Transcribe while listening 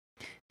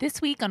This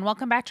week on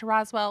Welcome Back to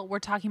Roswell, we're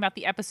talking about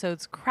the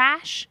episodes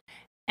Crash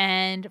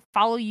and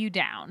Follow You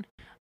Down.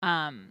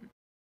 I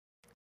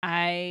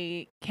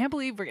can't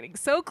believe we're getting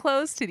so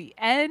close to the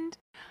end.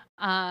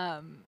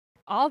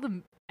 All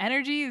the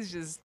energy is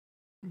just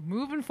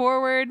moving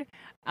forward.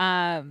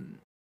 I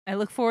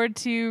look forward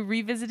to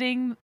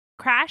revisiting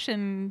Crash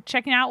and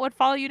checking out what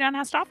Follow You Down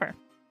has to offer.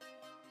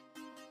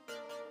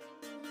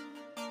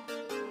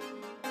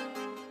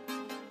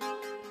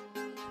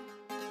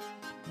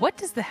 What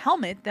does the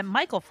helmet that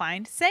Michael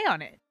finds say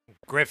on it?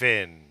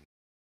 Griffin.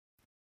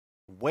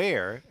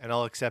 Where, and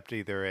I'll accept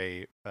either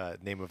a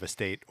name of a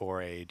state or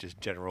a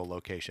just general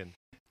location,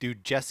 do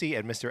Jesse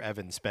and Mr.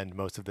 Evans spend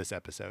most of this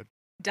episode?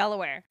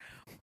 Delaware.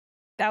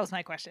 That was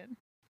my question.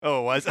 Oh,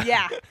 it was?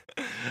 Yeah.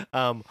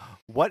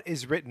 What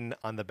is written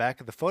on the back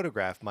of the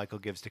photograph Michael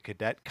gives to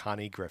Cadet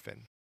Connie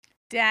Griffin?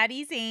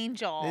 Daddy's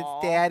angel.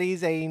 It's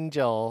Daddy's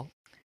angel.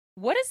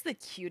 What is the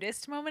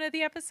cutest moment of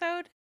the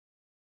episode?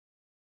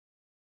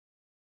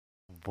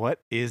 What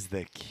is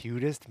the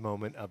cutest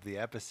moment of the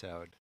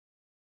episode?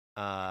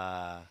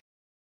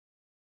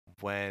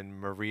 When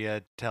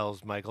Maria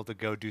tells Michael to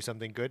go do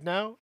something good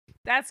now?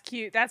 That's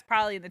cute. That's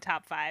probably in the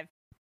top 5.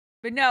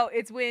 But no,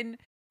 it's when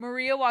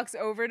Maria walks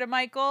over to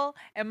Michael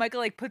and Michael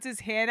like puts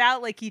his hand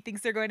out like he thinks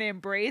they're going to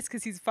embrace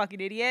because he's a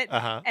fucking idiot.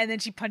 Uh-huh. And then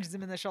she punches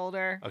him in the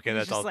shoulder. Okay,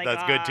 that's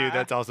good too.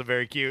 That's also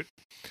very cute.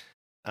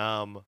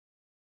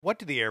 What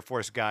do the Air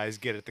Force guys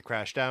get at the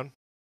crash down?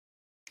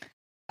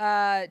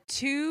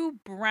 2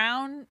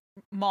 brown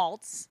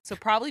malts, so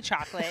probably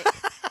chocolate.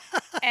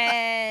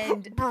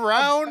 And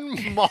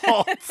brown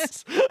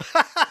malts.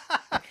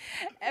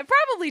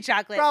 Probably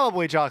chocolate.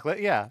 Probably chocolate,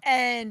 yeah.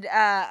 And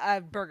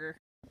a burger.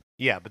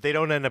 Yeah, but they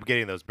don't end up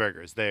getting those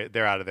burgers.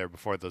 They're out of there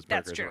before those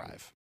burgers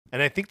arrive.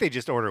 And I think they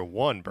just order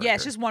one burger. Yeah,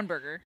 it's just one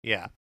burger.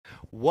 Yeah.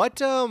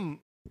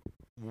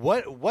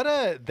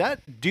 That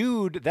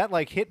dude, that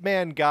like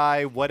hitman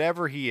guy,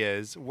 whatever he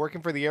is,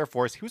 working for the Air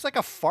Force, he was like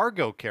a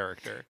Fargo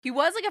character. He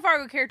was like a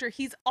Fargo character.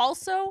 He's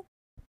also,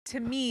 to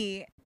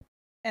me,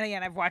 and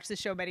again, I've watched the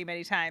show many,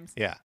 many times.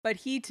 Yeah. But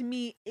he, to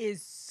me,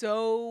 is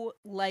so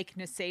like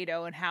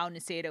Niceto and how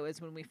Niceto is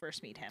when we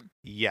first meet him.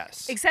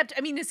 Yes. Except,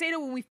 I mean, Niceto,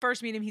 when we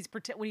first meet him,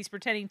 when he's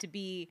pretending to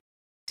be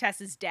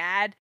Tess's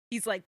dad,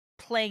 he's like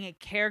playing a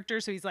character,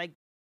 so he's like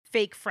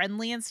fake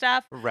friendly and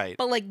stuff. Right.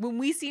 But like when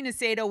we see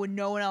Niceto when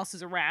no one else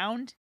is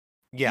around,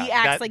 yeah, he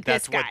acts like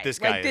that's this guy. What this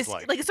guy is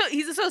like. So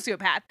he's a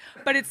sociopath,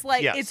 but it's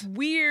like It's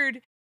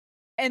weird.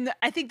 And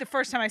I think the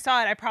first time I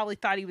saw it, I probably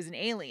thought he was an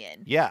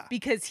alien. Yeah.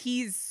 Because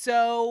he's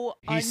so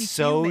unhuman.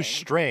 So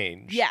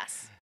strange.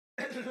 Yes.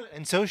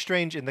 And so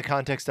strange in the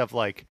context of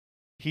like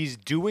he's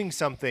doing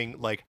something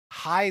like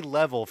high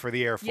level for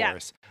the Air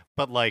Force,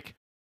 but like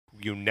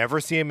you never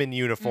see him in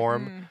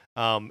uniform.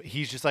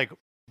 He's just like,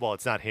 well,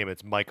 it's not him,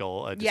 it's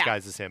Michael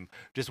disguised as him,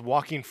 just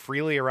walking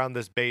freely around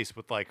this base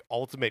with like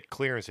ultimate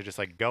clearance to just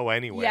like go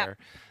anywhere.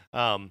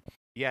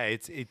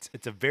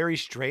 It's a very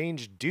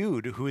strange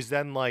dude who's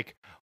then like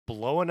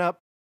blowing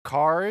up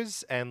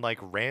cars and like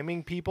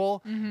ramming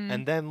people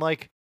and then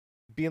like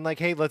being like,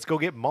 hey, let's go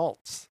get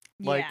malts.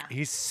 Like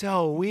he's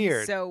so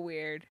weird. He's so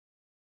weird.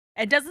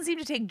 And doesn't seem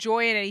to take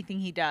joy in anything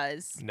he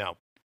does.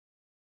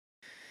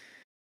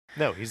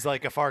 No, he's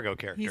like a Fargo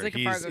character. He's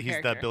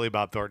the Billy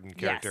Bob Thornton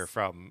character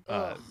from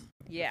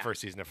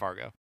first season of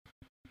Fargo.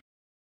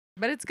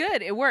 But it's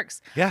good. It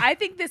works. Yeah. I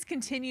think this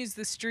continues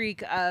the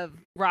streak of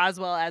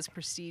Roswell as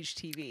prestige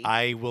TV.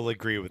 I will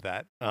agree with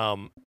that.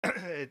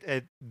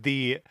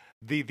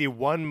 The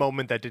one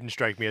moment that didn't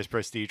strike me as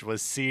prestige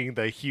was seeing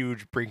the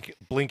huge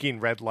blinking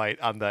red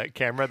light on the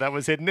camera that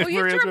was hidden in Maria's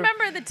room. You have to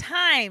remember the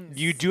times.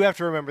 You do have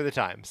to remember the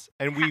times.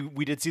 And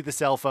we did see the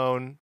cell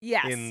phone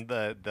in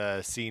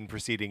the scene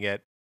preceding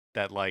it.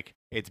 That like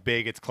it's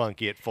big, it's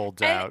clunky, it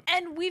folds out.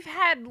 And we've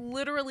had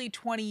literally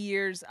 20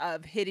 years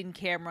of hidden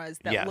cameras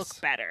that look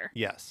better.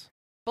 Yes.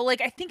 But like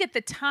I think at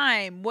the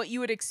time, what you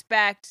would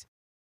expect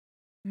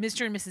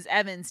Mr. and Mrs.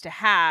 Evans to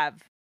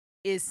have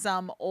is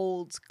some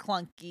old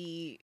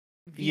clunky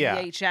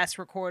VHS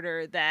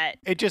recorder that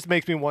it just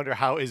makes me wonder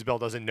how Isabel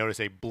doesn't notice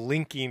a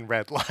blinking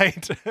red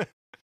light.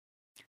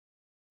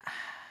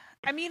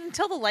 I mean,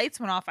 until the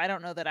lights went off, I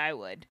don't know that I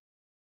would.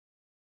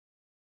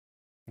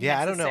 Yeah,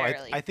 I don't know.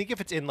 I think if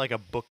it's in like a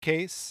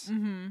bookcase,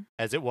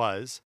 as it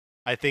was,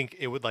 I think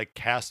it would like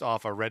cast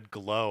off a red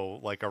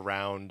glow like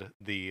around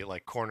the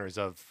like corners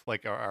of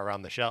like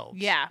around the shelves.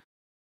 Yeah.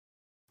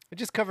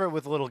 Just cover it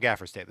with a little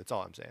gaffer's tape. That's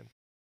all I'm saying.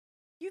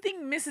 You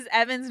think Mrs.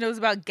 Evans knows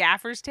about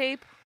gaffer's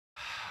tape?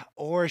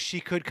 Or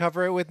she could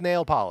cover it with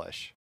nail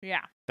polish.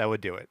 Yeah. That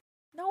would do it.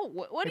 No,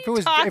 what are you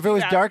talking about? If it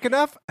was dark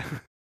enough?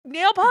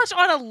 Nail polish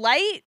on a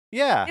light?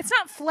 Yeah. It's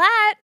not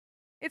flat.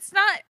 It's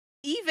not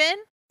even.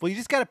 Well, you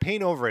just got to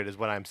paint over it is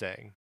what I'm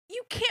saying.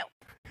 You can't.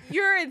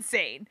 You're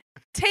insane.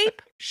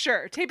 Tape,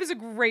 sure. Tape is a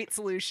great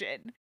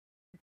solution.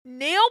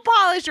 Nail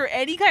polish or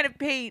any kind of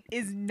paint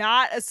is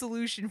not a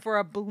solution for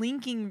a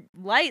blinking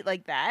light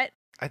like that.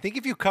 I think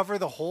if you cover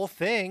the whole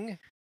thing.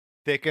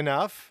 thick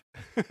enough.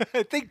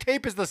 I think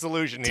tape is the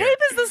solution here. Tape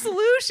is the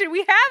solution. We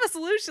have a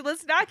solution.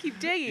 Let's not keep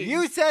digging.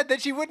 You said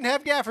that she wouldn't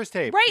have gaffer's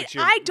tape. Right.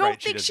 I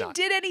don't think she she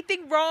did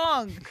anything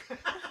wrong.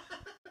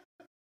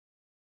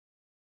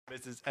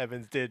 Mrs.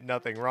 Evans did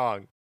nothing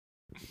wrong.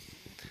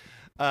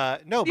 The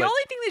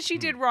only thing that she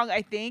did wrong,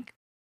 I think,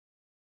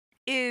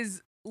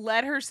 is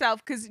let herself.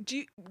 Because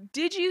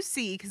did you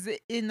see? Because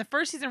in the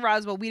first season of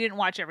Roswell, we didn't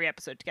watch every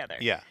episode together.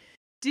 Yeah.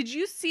 Did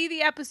you see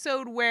the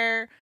episode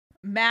where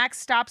Max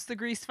stops the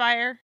grease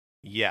fire?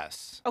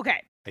 Yes.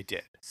 Okay. I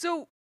did.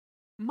 So,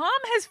 Mom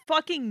has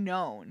fucking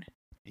known.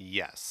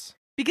 Yes.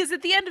 Because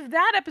at the end of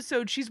that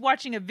episode, she's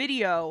watching a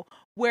video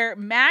where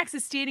Max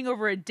is standing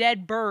over a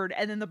dead bird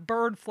and then the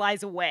bird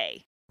flies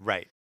away.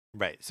 Right.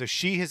 So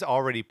she has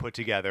already put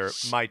together,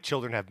 my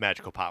children have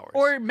magical powers.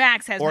 Or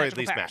Max has magical powers. Or at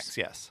least Max,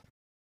 yes.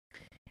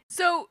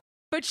 So,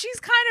 but she's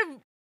kind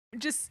of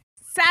just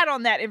sat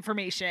on that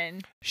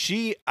information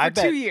for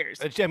 2 years.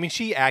 I mean,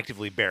 she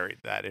actively buried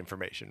that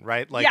information,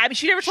 right? Like, yeah, I mean,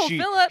 she never told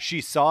Philip. She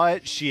saw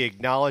it, she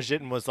acknowledged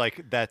it, and was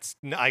like,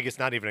 I guess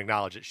not even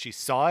acknowledge it. She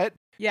saw it.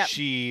 Yeah.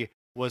 She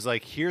was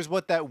like, here's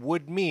what that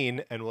would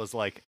mean, and was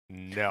like,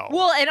 no.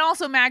 Well, and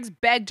also Max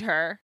begged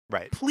her,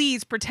 right?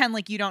 Please pretend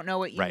like you don't know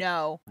what you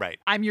know. Right.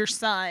 I'm your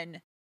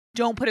son.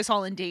 Don't put us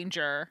all in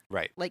danger.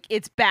 Right. Like,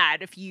 it's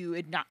bad if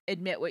you not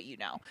admit what you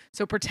know.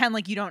 So pretend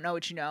like you don't know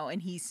what you know.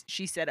 And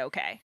she said,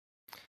 okay.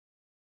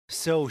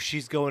 So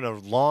she's going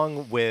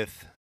along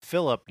with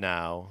Philip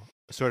now,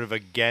 sort of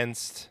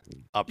against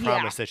a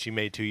promise that she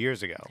made 2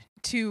 years ago.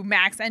 To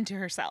Max and to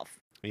herself.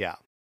 Yeah.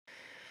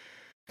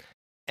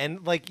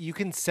 And, like, you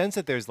can sense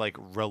that there's, like,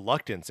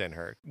 reluctance in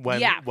her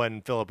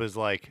when Philip is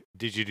like,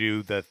 did you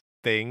do the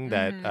thing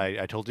that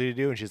I told you to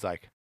do? And she's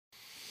like,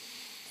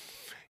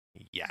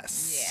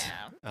 yes.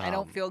 Yeah. I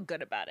don't feel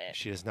good about it.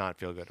 She does not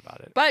feel good about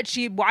it. But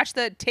she watched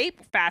the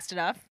tape fast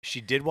enough. She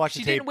did watch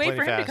the tape. She didn't wait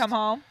for him to come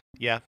home.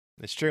 Yeah,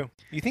 it's true.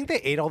 You think they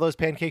ate all those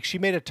pancakes? She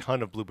made a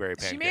ton of blueberry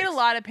pancakes. She made a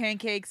lot of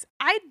pancakes.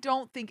 I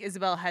don't think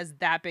Isabel has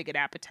that big an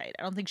appetite.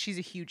 I don't think she's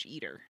a huge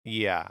eater.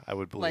 Yeah, I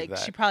would believe that.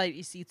 Like, she probably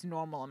just eats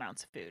normal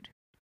amounts of food.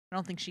 I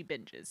don't think she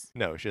binges.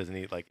 No, she doesn't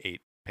eat like 8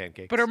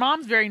 pancakes. But her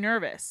mom's very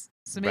nervous.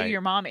 So maybe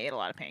your mom ate a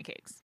lot of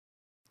pancakes.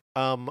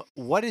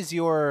 What is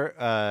your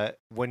if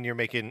you're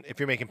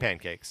making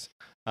pancakes,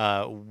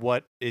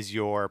 what is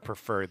your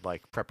preferred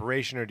like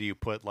preparation, or do you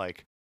put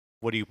like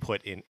what do you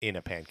put in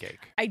a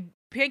pancake?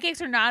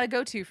 Pancakes are not a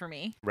go-to for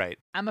me. Right.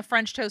 I'm a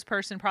French toast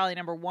person, probably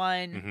number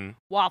 1. Mm-hmm.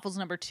 Waffles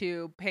number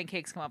 2.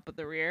 Pancakes come up at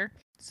the rear.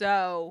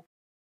 So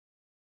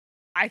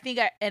I think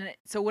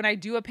so when I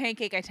do a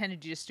pancake, I tend to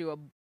just do a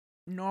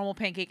normal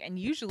pancake and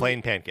usually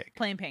plain pancake.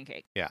 Plain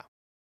pancake. Yeah.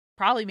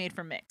 Probably made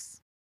from mix.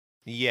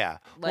 Yeah.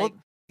 Like,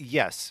 well,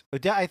 yes.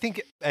 I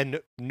think,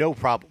 and no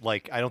problem.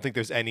 Like, I don't think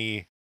there's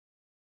any.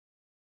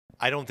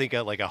 I don't think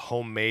a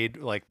homemade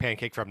like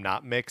pancake from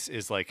not mix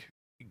is like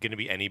going to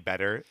be any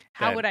better.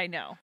 How would I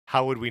know?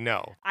 How would we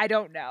know? I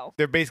don't know.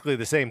 They're basically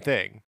the same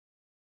thing.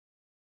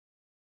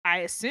 I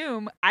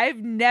assume. I've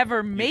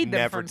never made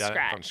them from scratch.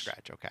 It from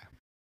scratch. Okay.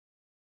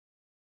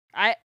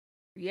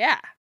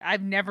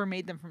 I've never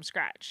made them from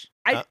scratch.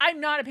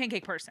 I'm not a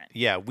pancake person.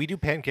 Yeah, we do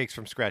pancakes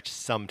from scratch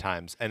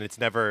sometimes, and it's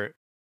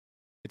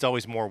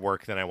always more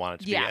work than I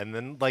want it to be. And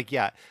then,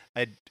 I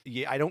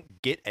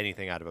don't get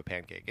anything out of a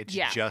pancake. It's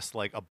just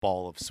like a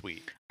ball of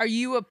sweet. Are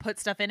you a put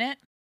stuff in it?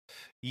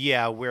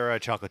 Yeah, we're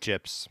chocolate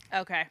chips.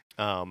 Okay.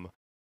 I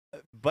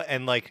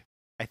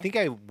think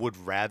I would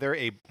rather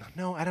I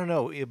don't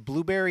know. A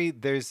blueberry,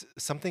 there's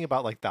something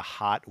about like the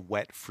hot,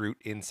 wet fruit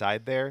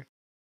inside there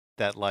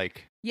that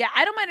like. Yeah,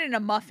 I don't mind it in a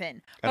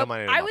muffin. I would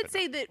muffin.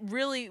 Say that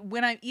really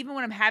when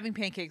I'm having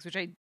pancakes, which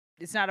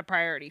it's not a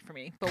priority for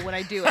me, but when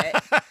I do it,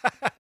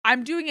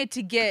 I'm doing it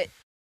to get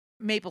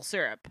maple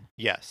syrup.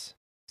 Yes.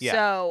 Yeah.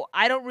 So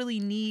I don't really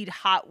need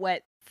hot,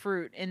 wet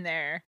fruit in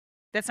there.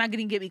 That's not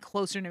going to get me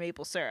closer to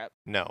maple syrup.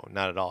 No,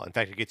 not at all. In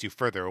fact, it gets you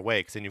further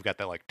away because then you've got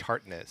that like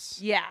tartness.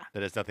 Yeah.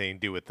 That has nothing to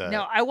do with the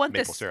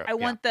maple syrup. I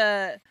want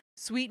the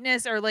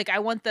sweetness, or like I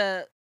want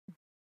the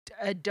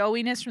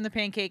doughiness from the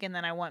pancake, and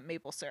then I want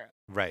maple syrup.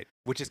 Right.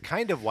 Which is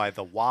kind of why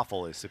the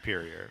waffle is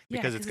superior,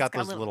 because it's got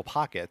those little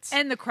pockets.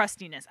 And the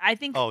crustiness. I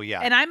think. Oh,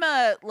 yeah. And I'm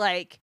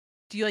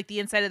do you like the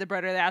inside of the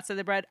bread or the outside of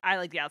the bread? I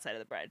like the outside of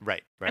the bread.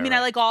 Right. I mean, I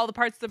like all the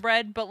parts of the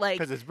bread, but like,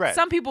 'cause it's bread.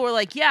 Some people were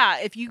like,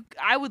 yeah,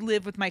 I would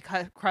live with my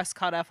crust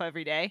cut off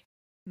every day.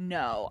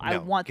 No, I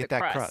want the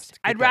crust.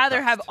 I'd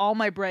rather have all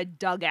my bread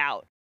dug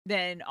out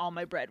than all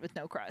my bread with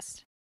no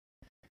crust.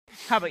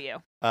 How about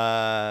you?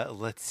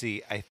 Let's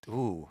see.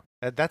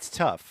 That's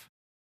tough.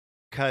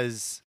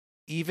 'Cause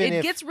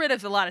it gets rid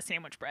of a lot of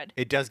sandwich bread.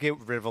 It does get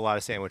rid of a lot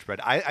of sandwich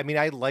bread.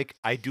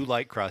 I do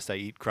like crust. I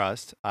eat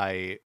crust.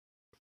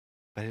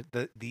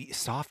 But the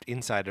soft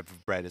inside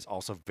of bread is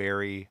also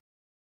very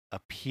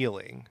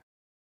appealing.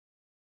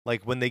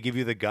 Like when they give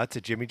you the guts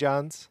at Jimmy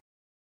John's,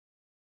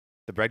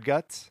 the bread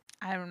guts.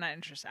 I'm not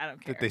interested. I don't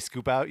care. That they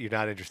scoop out. You're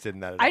not interested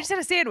in that at all. I just had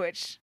a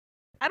sandwich.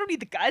 I don't need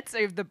the guts. I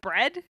have the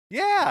bread.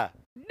 Yeah.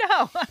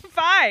 No, I'm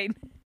fine.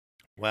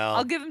 Well,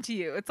 I'll give them to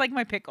you. It's like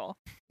my pickle.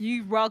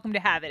 You're welcome to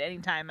have it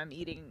anytime I'm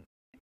eating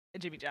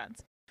at Jimmy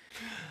John's.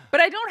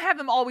 But I don't have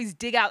them always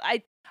dig out.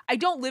 I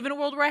don't live in a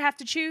world where I have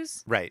to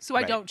choose. Right. So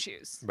I don't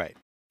choose. Right.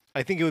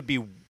 I think it would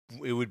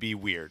be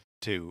weird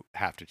to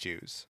have to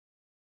choose.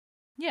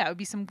 Yeah, it would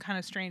be some kind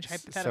of strange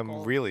hypothetical.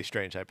 Some really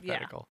strange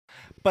hypothetical.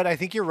 Yeah. But I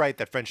think you're right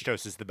that French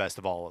toast is the best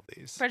of all of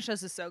these. French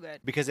toast is so good.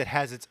 Because it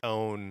has its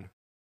own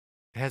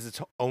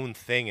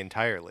thing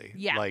entirely.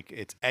 Yeah. Like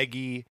it's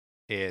eggy,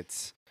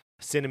 it's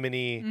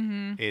cinnamony,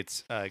 mm-hmm.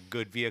 it's a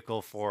good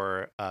vehicle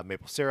for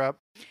maple syrup.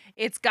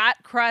 It's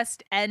got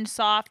crust and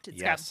soft.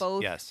 It's got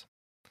both. Yes.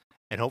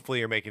 And hopefully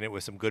you're making it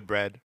with some good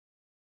bread.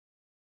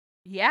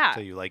 Yeah.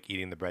 So you like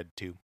eating the bread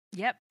too.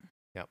 Yep.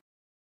 Yep.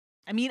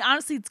 I mean,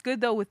 honestly, it's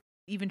good though with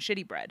even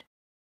shitty bread.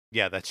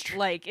 Yeah, that's true.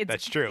 Like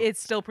that's true.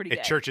 It's still pretty good.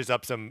 It churches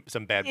up some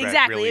bad bread.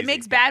 Exactly. It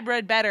makes bad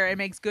bread better. It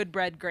makes good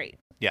bread great.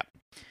 Yeah.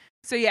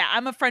 So yeah,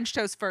 I'm a French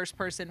toast first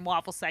person,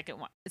 waffle second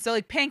one. So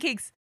like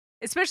pancakes,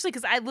 especially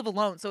because I live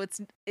alone, so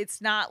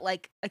it's not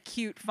like a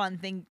cute fun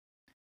thing.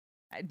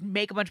 I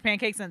make a bunch of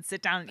pancakes and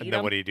sit down and eat them. And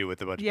then what do you do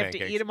with a bunch of pancakes? You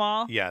have to eat them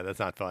all. Yeah, that's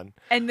not fun.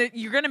 And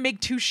you're gonna make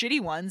 2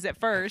 shitty ones at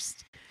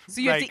first. So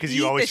you have to eat because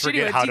you always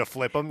forget how to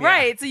flip them.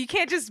 Right. So you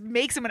can't just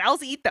make someone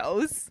else eat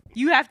those.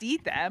 You have to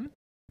eat them.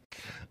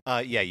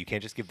 Yeah, you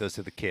can't just give those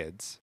to the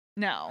kids.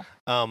 No.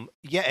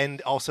 Yeah,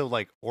 and also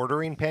like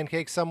ordering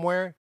pancakes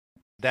somewhere,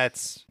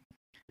 that's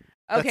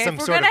okay. Some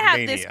If we're sort gonna of have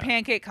mania. this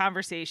pancake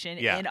conversation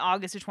in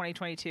August of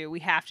 2022,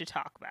 we have to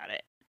talk about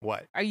it.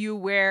 What? Are you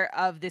aware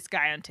of this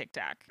guy on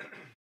TikTok?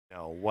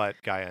 No, what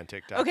guy on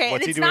TikTok? Okay,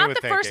 What's and he it's doing not with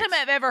the pancakes? first time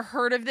I've ever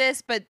heard of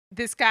this, but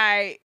this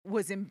guy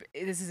was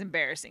this is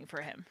embarrassing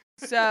for him.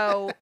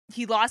 So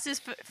he lost his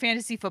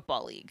fantasy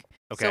football league.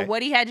 Okay. So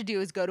what he had to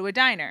do is go to a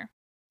diner,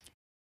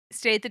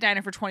 stay at the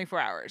diner for 24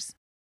 hours.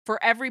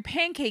 For every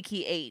pancake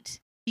he ate,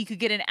 he could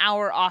get an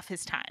hour off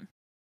his time.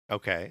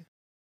 Okay.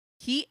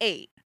 He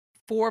ate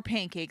 4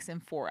 pancakes in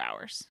 4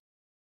 hours.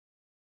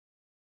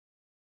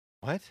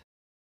 What?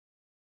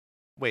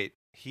 Wait,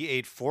 he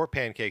ate 4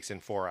 pancakes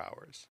in 4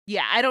 hours.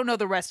 Yeah, I don't know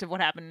the rest of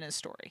what happened in his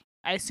story.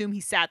 I assume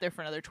he sat there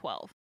for another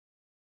 12.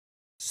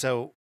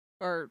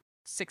 Or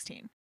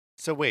 16.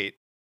 So wait.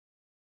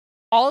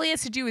 All he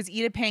has to do is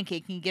eat a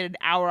pancake and get an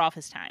hour off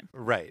his time.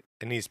 Right.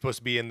 And he's supposed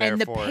to be in there for...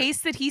 And the pace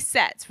that he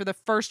sets for the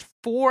first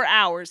 4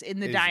 hours in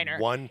the diner...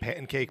 1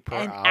 pancake per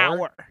an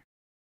hour.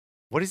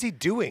 What is he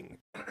doing?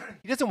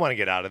 He doesn't want to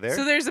get out of there.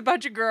 So there's a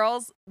bunch of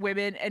girls,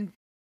 women, and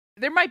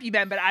there might be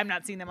men, but I'm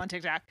not seeing them on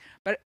TikTok.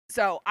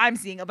 So I'm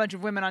seeing a bunch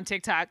of women on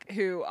TikTok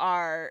who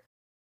are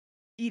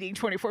eating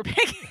 24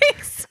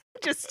 pancakes.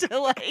 Just to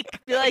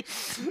be like,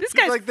 this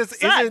guy's like, this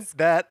sucks. Isn't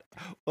that?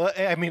 Well,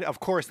 I mean, of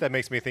course, that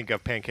makes me think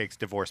of Pancakes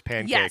Divorce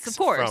Pancakes. Yes, of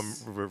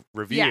course. From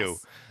Review,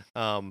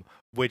 yes.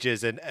 Which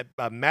is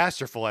a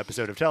masterful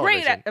episode of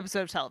television. Great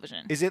episode of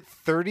television. Is it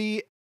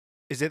 30?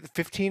 Is it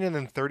 15 and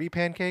then 30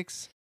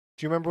 pancakes?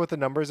 Do you remember what the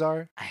numbers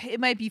are? It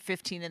might be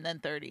 15 and then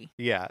 30.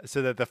 Yeah,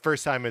 so that the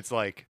first time it's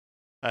like.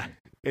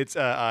 It's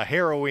a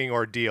harrowing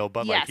ordeal,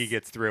 but like he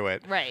gets through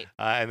it. Right.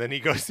 And then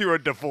he goes through a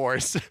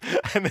divorce,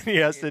 and then he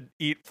has to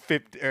eat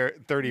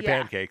 30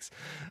 pancakes.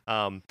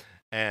 And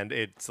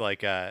it's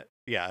like a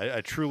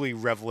truly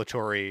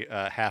revelatory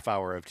half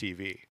hour of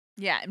TV.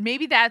 Yeah,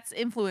 maybe that's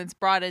influence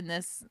brought in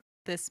this.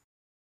 It's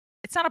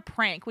not a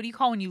prank. What do you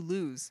call when you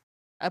lose?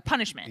 A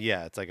punishment.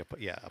 Yeah, it's like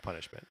a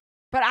punishment.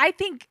 But I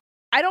think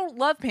I don't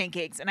love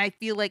pancakes, and I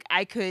feel like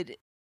I could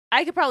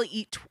probably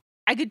eat.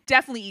 I could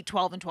definitely eat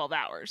 12 in 12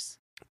 hours.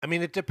 I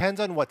mean, it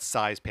depends on what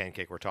size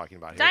pancake we're talking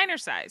about here. Diner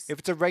size. If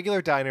it's a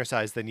regular diner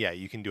size, then yeah,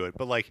 you can do it.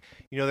 But like,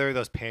 there are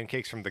those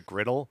pancakes from the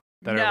griddle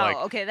that are like...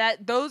 okay,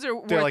 those are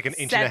they're like an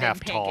inch and a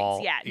half pancakes.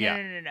 tall.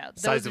 Yeah, no.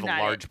 Size of a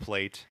large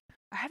plate.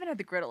 I haven't had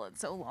the griddle in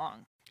so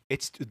long.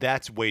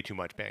 That's way too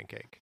much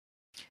pancake.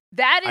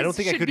 That is... I don't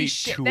think I could eat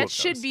 2 of those. That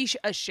should be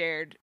a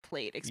shared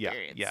plate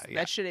experience. Yeah.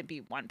 That shouldn't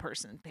be one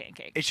person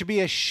pancake. It should be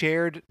a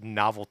shared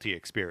novelty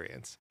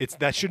experience.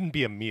 That shouldn't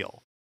be a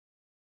meal.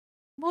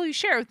 Well, you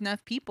share it with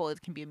enough people,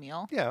 it can be a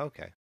meal. Yeah,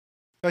 okay.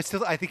 But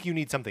I think you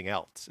need something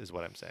else, is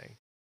what I'm saying.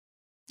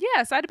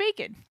 Yeah, a side of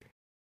bacon.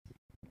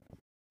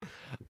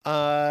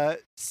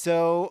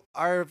 So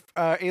our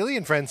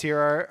alien friends here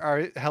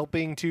are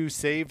helping to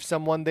save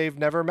someone they've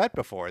never met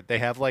before. They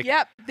have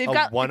they've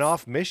got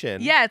one-off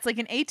mission. Yeah, it's like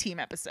an A-Team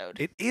episode.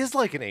 It is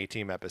like an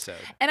A-Team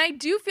episode. And I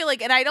do feel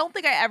like, and I don't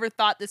think I ever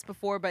thought this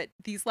before, but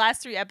these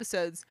last 3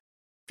 episodes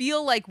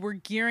feel like we're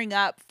gearing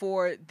up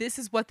for this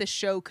is what the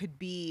show could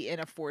be in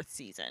a 4th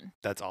season.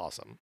 That's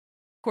awesome.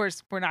 Of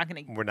course, we're not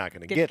gonna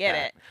get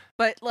that. it.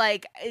 But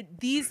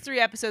these 3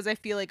 episodes, I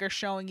feel like are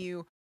showing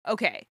you,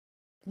 okay,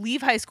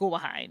 leave high school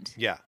behind.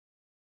 Yeah.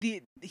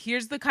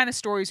 Here's the kind of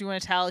stories you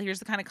want to tell. Here's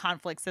the kind of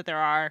conflicts that there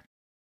are.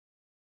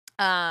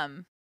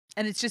 And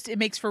it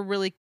makes for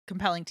really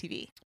compelling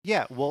TV.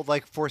 Yeah. Well,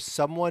 like for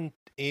someone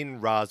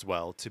in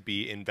Roswell to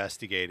be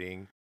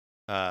investigating,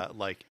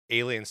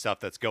 alien stuff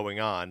that's going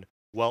on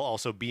while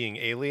also being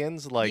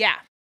aliens, I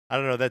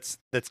don't know.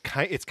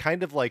 It's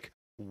kind of like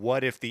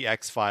what if the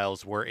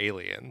X-Files were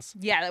aliens?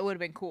 Yeah, that would have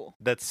been cool.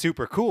 That's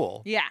super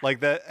cool. Yeah. Like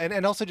that,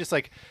 and also just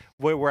like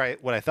what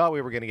I thought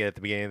we were going to get at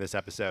the beginning of this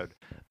episode,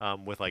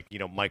 with like, you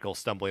know, Michael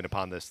stumbling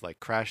upon this like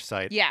crash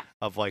site. Yeah.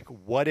 Of like,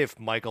 what if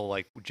Michael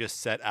like just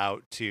set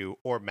out to,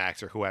 or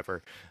Max or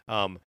whoever,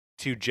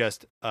 to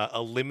just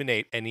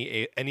eliminate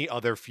any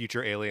other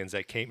future aliens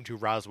that came to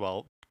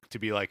Roswell, to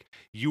be like,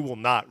 you will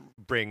not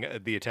bring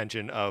the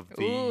attention of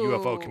the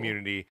UFO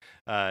community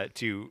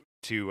to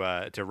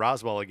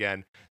Roswell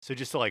again. So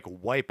just to like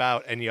wipe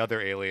out any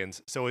other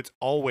aliens. So it's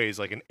always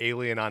like an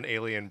alien on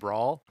alien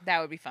brawl.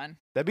 That would be fun.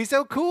 That'd be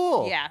so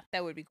cool. Yeah,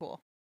 that would be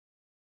cool.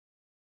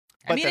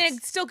 But I mean,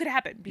 it still could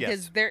happen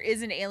because there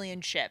is an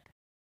alien ship.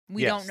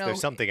 We don't know.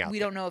 There's something out We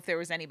don't know if there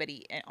was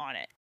anybody on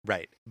it.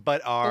 Right.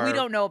 But we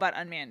don't know about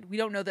unmanned. We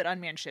don't know that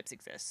unmanned ships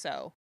exist.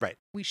 So right.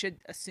 We should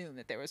assume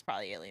that there was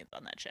probably aliens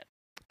on that ship.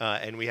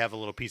 And we have a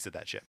little piece of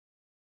that ship.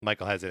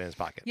 Michael has it in his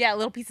pocket. Yeah, a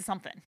little piece of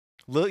something.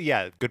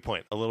 Yeah, good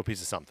point. A little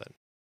piece of something.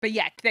 But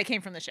yeah, that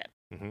came from the ship.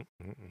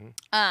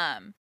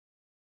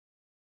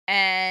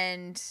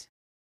 And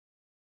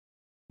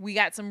we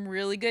got some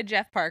really good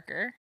Jeff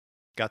Parker.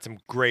 Got some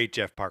great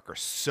Jeff Parker.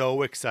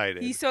 So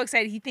excited. He's so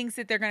excited. He thinks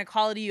that they're going to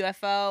call it a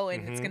UFO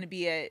and it's going to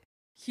be a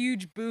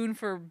huge boon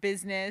for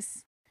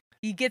business.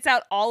 He gets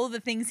out all of the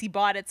things he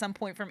bought at some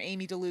point from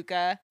Amy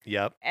DeLuca.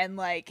 Yep. And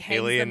like hangs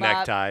alien them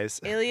neckties.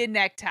 Up. Alien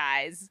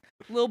neckties.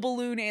 Little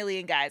balloon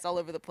alien guys all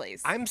over the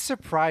place. I'm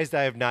surprised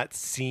I have not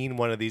seen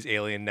one of these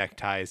alien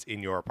neckties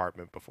in your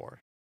apartment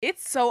before.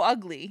 It's so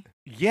ugly.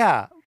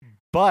 Yeah,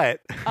 but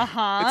it's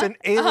an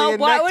alien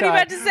necktie. What are you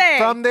about to say?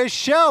 From this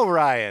show,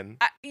 Ryan.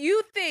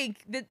 You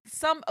think that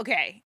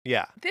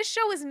Yeah. This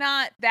show is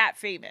not that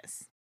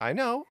famous. I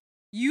know.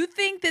 You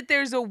think that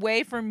there's a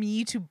way for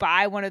me to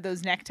buy one of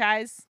those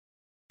neckties?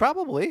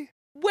 Probably.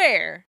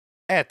 Where?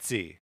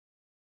 Etsy.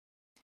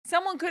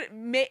 Someone could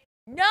make.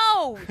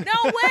 No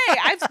way.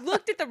 I've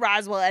looked at the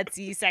Roswell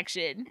Etsy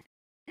section.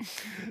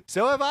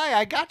 So have I.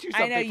 I got you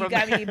something. I know you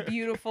got me a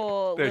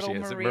beautiful little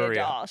Maria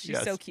doll. She's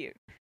so cute.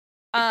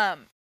 But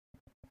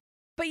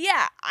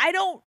yeah, I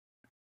don't.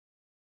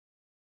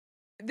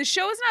 The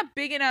show is not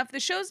big enough.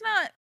 The show's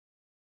not.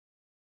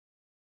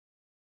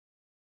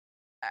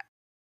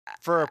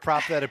 For a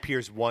prop that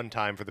appears one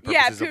time for the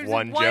purposes of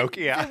one joke.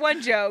 Yeah. For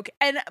one joke.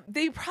 And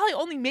they probably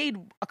only made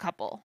a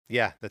couple.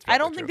 Yeah, that's I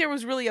don't think there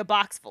was really a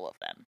box full of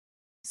them.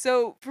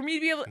 So for me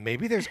to be able to...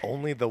 Maybe there's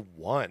only the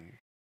one.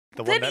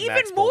 The then one that even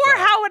Max more,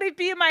 how would it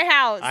be in my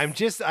house? I'm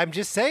just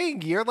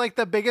saying, you're like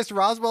the biggest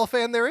Roswell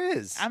fan there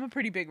is. I'm a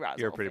pretty big Roswell fan.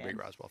 You're a pretty big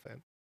Roswell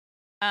fan.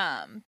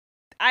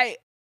 I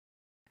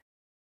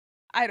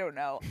don't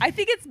know. I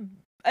think it's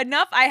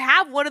enough. I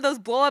have one of those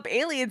blow up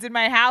aliens in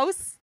my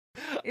house.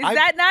 Is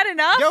that not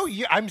enough? No,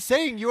 I'm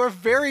saying you're a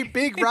very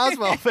big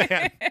Roswell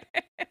fan.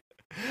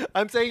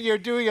 I'm saying you're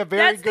doing a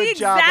very good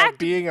job of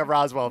being a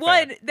Roswell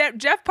fan. One that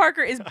Jeff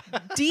Parker is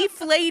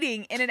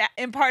deflating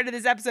in part of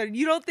this episode.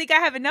 You don't think I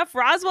have enough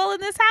Roswell in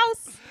this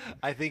house?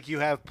 I think you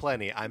have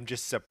plenty. I'm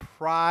just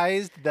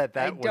surprised that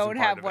wasn't part of it. I don't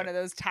have one of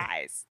those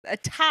ties. A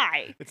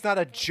tie. It's not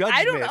a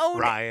judgment,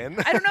 Ryan.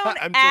 I don't own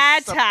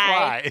a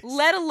tie,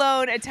 let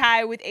alone a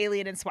tie with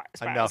alien and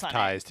spirals enough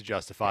ties to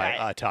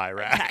justify a tie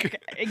rack.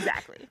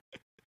 Exactly.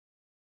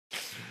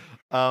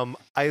 How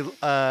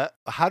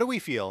do we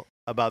feel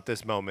about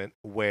this moment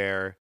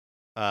where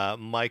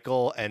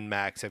Michael and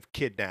Max have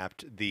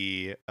kidnapped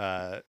the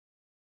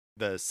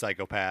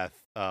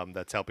psychopath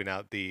that's helping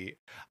out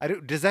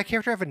does that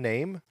character have a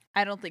name?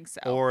 I don't think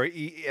so. Or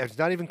it's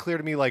not even clear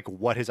to me like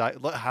what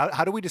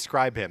how do we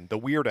describe him? The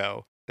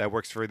weirdo that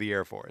works for the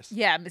Air Force.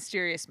 Yeah,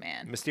 mysterious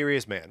man.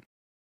 Mysterious man.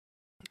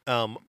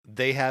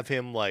 They have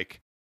him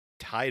like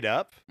tied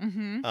up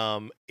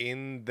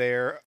in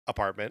their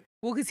apartment.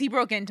 Well, because he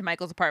broke into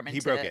Michael's apartment.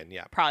 He broke in,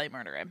 yeah. Probably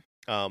murder him.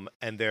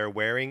 And they're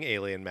wearing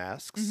alien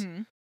masks.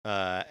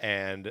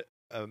 And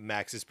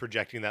Max is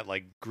projecting that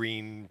like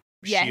green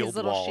shield his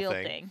little wall shield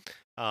thing.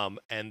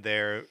 And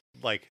they're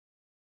like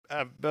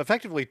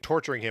effectively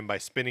torturing him by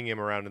spinning him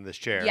around in this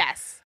chair.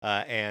 Yes.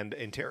 And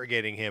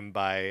interrogating him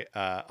by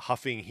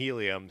huffing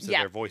helium so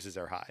their voices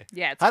are high.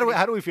 Yeah.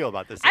 How do we feel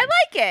about this? I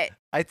like it.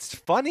 It's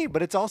funny,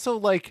 but it's also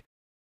like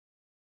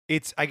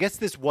I guess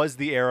this was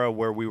the era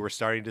where we were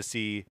starting to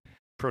see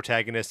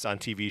protagonists on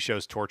TV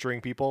shows torturing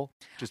people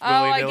just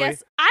willy-nilly. I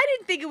guess I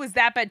didn't think it was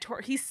that bad.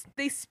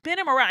 They spin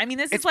him around. I mean,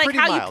 this is like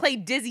how you play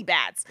dizzy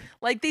bats.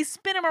 Like they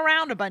spin him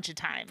around a bunch of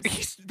times.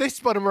 They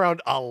spun him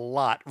around a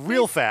lot,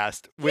 real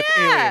fast with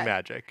alien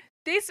magic.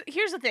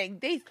 Here's the thing: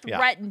 they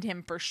threatened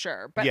him for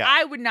sure, but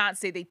I would not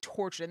say they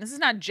tortured him. This is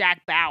not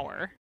Jack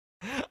Bauer.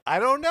 I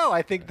don't know.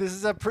 I think this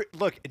is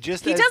look. He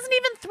doesn't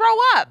even throw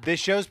up. This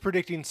show's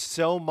predicting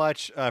so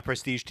much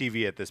prestige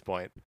TV at this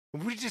point.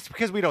 Just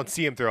because we don't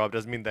see him throw up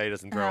doesn't mean that he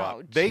doesn't throw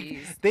up. They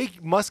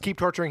must keep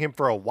torturing him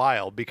for a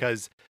while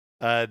because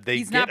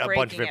they get a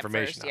bunch of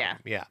information on him.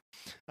 Yeah.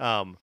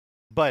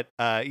 But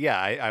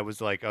I was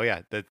like, oh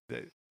yeah,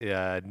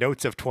 the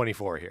notes of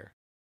 24 here.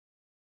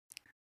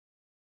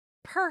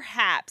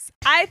 Perhaps.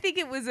 I think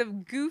it was a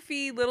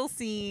goofy little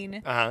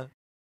scene. Uh-huh.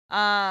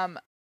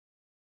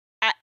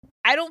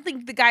 I I don't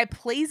think the guy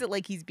plays it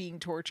like he's being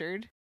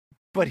tortured.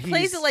 But he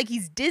plays it like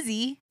he's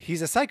dizzy.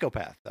 He's a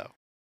psychopath, though.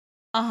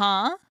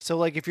 Uh-huh. So,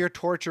 like, if you're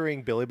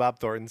torturing Billy Bob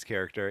Thornton's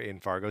character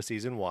in Fargo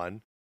season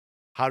 1,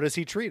 how does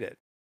he treat it?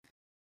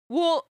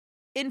 Well,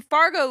 in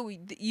Fargo,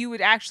 you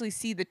would actually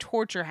see the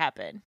torture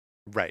happen.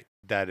 Right.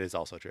 That is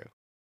also true.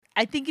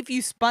 I think if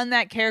you spun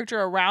that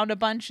character around a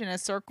bunch in a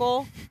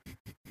circle,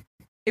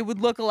 it would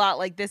look a lot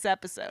like this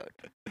episode.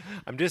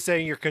 I'm just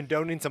saying you're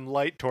condoning some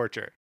light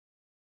torture.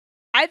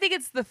 I think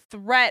it's the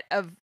threat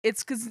of,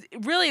 it's because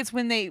really it's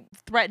when they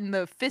threaten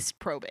the fist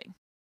probing.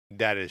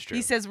 That is true.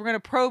 He says, we're going to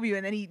probe you,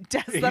 and then he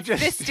does the fisting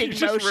motion. He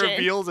just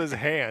reveals his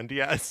hand,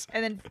 yes.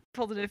 And then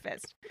pulls it in a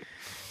fist.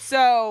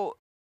 So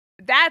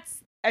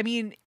that's, I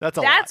mean,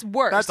 that's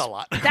worse. That's a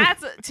lot.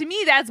 To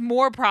me, that's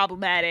more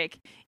problematic,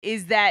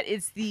 is that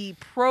it's the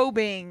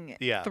probing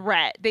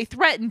threat. They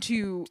threaten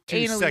to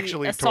anally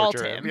sexually assault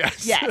torture him.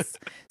 Yes.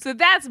 So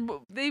that's,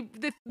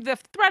 the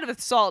threat of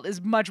assault is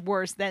much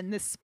worse than the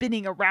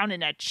spinning around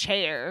in a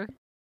chair.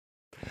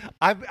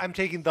 I'm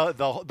taking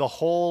the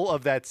whole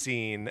of that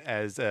scene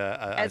as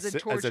a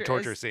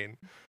torture scene.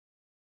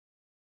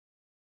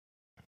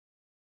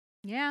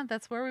 Yeah,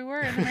 that's where we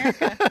were in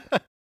America.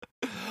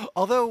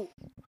 Although,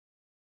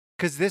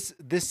 because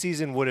this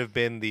season would have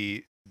been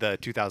the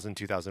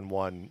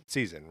 2000-2001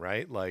 season,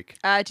 right? Like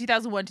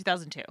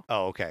 2001-2002.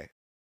 Oh, okay.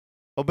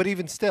 Oh, but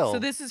even still. So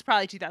this is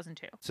probably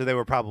 2002. So they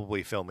were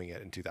probably filming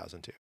it in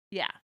 2002.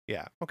 Yeah.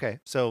 Yeah. Okay.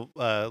 So,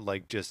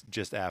 like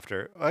just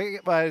after,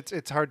 but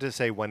it's hard to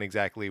say when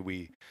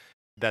exactly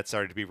that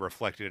started to be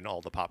reflected in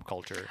all the pop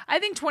culture. I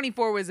think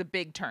 24 was a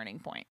big turning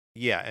point.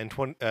 Yeah, and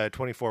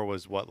 24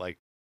 was what, like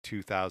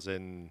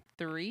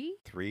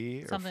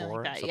 2003, or something 4?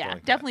 like that. Something Yeah,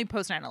 like definitely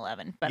post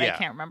 9/11, but I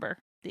can't remember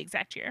the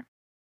exact year.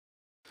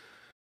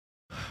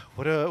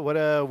 What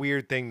a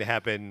weird thing to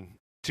happen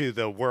to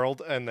the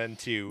world and then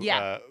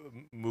to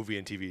movie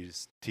and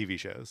TV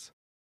shows.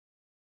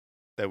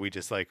 That we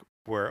just like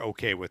were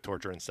okay with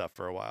torture and stuff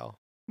for a while.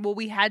 Well,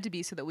 we had to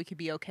be so that we could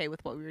be okay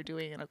with what we were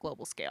doing in a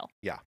global scale.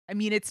 Yeah. I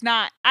mean, it's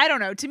not, I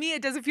don't know. To me,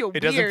 it doesn't feel weird.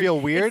 It doesn't feel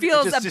weird? It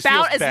feels just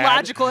about feels as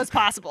logical as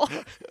possible.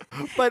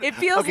 But it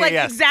feels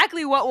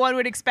exactly what one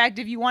would expect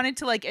if you wanted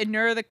to like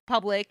inure the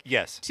public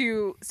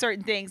to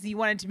certain things. You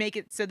wanted to make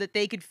it so that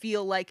they could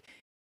feel like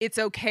it's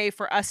okay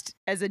for us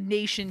as a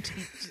nation to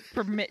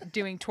permit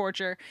doing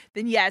torture,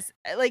 then yes,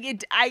 like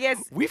it, I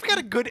guess. We've got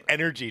a good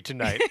energy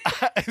tonight.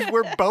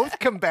 We're both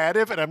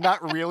combative and I'm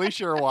not really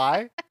sure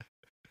why.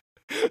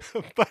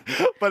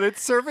 but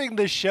it's serving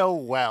the show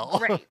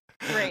well.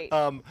 Right.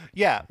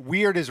 Yeah,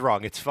 weird is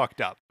wrong. It's fucked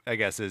up, I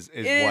guess is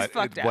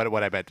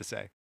what I meant to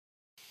say.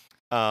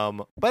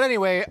 But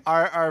anyway,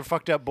 our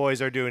fucked up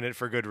boys are doing it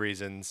for good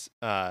reasons,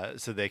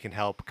 so they can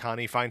help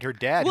Connie find her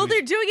dad. Well,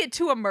 they're doing it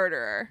to a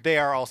murderer. They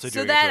are also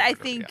doing it to a murderer. So that, I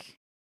think...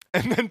 Yeah.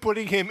 And then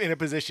putting him in a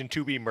position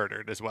to be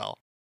murdered as well.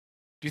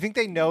 Do you think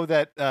they know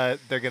that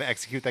they're going to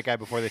execute that guy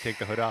before they take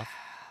the hood off?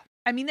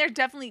 I mean, they're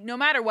definitely, no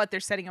matter what,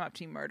 they're setting him up to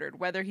be murdered,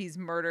 whether he's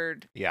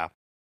murdered. Yeah.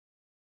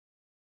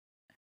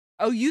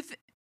 Oh,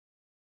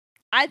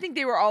 I think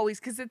they were always,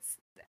 because it's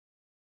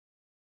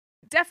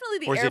definitely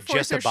the Air Force. Or is it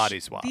just a body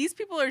swap? These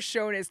people are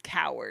shown as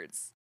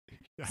cowards.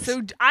 Yes.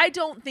 So I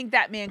don't think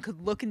that man could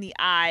look in the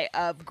eye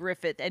of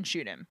Griffith and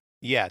shoot him.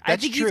 Yeah, that's true. I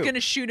think he's going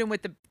to shoot him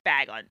with the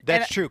bag on.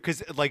 That's true,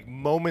 because like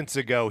moments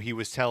ago, he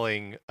was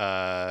telling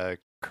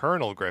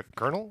Colonel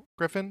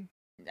Griffin?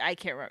 I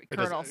can't remember.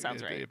 Colonel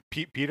sounds right.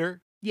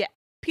 Peter? Yeah,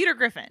 Peter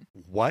Griffin.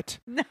 What?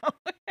 No.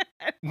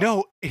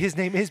 No, his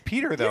name is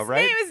Peter, though,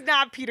 right? His name is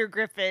not Peter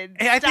Griffin.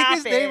 I think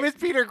his name is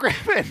Peter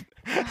Griffin.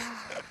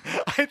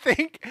 I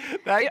think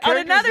that on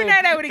another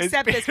night I would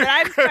accept Peter this, but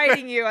I'm Griffin.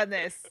 fighting you on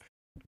this.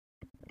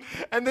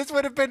 And this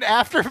would have been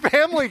after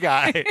Family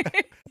Guy.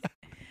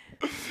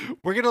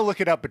 We're going to look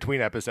it up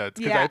between episodes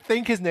because I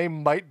think his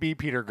name might be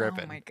Peter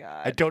Griffin. Oh, my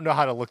God. I don't know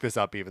how to look this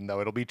up, even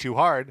though it'll be too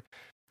hard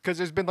because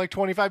there's been like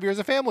 25 years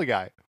of Family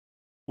Guy.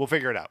 We'll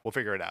figure it out.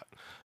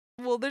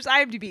 Well, there's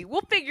IMDb.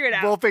 We'll figure it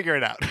out.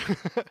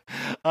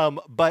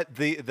 But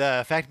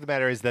the fact of the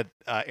matter is that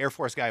Air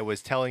Force guy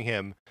was telling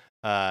him,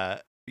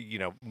 a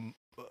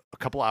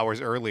couple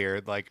hours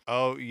earlier, like,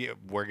 oh, yeah,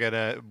 we're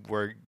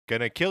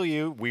gonna kill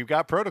you. We've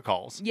got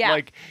protocols. Yeah.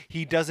 Like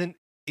he's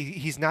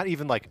not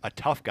even like a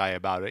tough guy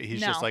about it. He's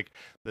just like,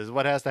 this is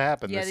what has to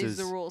happen. Yeah, these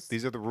are the rules.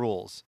 These are the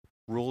rules.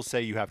 Rules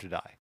say you have to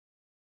die.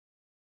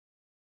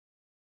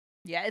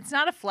 Yeah, it's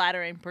not a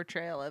flattering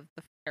portrayal of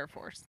the Air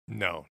Force.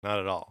 No, not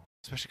at all.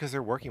 Especially because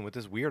they're working with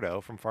this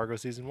weirdo from Fargo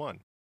season 1.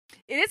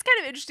 It is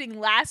kind of interesting.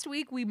 Last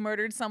week we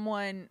murdered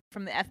someone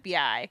from the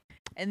FBI,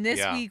 and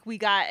this week we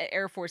got an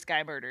Air Force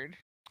guy murdered.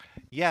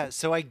 Yeah,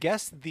 so I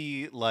guess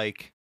the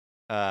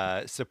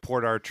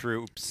support our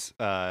troops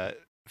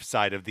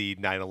side of the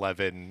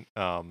 9/11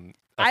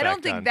 I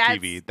don't think that's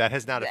TV that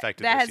has not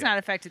affected that has not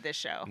affected this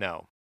show.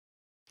 No,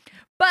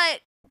 but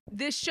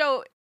this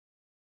show,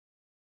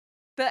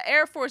 the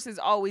Air Force has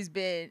always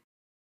been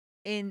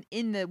in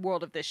the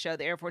world of this show.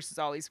 The Air Force has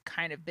always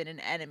kind of been an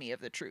enemy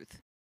of the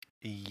truth.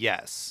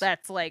 Yes,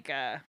 that's like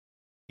a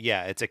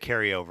it's a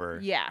carryover.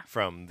 Yeah.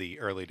 From the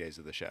early days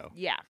of the show.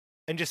 Yeah.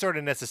 And just sort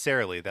of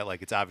necessarily that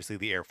like it's obviously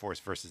the Air Force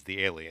versus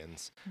the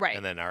aliens. Right.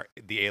 And then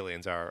the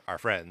aliens are our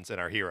friends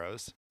and our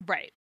heroes.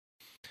 Right.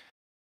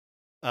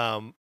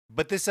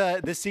 But this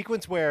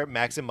sequence where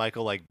Max and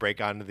Michael like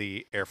break onto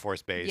the Air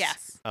Force base.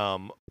 Yes.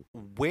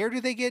 Where do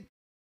they get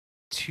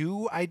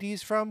 2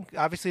 IDs from?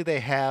 Obviously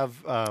they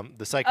have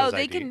the Psycho's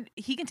ID.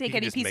 He can take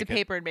any piece of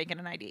paper and make it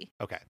an ID.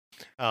 Okay.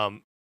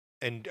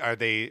 And are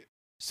they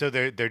so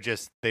they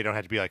don't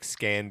have to be like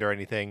scanned or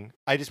anything?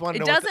 I just want to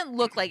know. It doesn't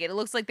look like it. It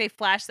looks like they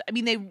flash. I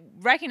mean, they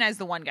recognize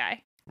the one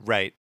guy.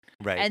 Right.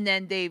 And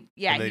then they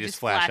just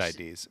flash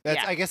IDs.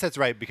 I guess that's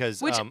right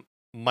because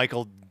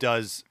Michael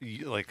does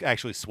like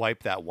actually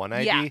swipe that one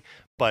ID,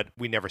 but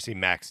we never see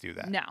Max do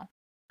that. No.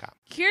 Okay.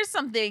 Here's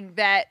something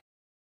that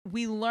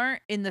we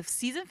learned in the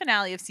season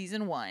finale of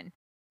season 1.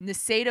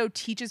 Niceto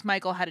teaches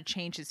Michael how to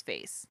change his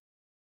face.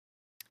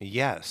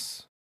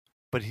 Yes.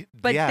 But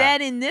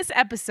then in this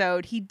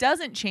episode, he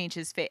doesn't change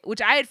his face, which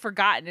I had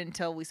forgotten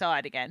until we saw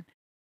it again.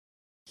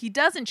 He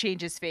doesn't change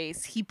his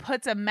face. He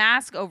puts a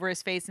mask over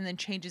his face and then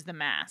changes the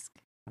mask.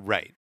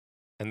 Right.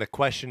 And the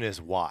question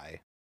is why?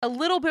 A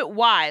little bit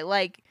why.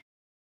 Like,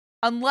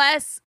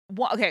 unless...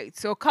 Okay,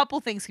 so a couple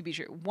things could be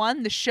true.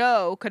 One, the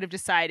show could have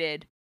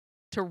decided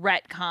to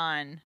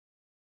retcon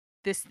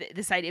this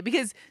idea,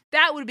 because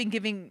that would have been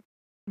giving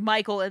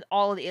Michael and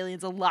all of the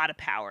aliens a lot of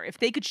power. If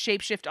they could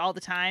shapeshift all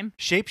the time.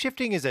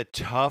 Shapeshifting is a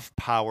tough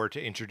power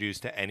to introduce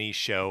to any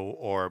show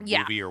or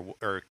movie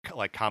or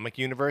like comic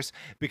universe,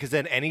 because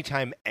then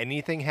anytime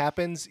anything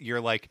happens,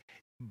 you're like,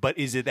 but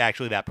is it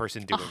actually that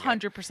person doing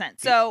 100%.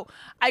 So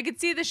I could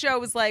see the show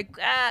was like,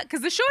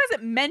 because the show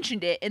hasn't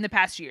mentioned it in the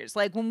past years.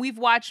 Like when we've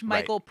watched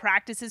Michael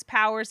practice his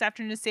powers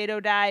after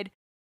Niceto died,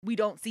 we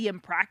don't see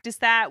him practice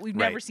that. We've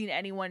never seen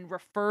anyone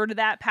refer to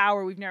that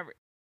power.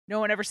 No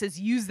one ever says,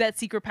 use that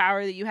secret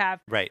power that you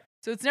have. Right.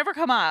 So it's never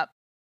come up.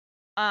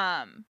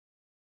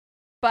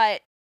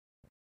 But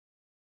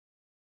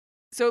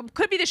so it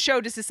could be the show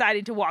just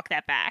deciding to walk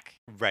that back.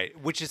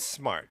 Right. Which is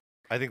smart.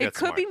 I think that's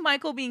smart. It could be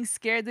Michael being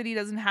scared that he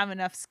doesn't have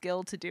enough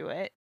skill to do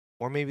it.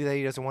 Or maybe that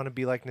he doesn't want to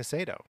be like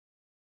Niceto.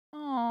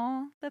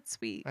 Oh, that's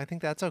sweet. I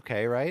think that's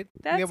okay, right?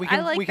 We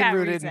can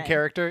root it in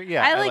character.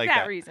 Yeah, I like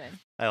that reason.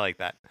 I like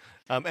that.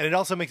 And it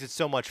also makes it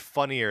so much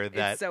funnier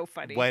that it's so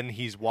funny. When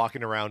he's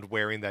walking around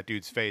wearing that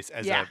dude's face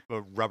as a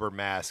rubber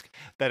mask,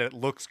 that it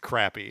looks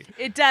crappy.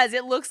 It does.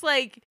 It looks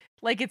like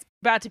it's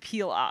about to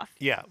peel off.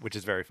 Yeah, which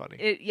is very funny.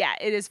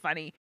 It is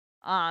funny.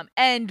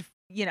 And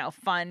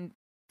fun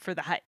for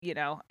the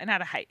and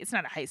not a heist. It's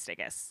not a heist, I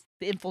guess.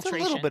 The infiltration.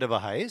 It's a little bit of a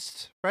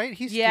heist, right?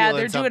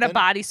 They're doing a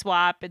body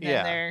swap, and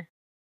then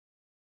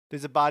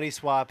there's a body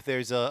swap.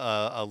 There's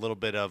a little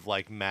bit of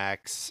like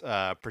Max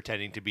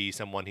pretending to be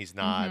someone he's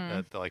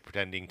not, like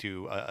pretending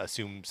to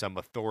assume some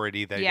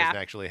authority that he doesn't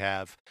actually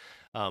have.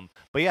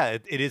 But yeah,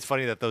 it is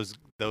funny that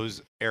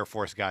those Air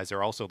Force guys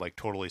are also like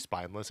totally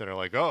spineless and are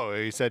like, oh,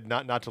 he said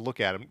not to look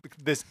at him.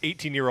 This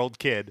 18-year-old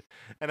kid,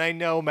 and I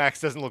know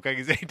Max doesn't look like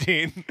he's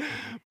 18,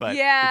 but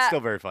it's still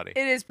very funny.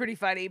 It is pretty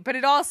funny, but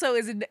it also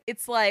is.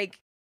 It's like.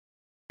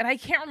 And I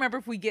can't remember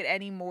if we get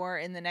any more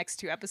in the next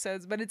 2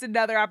 episodes, but it's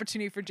another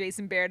opportunity for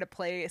Jason Behr to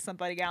play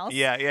somebody else.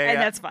 Yeah. And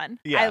that's fun.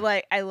 Yeah.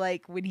 I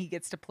like when he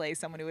gets to play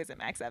someone who isn't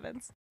Max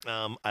Evans.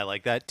 I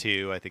like that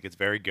too. I think it's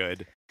very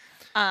good.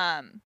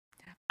 Sometimes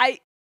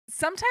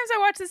I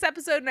watch this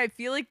episode and I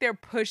feel like they're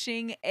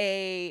pushing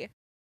a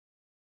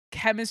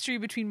chemistry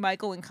between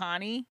Michael and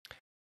Connie.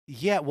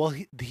 Yeah, well,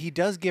 he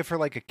does give her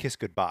like a kiss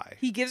goodbye.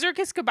 He gives her a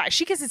kiss goodbye.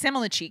 She kisses him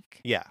on the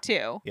cheek. Yeah.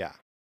 Too. Yeah.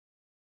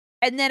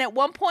 And then at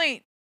one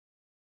point,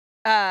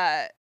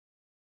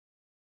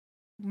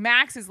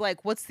 Max is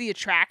like, "What's the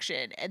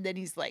attraction?" And then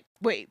he's like,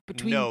 "Wait,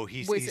 between." No,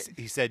 he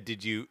said,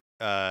 "Did you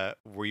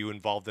were you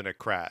involved in a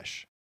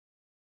crash,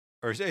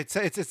 or it's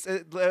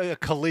a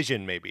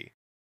collision maybe?"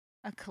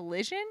 A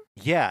collision?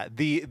 Yeah,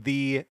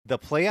 the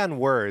play on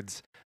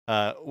words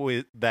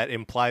with that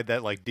implied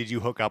that like, did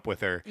you hook up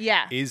with her?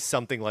 Yeah, is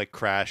something like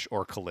crash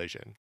or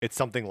collision. It's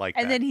something like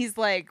that. And then he's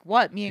like,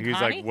 "What? Me and Connie?"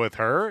 He's like, "With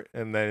her?"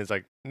 And then he's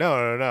like,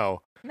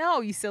 "No.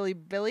 No, you silly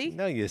Billy.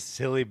 No, you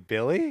silly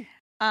Billy."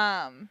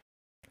 I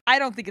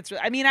don't think it's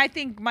really. I mean, I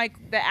think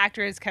the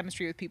actor has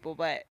chemistry with people,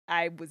 but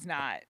I was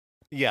not.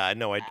 Yeah,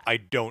 no, I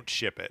don't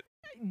ship it.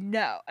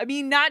 No, I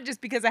mean, not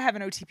just because I have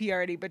an OTP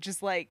already, but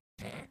just like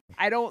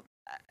I don't.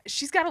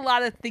 She's got a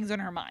lot of things on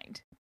her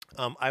mind.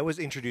 I was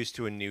introduced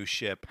to a new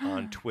ship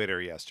on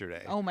Twitter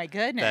yesterday. Oh my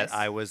goodness! That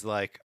I was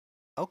like,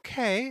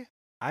 okay,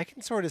 I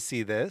can sort of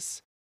see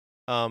this.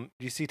 Do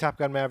you see Top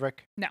Gun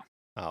Maverick? No.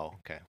 Oh,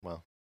 okay.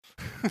 Well.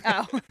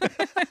 Oh.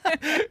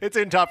 It's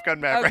in Top Gun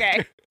Maverick.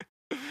 Okay.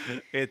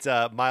 It's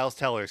Miles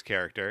Teller's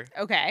character.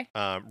 Okay.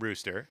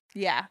 Rooster.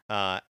 Yeah.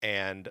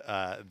 And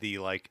the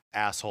like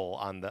asshole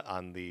on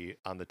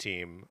the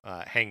team,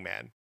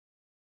 Hangman.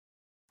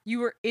 You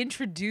were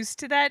introduced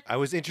to that? I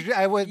was introduced.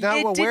 I was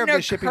not aware of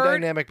the shipping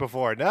dynamic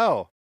before.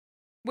 No.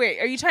 Wait,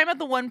 are you talking about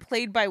the one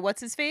played by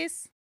what's his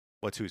face?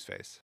 What's whose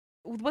face?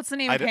 What's the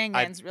name of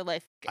Hangman's real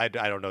life? I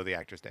don't know the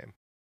actor's name.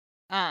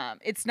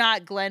 It's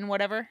not Glenn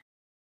whatever.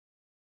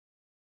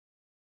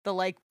 The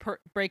like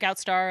breakout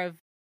star of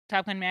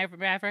Top Gun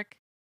Maverick?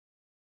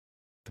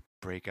 The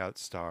breakout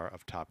star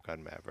of Top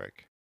Gun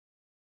Maverick.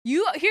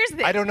 Here's the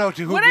thing. I don't know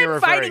to whom what you're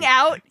I'm finding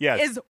out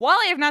Yes. is while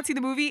I have not seen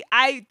the movie,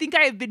 I think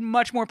I have been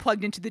much more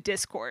plugged into the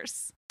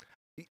discourse.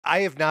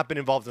 I have not been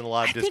involved in a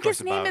lot of I think discourse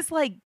his name is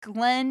like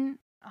Glenn.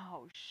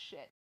 Oh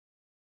shit!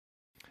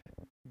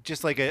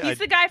 just like He's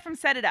the guy from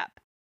Set It Up.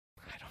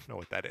 I don't know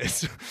what that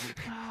is.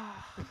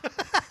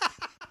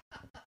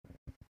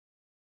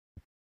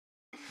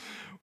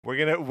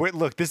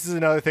 Look, this is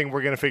another thing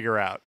we're gonna figure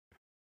out.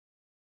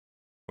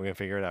 We're gonna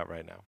figure it out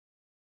right now.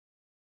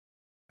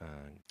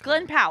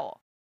 Glenn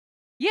Powell.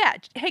 Yeah,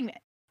 Hangman.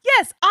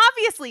 Yes,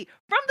 obviously.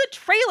 From the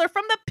trailer,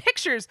 from the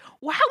pictures. How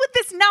would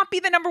this not be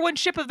the number one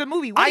ship of the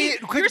movie?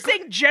 You're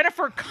saying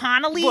Jennifer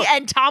Connelly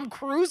and Tom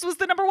Cruise was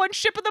the number one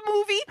ship of the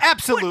movie?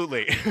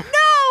 Absolutely.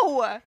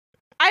 No!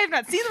 I have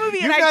not seen the movie,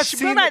 and I will not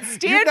stand for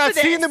this. You've not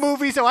seen the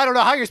movie, so I don't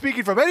know how you're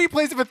speaking from any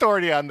place of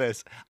authority on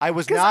this.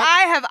 Because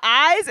I have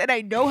eyes, and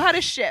I know how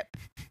to ship.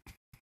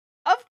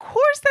 Of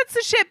course that's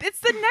the ship. It's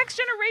the next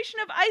generation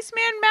of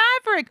Iceman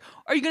Maverick.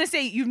 Are you going to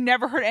say you've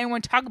never heard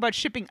anyone talk about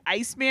shipping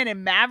Iceman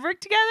and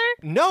Maverick together?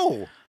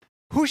 No.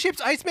 Who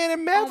ships Iceman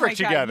and Maverick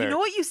together? You know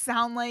what you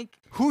sound like?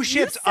 Who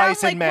ships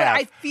Ice and Mav?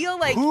 I feel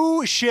like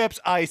who ships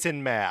Ice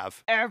and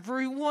Mav?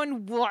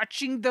 Everyone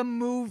watching the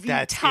movie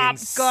That's Top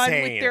insane.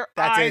 Gun with their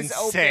eyes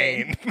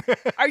insane.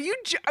 open. Are you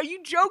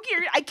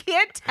joking? I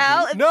can't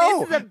tell if no,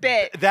 this is a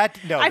bit. I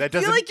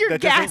feel like you're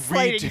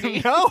gaslighting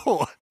me.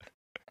 No.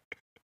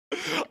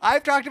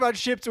 I've talked about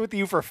ships with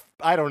you for,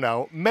 I don't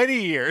know,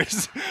 many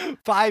years,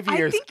 5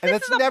 years, and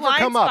that's never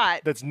come up.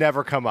 That's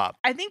never come up.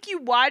 I think you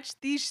watch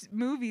these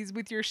movies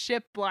with your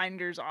ship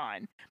blinders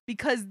on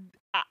because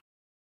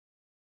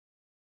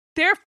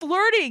they're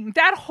flirting.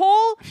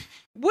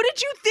 What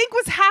did you think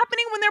was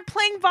happening when they're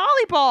playing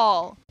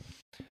volleyball?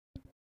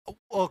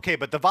 Okay,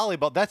 but the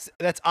volleyball, that's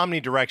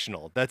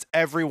omnidirectional. That's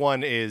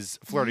everyone is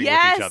flirting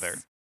with each other.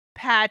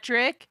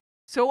 Patrick.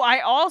 So I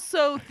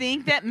also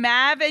think that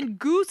Mav and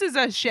Goose is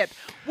a ship.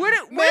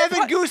 Mav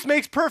and Goose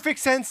makes perfect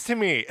sense to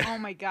me. Oh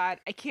my God.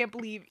 I can't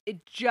believe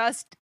it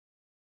just,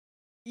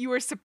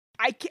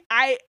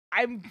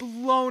 I'm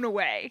blown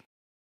away.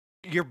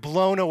 You're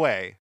blown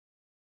away.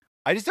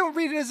 I just don't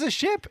read it as a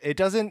ship. It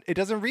doesn't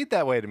read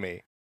that way to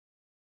me.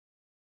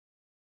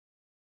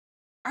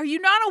 Are you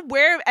not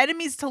aware of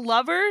enemies to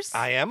lovers?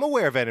 I am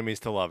aware of enemies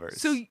to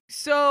lovers.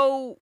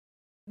 So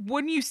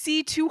when you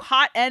see two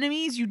hot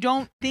enemies, you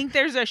don't think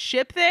there's a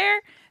ship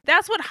there?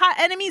 That's what hot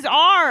enemies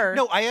are.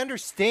 No, I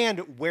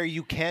understand where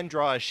you can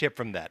draw a ship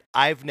from that.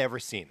 I've never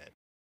seen it.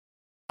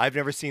 I've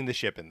never seen the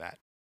ship in that.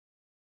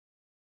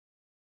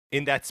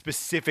 In that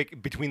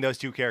specific, between those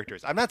two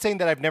characters. I'm not saying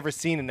that I've never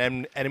seen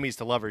an enemies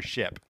to lovers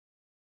ship.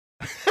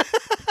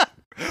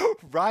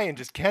 Ryan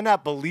just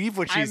cannot believe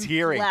what she's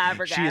hearing.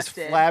 She is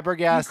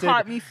flabbergasted. You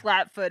caught me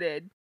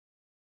flat-footed.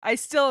 I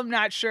still am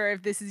not sure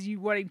if this is you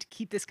wanting to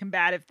keep this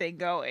combative thing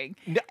going.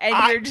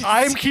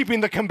 I'm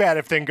keeping the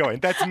combative thing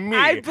going. That's me.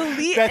 I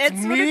believe that's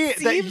me. What it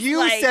seems that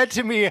you said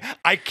to me,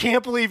 I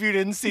can't believe you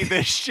didn't see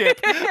this ship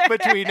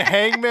between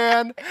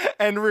Hangman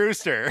and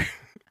Rooster.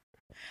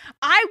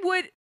 I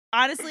would,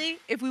 honestly,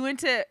 if we went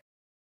to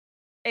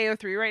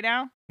AO3 right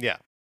now, yeah,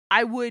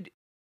 I would,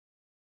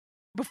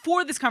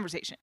 before this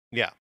conversation,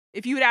 yeah,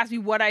 if you would ask me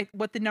what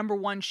the number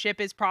one ship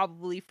is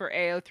probably for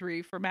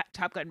AO3 for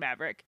Top Gun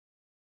Maverick,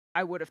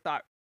 I would have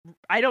thought,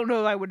 I don't know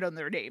if I would have known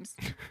their names.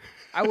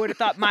 I would have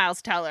thought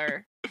Miles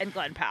Teller and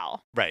Glenn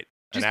Powell. Right.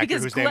 Just an actor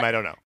whose name I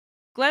don't know.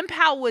 Glenn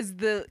Powell was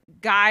the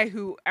guy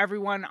who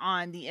everyone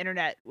on the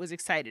internet was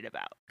excited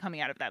about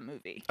coming out of that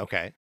movie.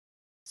 Okay.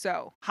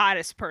 So,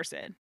 hottest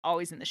person,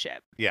 always in the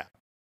ship. Yeah.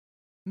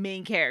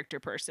 Main character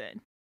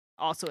person,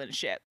 also in a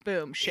ship.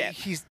 Boom, ship.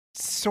 He's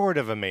sort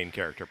of a main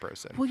character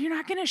person. Well, you're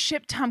not going to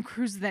ship Tom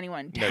Cruise with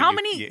anyone. No, How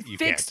many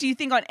fics do you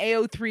think on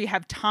AO3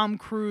 have Tom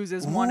Cruise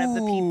as one of the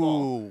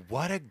people? Ooh,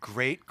 what a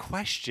great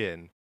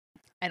question.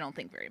 I don't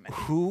think very many.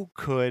 Who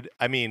could,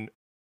 I mean,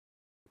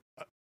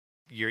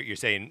 you're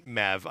saying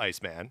Mav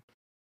Iceman.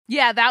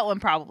 Yeah, that one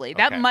probably.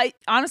 Okay.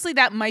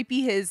 That might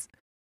be his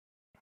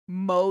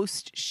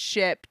most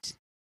shipped.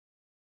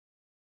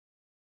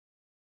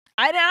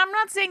 I'm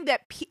not saying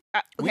that.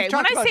 Okay,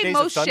 when I say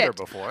most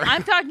shipped,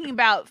 I'm talking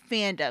about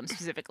fandom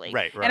specifically.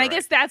 Right. And I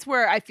guess that's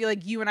where I feel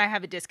like you and I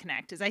have a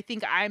disconnect. Is I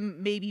think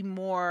I'm maybe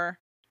more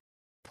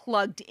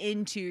plugged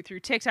into through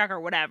TikTok or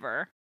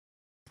whatever,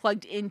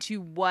 plugged into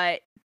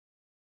what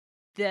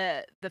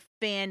the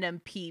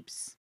fandom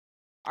peeps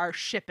are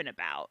shipping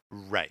about.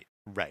 Right.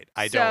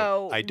 I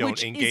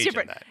don't engage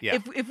in that. Yeah.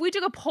 If we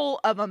took a poll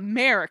of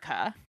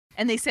America.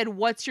 And they said,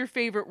 what's your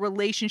favorite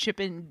relationship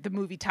in the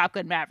movie Top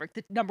Gun Maverick,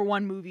 the number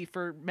one movie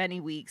for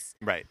many weeks?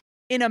 Right.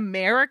 In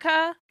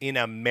America,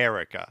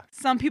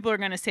 some people are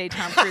going to say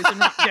Tom Cruise and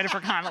not Jennifer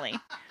Connelly.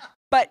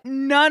 But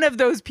none of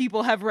those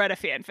people have read a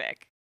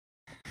fanfic.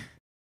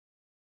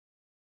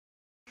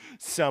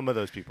 Some of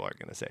those people are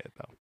going to say it,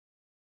 though.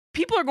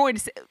 People are going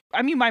to say,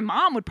 I mean, my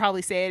mom would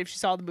probably say it if she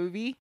saw the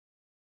movie.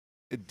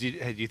 Do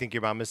you think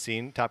your mom has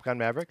seen Top Gun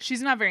Maverick?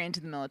 She's not very into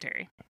the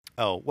military.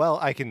 Oh, well,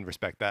 I can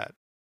respect that.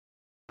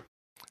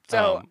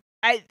 So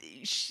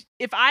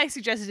if I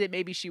suggested it,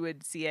 maybe she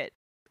would see it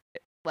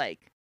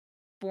like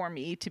for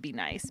me to be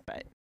nice,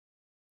 but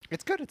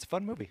it's good. It's a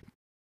fun movie.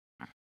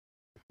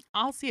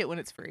 I'll see it when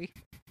it's free.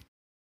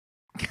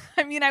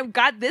 I mean, I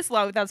got this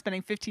low without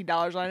spending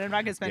 $15 on it. I'm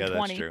not going to spend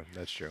 $20.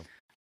 That's true.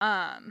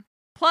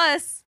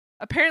 Plus,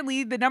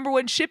 apparently the number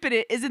one ship in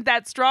it isn't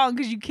that strong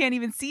because you can't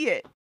even see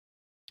it.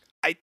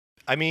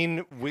 I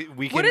mean, we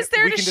can what is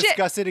there we to can ship?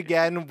 discuss it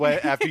again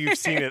after you've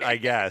seen it, I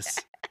guess.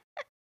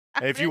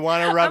 If you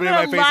want to rub it in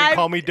my face and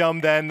call me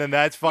dumb then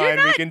that's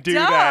fine. We can do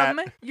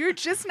that. You're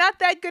just not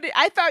that good at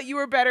I thought you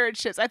were better at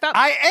ships.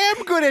 I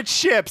am good at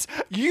ships.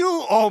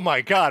 Oh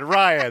my God,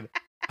 Ryan.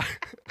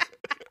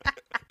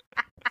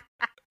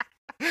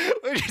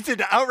 It's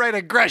an outright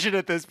aggression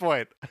at this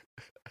point.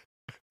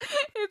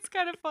 It's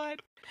kind of fun.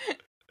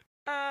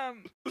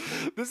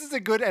 This is a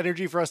good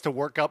energy for us to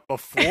work up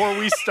before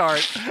we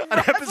start an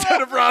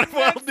episode of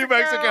Roswell, New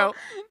Mexico.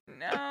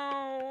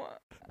 No.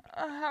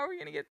 How are we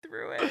going to get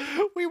through it?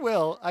 We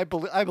will. I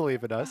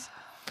believe in us.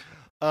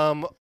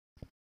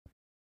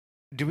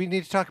 Do we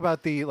need to talk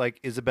about the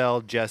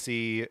Isabel,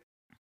 Jesse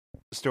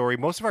story?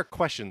 Most of our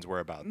questions were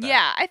about that.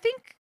 Yeah, I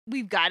think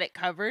we've got it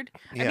covered.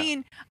 Yeah. I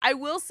mean, I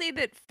will say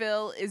that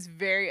Phil is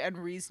very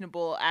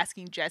unreasonable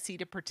asking Jesse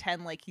to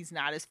pretend like he's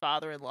not his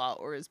father-in-law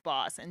or his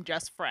boss and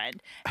just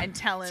friend and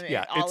tell him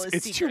all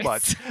his secrets. It's too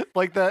much.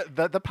 Like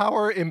the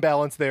power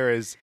imbalance there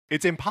is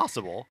it's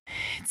impossible.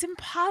 It's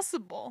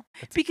impossible.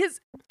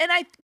 Because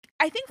I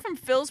think from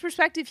Phil's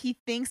perspective, he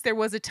thinks there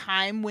was a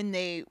time when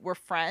they were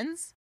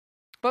friends.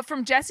 But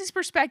from Jesse's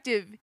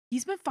perspective,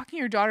 he's been fucking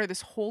your daughter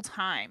this whole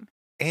time.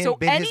 And so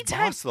been his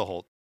boss the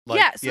whole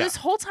this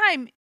whole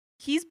time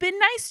he's been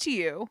nice to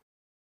you,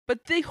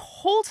 but the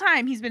whole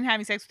time he's been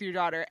having sex with your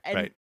daughter.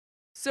 And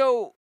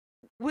so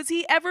was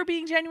he ever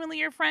being genuinely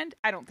your friend?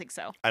 I don't think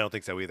so. I don't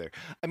think so either.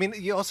 I mean,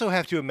 you also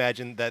have to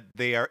imagine that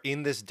they are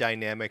in this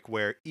dynamic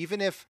where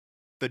even if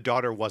the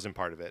daughter wasn't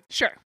part of it,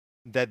 sure,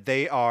 that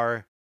they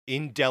are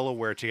in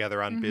Delaware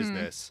together on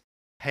business,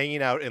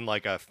 hanging out in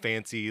like a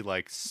fancy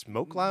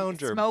smoke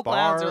lounge or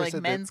bar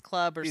or men's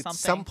club or something.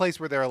 Some place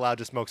where they're allowed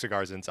to smoke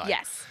cigars inside.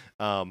 Yes.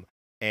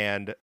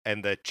 And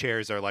the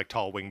chairs are like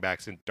tall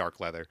wingbacks in dark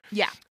leather.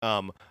 Yeah.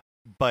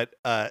 But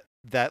that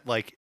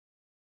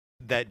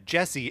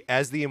Jesse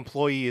as the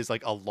employee is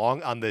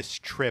along on this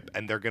trip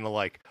and they're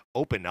gonna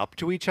open up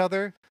to each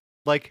other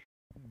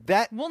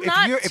that. Well,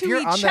 if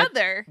you're on each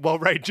other. Well,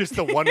 right, just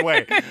the one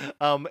way.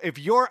 If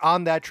you're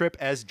on that trip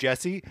as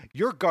Jesse,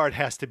 your guard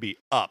has to be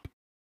up.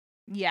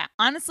 Yeah,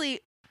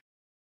 honestly,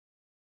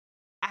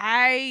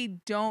 I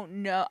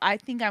don't know. I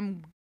think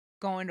I'm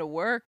going to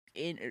work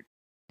in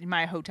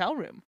my hotel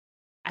room.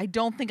 I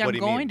don't think I'm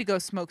going to go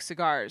smoke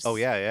cigars. Oh,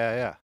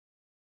 yeah.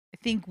 I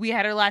think we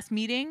had our last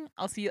meeting.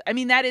 I'll see you. I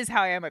mean, that is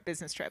how I am at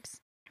business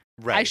trips.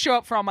 Right. I show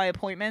up for all my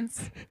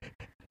appointments.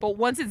 But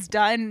once it's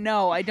done,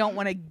 no, I don't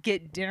want to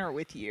get dinner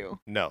with you.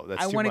 No,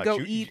 that's too much. I want to go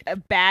eat a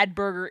bad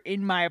burger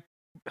in my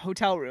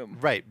hotel room.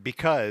 Right,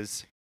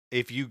 because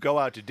if you go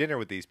out to dinner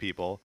with these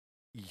people,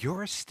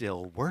 you're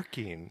still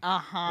working.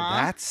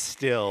 That's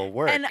still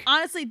work. And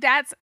honestly,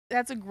 that's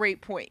a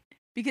great point.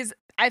 Because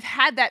I've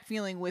had that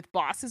feeling with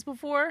bosses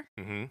before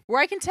where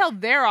I can tell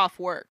they're off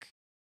work.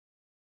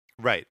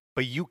 Right.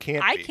 But you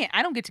can't I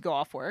don't get to go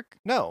off work.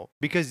 No,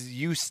 because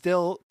you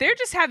still... They're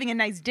just having a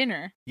nice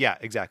dinner. Yeah,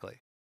 exactly.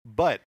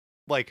 But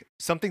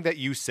something that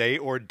you say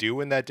or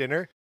do in that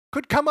dinner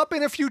could come up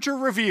in a future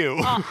review.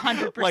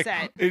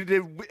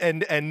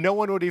 100%. And no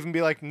one would even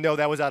be like, no,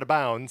 that was out of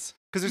bounds.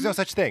 Because there's no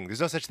such thing.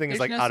 There's no such thing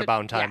as out of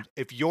bound time.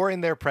 Yeah. If you're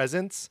in their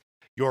presence,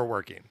 you're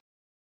working.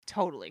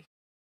 Totally.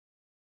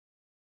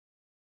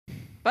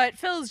 But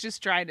Phil's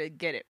just trying to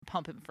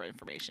pump him for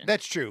information.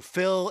 That's true.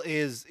 Phil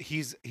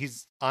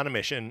he's on a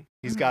mission.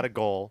 He's got a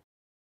goal.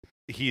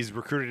 He's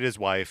recruited his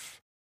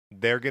wife.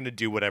 They're going to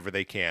do whatever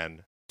they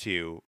can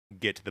to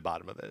get to the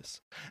bottom of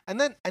this. And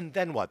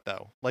then what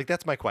though?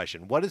 That's my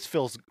question. What is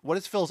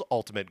Phil's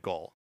ultimate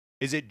goal?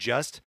 Is it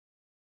just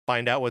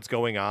find out what's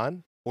going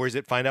on? Or is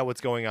it find out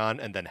what's going on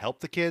and then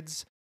help the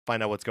kids?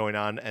 Find out what's going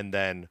on and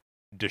then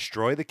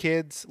destroy the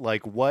kids?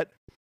 What?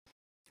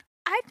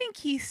 I think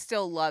he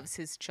still loves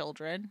his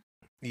children.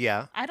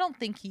 Yeah. I don't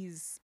think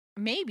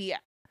maybe.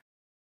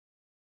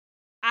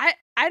 I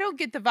don't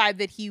get the vibe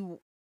that he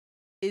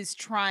is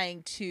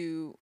trying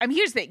to. I mean,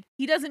 here's the thing.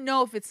 He doesn't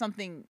know if it's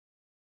something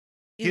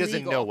illegal. He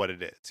doesn't know what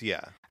it is.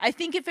 Yeah. I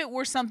think if it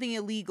were something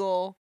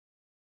illegal,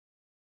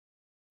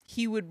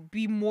 he would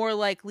be more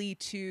likely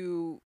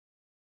to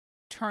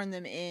turn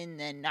them in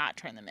than not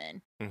turn them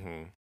in.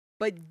 Mm-hmm.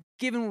 But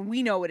given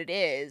we know what it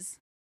is,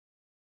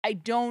 I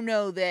don't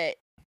know that.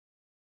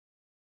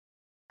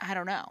 I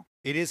don't know.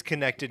 It is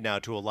connected now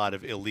to a lot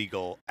of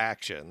illegal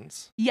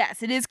actions.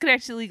 Yes, it is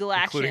connected to illegal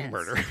actions. Including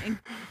murder.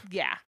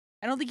 Yeah.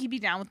 I don't think he'd be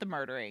down with the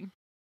murdering.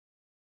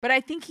 But I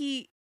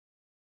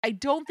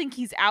don't think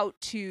he's out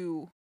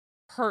to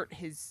hurt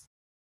his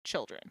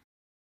children.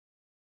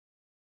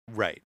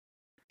 Right.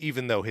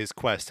 Even though his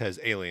quest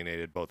has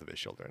alienated both of his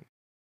children.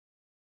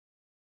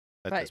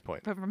 At this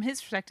point. But from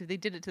his perspective, they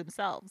did it to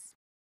themselves.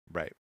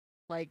 Right.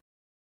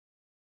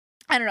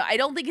 I don't know. I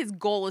don't think his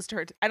goal is to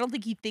hurt. I don't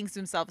think he thinks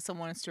himself as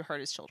someone is to hurt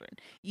his children,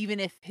 even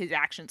if his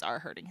actions are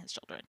hurting his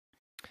children.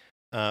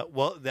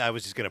 Well, I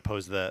was just going to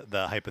pose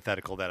the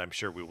hypothetical that I'm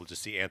sure we will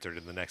just see answered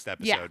in the next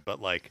episode. Yeah.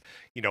 But like,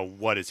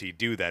 what does he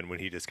do then when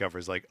he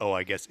discovers like, oh,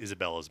 I guess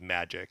Isabella's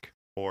magic,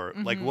 or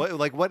what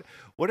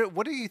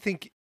do you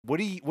think? What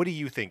do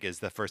you think is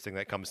the first thing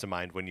that comes to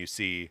mind when you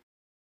see?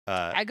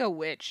 I go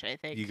witch. I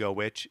think you go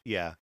witch.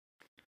 Yeah.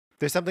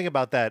 There's something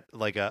about that,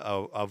 like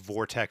a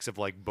vortex of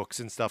like books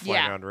and stuff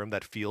flying around the room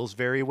that feels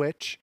very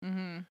witch.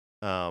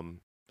 Mm-hmm.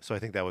 So I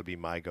think that would be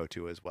my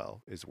go-to as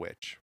well, is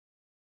witch.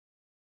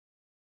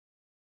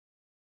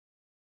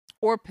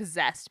 Or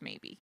possessed,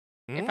 maybe,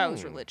 if I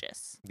was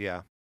religious.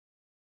 Yeah.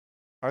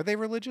 Are they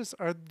religious?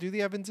 Do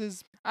the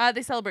Evanses?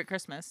 They celebrate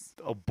Christmas.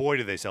 Oh boy,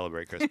 do they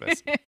celebrate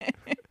Christmas.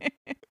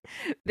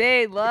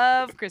 They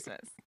love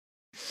Christmas.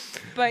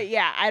 But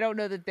yeah, I don't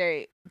know that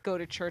they go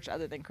to church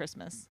other than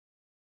Christmas.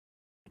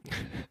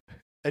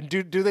 And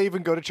do they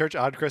even go to church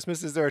on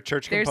Christmas? Is there a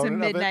church component of it?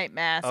 There's a midnight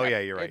mass. Oh yeah,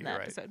 you're right. In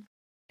that episode,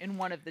 in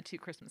one of the 2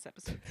 Christmas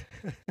episodes.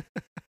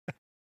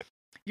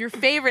 Your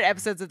favorite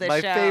episodes of this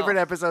show. My favorite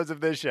episodes of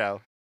this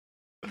show.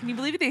 Can you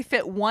believe it? They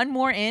fit one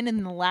more in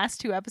the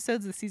last 2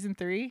 episodes of season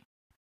 3?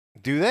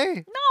 Do they?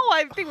 No,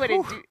 I think what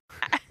it do.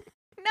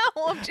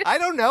 No, I'm just. I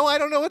don't know. I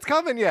don't know what's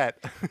coming yet.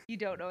 You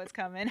don't know what's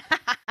coming.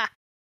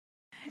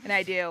 And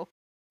I do.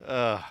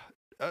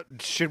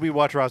 Should we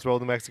watch Roswell,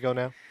 New Mexico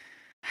now?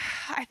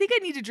 I think I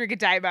need to drink a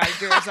Diet Mountain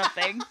Dew or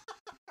something.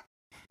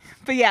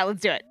 But yeah,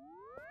 let's do it.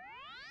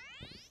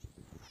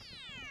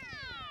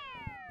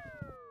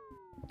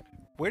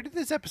 Where did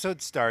this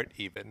episode start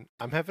even?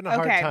 I'm having a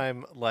hard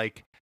time,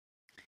 like...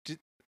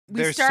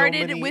 We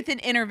started with an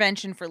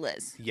intervention for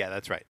Liz. Yeah,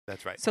 that's right.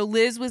 That's right. So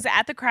Liz was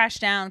at the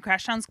Crashdown.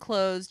 Crashdown's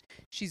closed.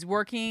 She's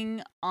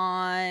working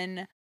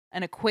on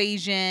an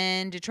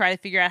equation to try to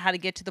figure out how to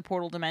get to the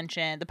portal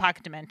dimension, the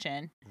pocket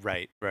dimension.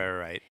 Right.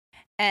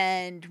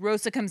 And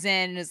Rosa comes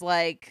in and is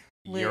like...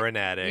 You're an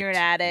addict.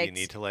 You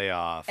need to lay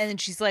off. And then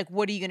she's like,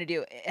 what are you going to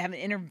do? Have an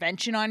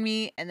intervention on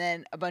me? And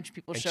then a bunch of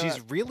people show up. And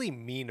she's really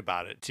mean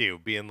about it, too.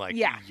 Being like,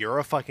 yeah. You're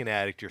a fucking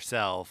addict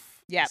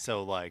yourself. Yeah.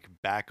 So, like,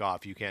 back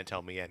off. You can't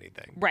tell me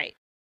anything. Right.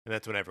 And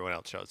that's when everyone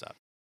else shows up.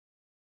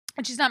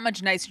 And she's not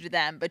much nicer to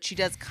them, but she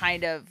does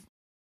kind of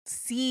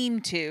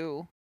seem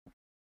to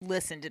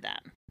listen to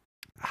them.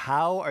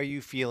 How are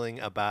you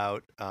feeling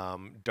about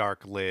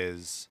Dark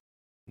Liz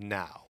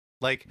now?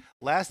 Like,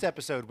 last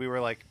episode, we were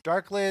like,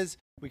 Dark Liz,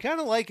 we kind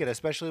of like it,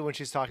 especially when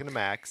she's talking to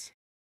Max.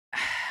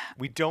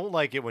 We don't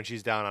like it when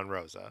she's down on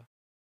Rosa.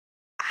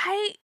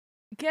 I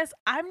guess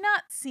I'm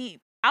not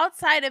seeing...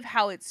 Outside of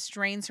how it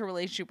strains her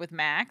relationship with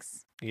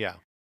Max, yeah,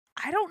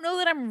 I don't know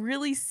that I'm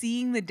really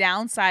seeing the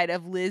downside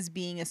of Liz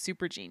being a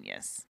super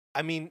genius.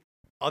 I mean,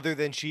 other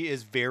than she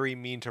is very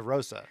mean to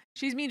Rosa.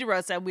 She's mean to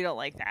Rosa, and we don't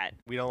like that.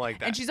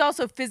 And she's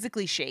also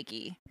physically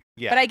shaky.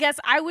 Yeah. But I guess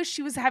I wish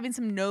she was having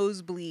some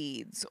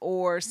nosebleeds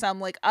or some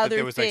like other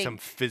there was thing. Like some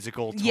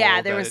physical toll.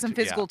 Yeah, there was some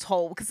physical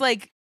toll. Because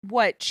like,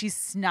 what? She's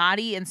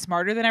snotty and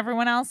smarter than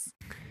everyone else?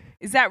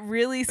 Is that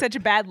really such a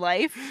bad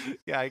life?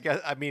 Yeah, I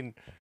guess. I mean...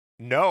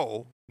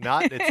 No,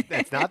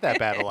 it's not that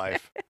bad a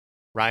life.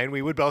 Ryan,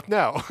 we would both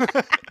know.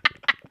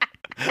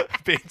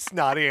 Being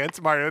snotty and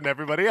smarter than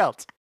everybody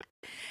else.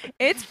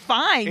 It's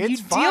fine. You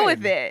deal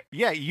with it.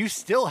 Yeah, you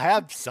still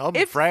have some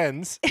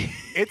friends.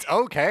 It's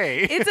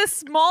okay. It's a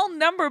small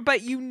number,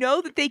 but you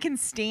know that they can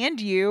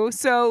stand you,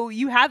 so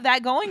you have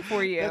that going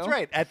for you. That's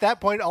right. At that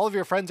point, all of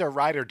your friends are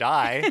ride or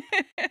die.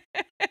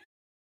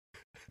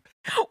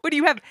 What do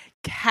you have?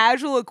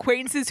 Casual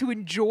acquaintances who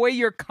enjoy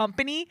your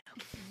company?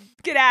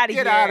 Get out of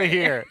here. Get out of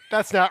here.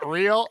 That's not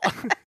real.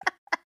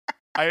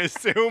 I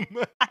assume.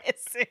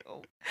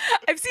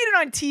 I've seen it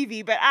on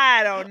TV, but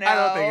I don't know. I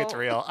don't think it's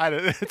real.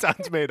 It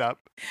sounds made up.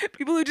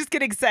 People who just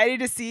get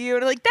excited to see you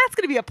and are like, that's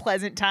going to be a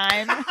pleasant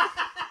time.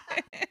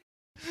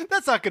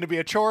 That's not going to be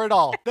a chore at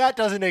all. That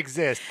doesn't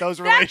exist. Those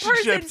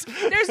relationships.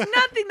 There's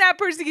nothing that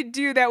person could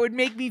do that would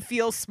make me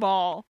feel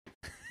small.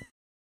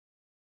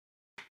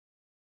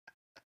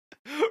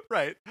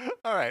 Right.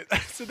 All right.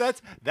 So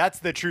that's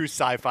the true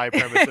sci-fi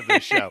premise of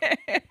this show.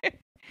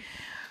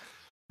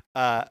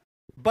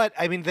 But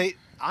I mean, the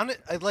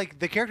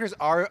characters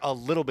are a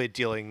little bit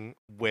dealing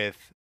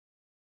with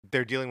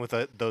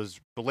those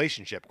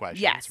relationship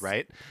questions, yes.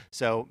 Right?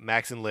 So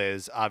Max and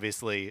Liz,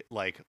 obviously,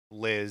 like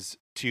Liz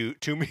too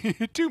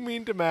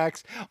mean to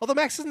Max, although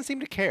Max doesn't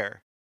seem to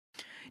care.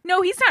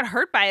 No, he's not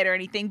hurt by it or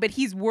anything, but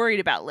he's worried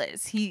about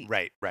Liz.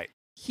 Right.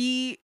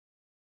 He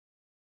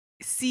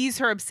sees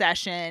her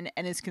obsession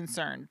and is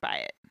concerned by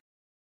it.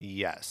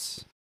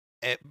 Yes.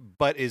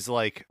 But is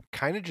like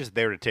kind of just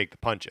there to take the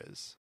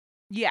punches.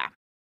 Yeah.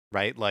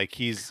 Right? Like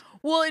he's...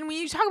 Well, and when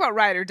you talk about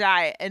ride or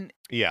die, and...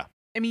 Yeah.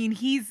 I mean,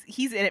 he's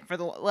in it for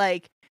the...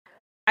 Like,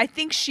 I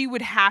think she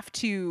would have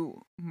to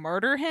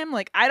murder him.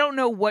 Like, I don't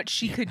know what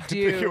she could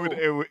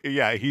do.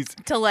 Yeah, he's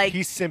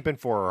simping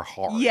for her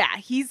hard. Yeah,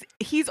 he's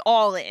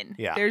all in.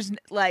 Yeah. There's,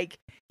 like...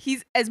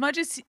 He's, as much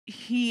as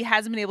he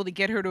hasn't been able to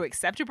get her to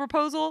accept a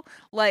proposal,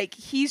 like,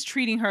 he's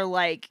treating her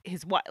like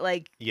his wife.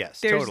 Like,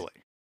 yes, totally.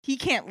 he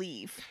can't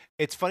leave.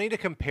 It's funny to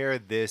compare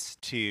this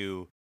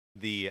to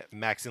the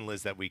Max and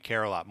Liz that we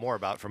care a lot more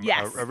about from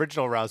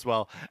original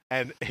Roswell,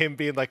 and him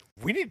being like,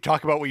 we need to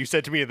talk about what you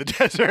said to me in the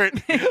desert.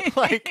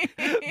 Like,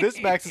 this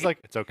Max is like,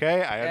 it's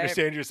okay. I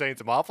understand you're saying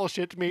some awful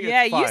shit to me.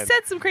 Yeah, it's fine. You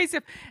said some crazy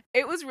stuff.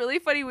 It was really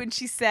funny when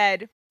she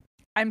said,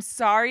 I'm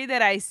sorry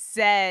that I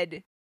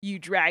said you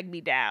drag me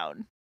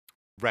down.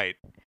 Right.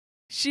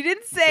 She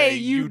didn't say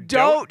you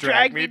don't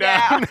drag me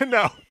down.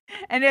 No.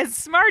 And as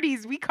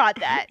smarties, we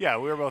caught that. Yeah,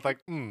 we were both like,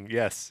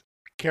 yes.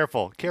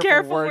 Careful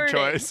word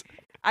choice.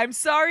 I'm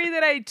sorry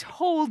that I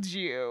told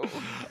you.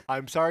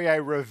 I'm sorry I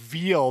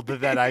revealed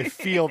that I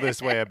feel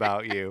this way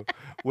about you,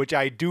 which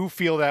I do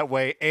feel that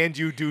way, and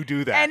you do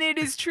that. And it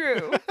is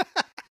true.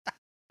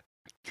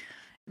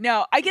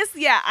 No, I guess,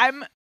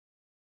 I'm...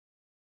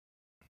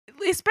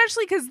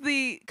 Especially because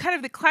the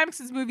climax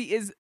of this movie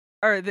is...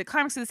 Or the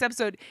climax of this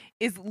episode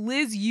is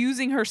Liz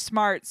using her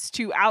smarts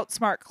to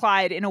outsmart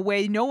Clyde in a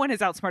way no one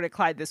has outsmarted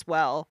Clyde this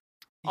well.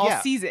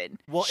 All season.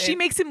 Well, she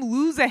makes him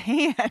lose a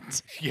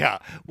hand. Yeah.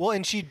 Well,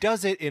 and she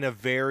does it in a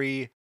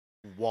very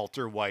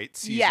Walter White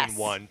season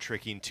 1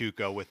 tricking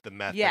Tuco with the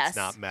meth that's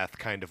not meth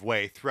kind of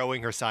way,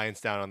 throwing her science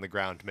down on the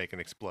ground to make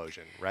an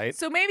explosion, right?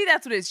 So maybe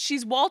that's what it is.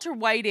 She's Walter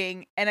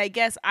Whiting, and I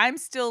guess I'm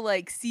still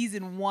like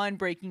season 1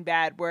 Breaking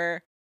Bad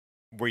where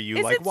you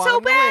is like it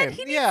so bad?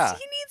 He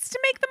needs to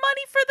make the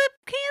money for the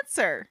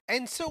cancer.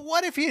 And so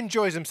what if he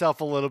enjoys himself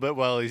a little bit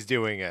while he's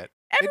doing it?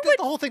 The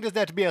whole thing doesn't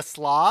have to be a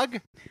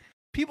slog.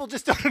 People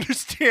just don't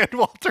understand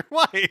Walter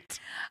White.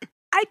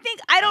 I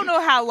don't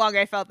know how long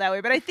I felt that way,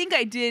 but I think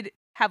I did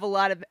have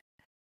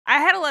I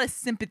had a lot of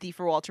sympathy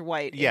for Walter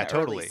White in the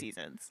early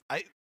seasons.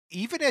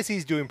 Even as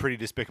he's doing pretty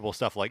despicable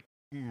stuff like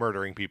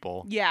murdering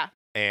people. Yeah.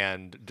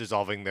 And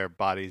dissolving their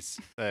bodies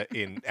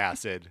in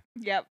acid.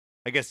 Yep.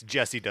 I guess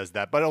Jesse does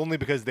that, but only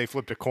because they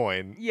flipped a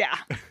coin. Yeah.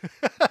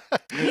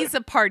 He's a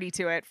party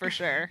to it for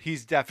sure.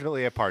 He's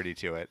definitely a party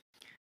to it.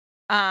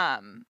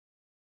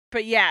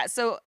 But yeah,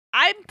 so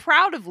I'm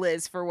proud of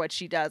Liz for what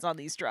she does on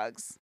these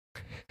drugs.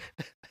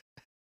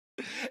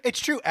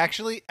 It's true.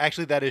 Actually,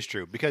 that is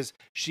true because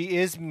she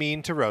is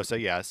mean to Rosa,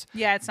 yes.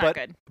 Yeah, it's not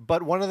good.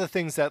 But one of the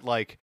things that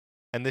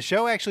and the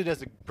show actually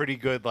does a pretty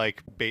good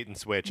bait and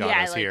switch on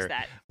us here,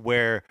 that.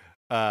 where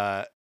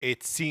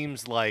it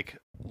seems like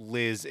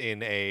Liz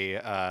in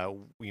a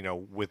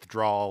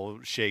withdrawal,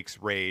 shakes,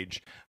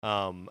 rage,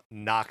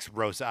 knocks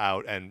Rosa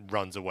out and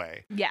runs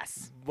away.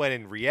 Yes. When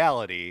in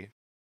reality,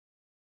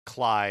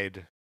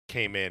 Clyde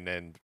came in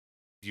and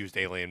used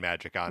alien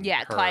magic on her.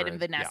 Yeah, Clyde and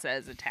Vanessa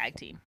as a tag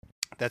team.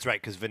 That's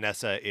right, because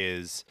Vanessa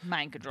is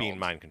being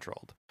mind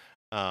controlled.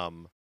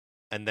 And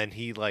then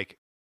he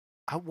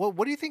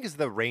what do you think is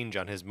the range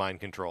on his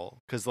mind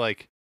control? Because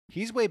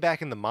he's way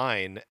back in the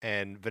mine,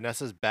 and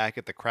Vanessa's back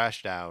at the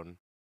crash down,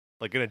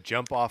 gonna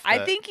jump off.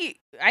 I think he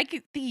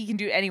can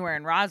do it anywhere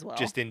in Roswell.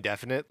 Just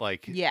indefinite,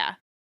 yeah.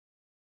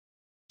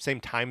 Same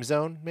time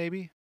zone,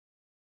 maybe.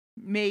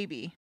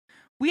 Maybe.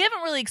 We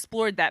haven't really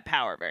explored that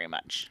power very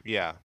much.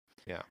 Yeah.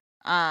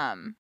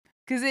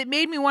 Because it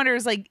made me wonder,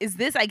 is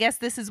this, I guess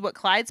this is what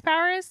Clyde's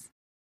power is?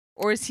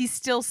 Or is he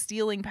still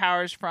stealing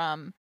powers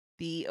from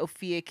the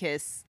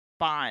Ophiuchus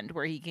bond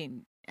where he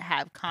can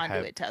have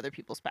conduit to other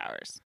people's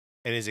powers?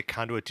 And is it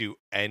conduit to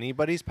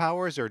anybody's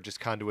powers or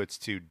just conduits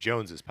to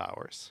Jones's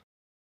powers?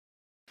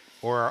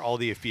 Or are all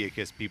the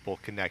Ophiuchus people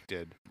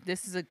connected?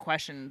 This is a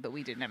question that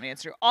we didn't have an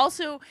answer to.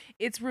 Also,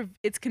 it's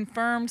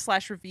confirmed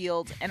 /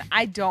 revealed, and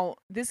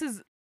this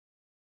is,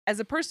 as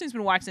a person who's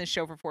been watching this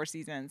show for 4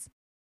 seasons,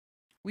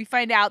 we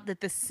find out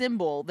that the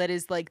symbol that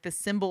is the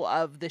symbol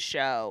of the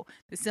show,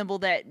 the symbol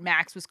that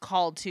Max was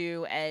called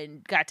to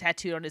and got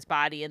tattooed on his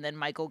body, and then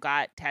Michael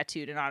got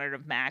tattooed in honor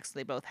of Max. So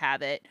they both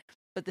have it.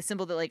 But the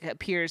symbol that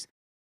appears,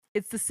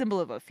 it's the symbol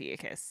of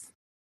Ophiuchus.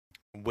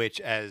 Which,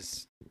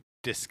 as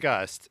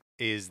discussed,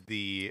 is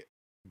the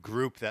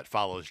group that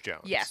follows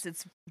Jones. Yes,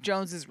 it's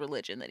Jones's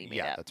religion that he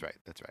made up. Yeah,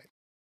 that's right.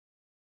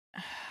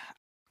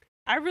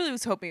 I really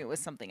was hoping it was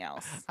something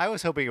else. I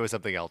was hoping it was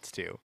something else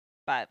too.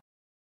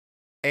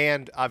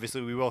 And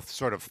obviously, we both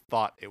sort of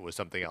thought it was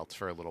something else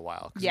for a little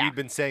while. Because we've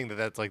been saying that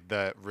that's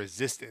the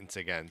resistance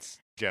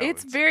against Jones.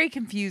 It's very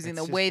confusing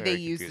the way they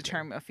use the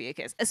term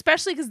Ophiuchus.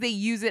 Especially because they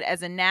use it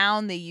as a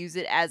noun. They use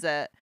it as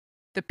the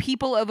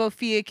people of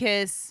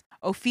Ophiuchus.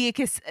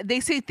 They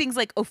say things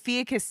like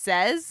Ophiuchus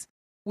says,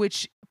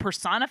 which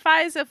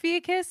personifies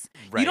Ophiuchus.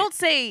 Right. You don't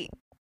say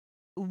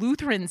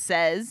Lutheran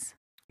says.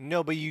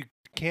 No, but you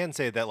can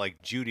say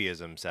that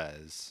Judaism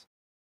says.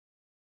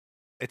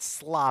 It's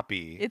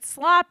sloppy.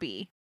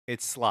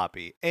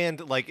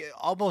 And it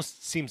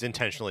almost seems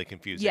intentionally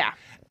confusing. Yeah.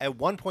 At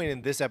one point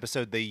in this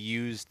episode, they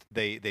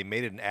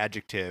made an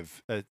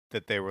adjective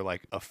that they were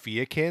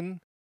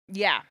Ophiuchian.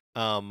 Yeah.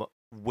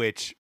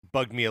 Which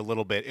bugged me a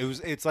little bit.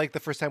 It's the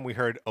first time we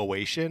heard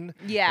Oasian.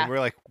 Yeah. And we're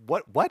like,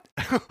 what? what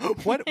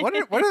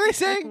are they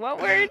saying?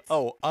 What words?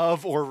 Oh,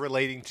 of or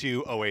relating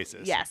to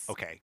Oasis. Yes.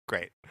 Okay,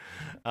 great.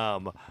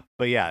 But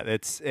yeah,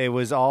 it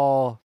was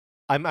all.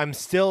 I'm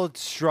still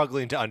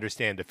struggling to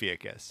understand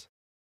Ophiuchus.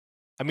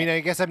 I mean,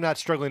 I guess I'm not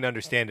struggling to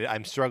understand it.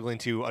 I'm struggling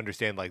to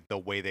understand like the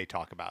way they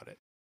talk about it.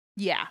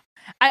 Yeah.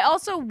 I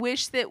also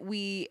wish that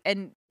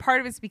and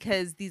part of it's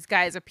because these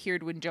guys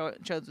appeared when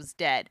Jones was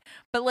dead,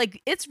 but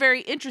like it's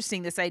very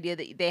interesting, this idea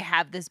that they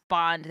have this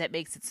bond that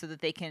makes it so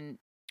that they can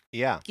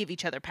give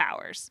each other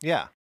powers.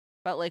 Yeah.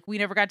 But like we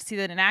never got to see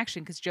that in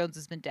action because Jones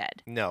has been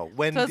dead. No.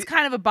 So it's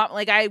kind of a bump.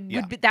 Like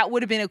that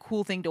would have been a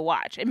cool thing to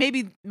watch. And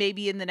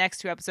maybe in the next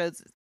 2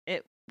 episodes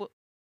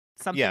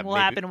something will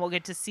happen and we'll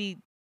get to see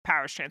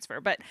powers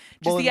transfer, but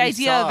just the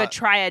idea of a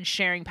triad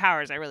sharing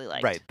powers I really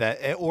liked. Right,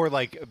 that or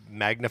like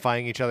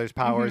magnifying each other's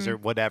powers or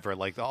whatever,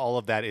 like all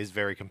of that is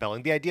very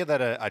compelling. The idea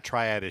that a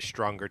triad is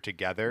stronger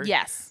together,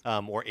 yes,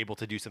 or able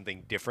to do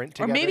something different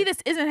together. Or maybe this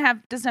doesn't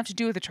have to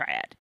do with a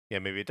triad. Yeah,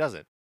 maybe it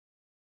doesn't.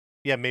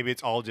 Yeah, maybe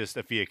it's all just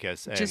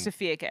Ophiuchus. Just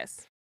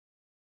Ophiuchus.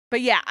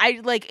 But yeah,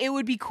 it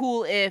would be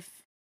cool if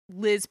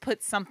Liz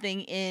puts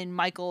something in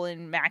Michael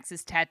and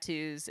Max's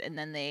tattoos and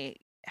then they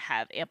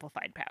have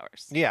amplified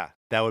powers. Yeah,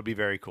 that would be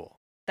very cool.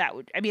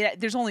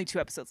 There's only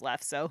 2 episodes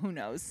left, so who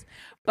knows.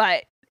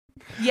 But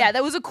yeah,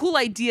 that was a cool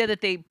idea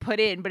that they put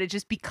in, but it's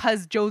just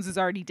because Jones is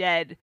already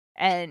dead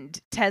and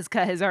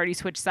Tezca has already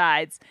switched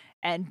sides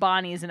and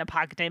Bonnie is in a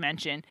pocket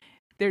dimension.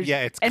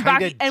 It's and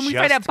we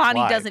find out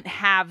Bonnie doesn't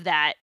have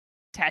that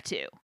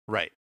tattoo.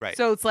 Right.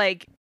 So it's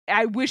like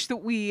I wish that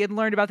we had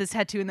learned about this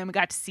tattoo and then we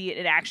got to see it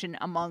in action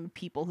among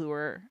people who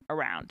were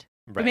around.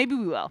 Right. But maybe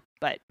we will.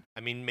 But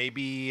I mean,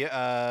 maybe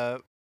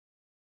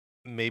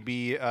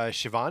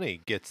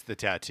Shivani gets the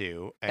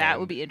tattoo. And that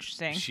would be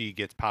interesting. She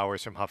gets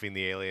powers from huffing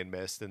the alien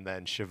mist, and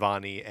then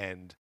Shivani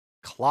and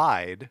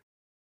Clyde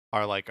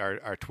are like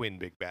our twin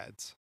big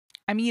bads.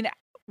 I mean,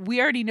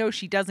 we already know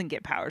she doesn't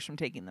get powers from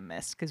taking the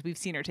mist because we've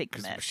seen her take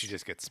the mist. She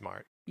just gets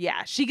smart.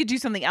 Yeah, she could do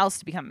something else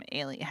to become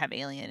have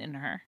alien in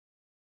her.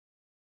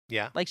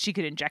 Yeah. Like she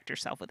could inject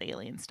herself with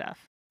alien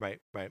stuff. Right.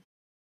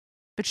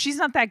 But she's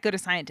not that good a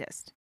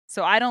scientist.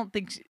 So I don't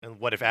think... And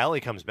what if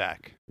Allie comes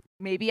back?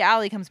 Maybe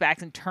Allie comes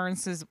back and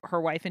turns her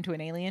wife into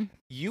an alien.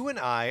 You and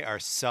I are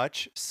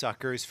such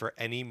suckers for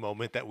any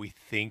moment that we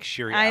think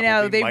Shiri I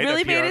know, Appleby they might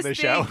really appear made on us the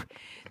show.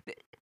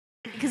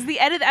 Because the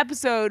end of the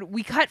episode,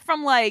 we cut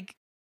from like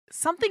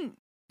something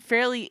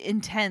fairly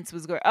intense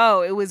was going...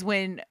 Oh, it was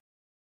when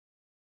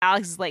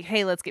Alex is like,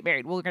 hey, let's get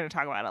married. We're going to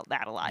talk about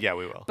that a lot. Yeah,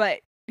 we will.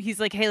 But he's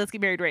like, hey, let's get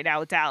married right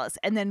now with Dallas.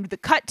 And then the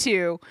cut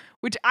to,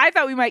 which I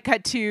thought we might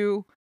cut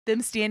to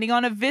them standing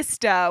on a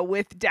vista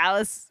with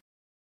Dallas.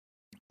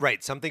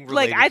 Right, something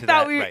related I to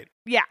thought that. Right.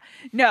 Yeah.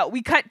 No,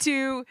 we cut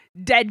to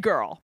Dead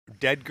Girl.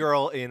 Dead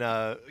Girl in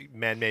a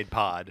man-made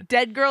pod.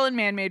 Dead Girl in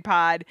man-made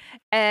pod.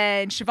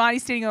 And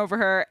Shivani's standing over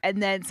her.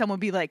 And then someone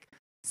be like,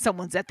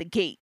 someone's at the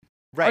gate.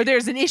 Right. Or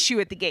there's an issue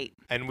at the gate.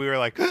 And we were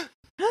like...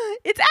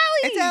 It's Allie!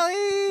 It's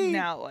Allie!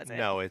 No, it wasn't.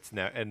 No, it's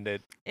not. And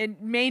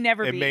it may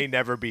never be. It may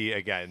never be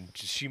again.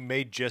 She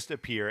may just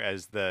appear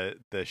as the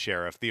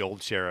sheriff, the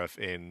old sheriff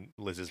in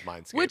Liz's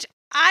Mindscape. Which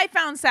I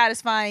found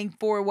satisfying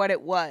for what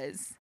it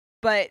was.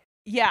 But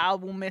yeah,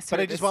 we'll miss her.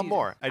 But I just want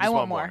more. I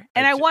want more.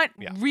 And I want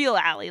real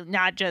Allie,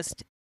 not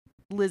just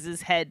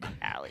Liz's head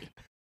Allie.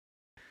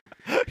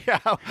 Yeah,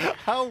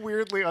 how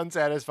weirdly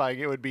unsatisfying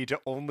it would be to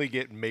only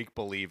get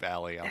make-believe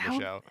Allie on the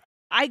show.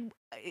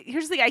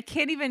 Here's the thing, I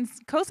can't even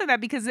co-sign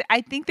that because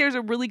I think there's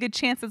a really good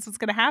chance that's what's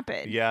going to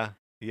happen. Yeah.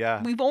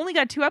 We've only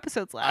got 2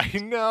 episodes left. I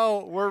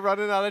know. We're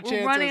running out of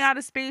chances. We're running out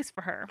of space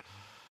for her.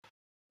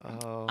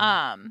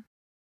 Oh.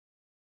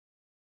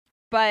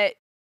 But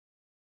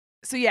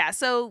so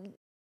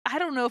I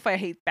don't know if I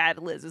hate Bad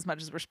Liz as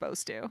much as we're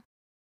supposed to.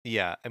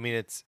 Yeah, I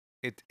mean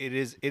it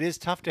is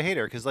tough to hate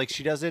her because like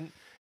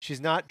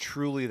she's not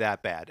truly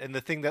that bad. And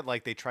the thing that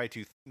like they try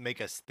to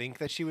make us think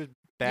that she was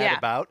bad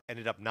about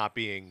ended up not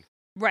being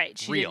right.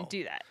 She real. didn't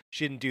do that.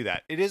 She didn't do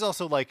that. It is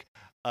also like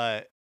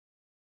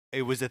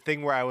it was a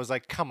thing where I was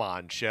like, come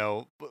on,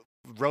 show.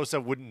 Rosa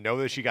wouldn't know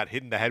that she got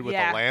hit in the head with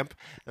a lamp.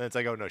 And it's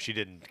like, oh no, she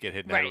didn't get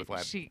hit in the head with a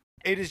lamp.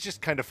 It is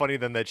just kind of funny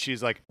then that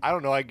she's like, I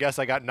don't know, I guess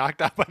I got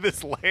knocked out by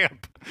this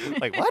lamp.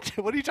 Like, what?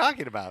 What are you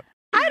talking about?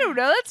 I don't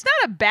know. That's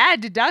not a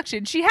bad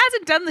deduction. She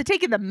hasn't done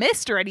taking the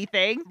mist or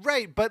anything.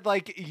 Right, but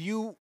like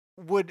you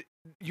would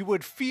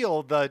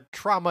feel the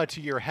trauma to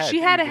your head.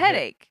 She had a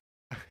headache.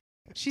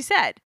 She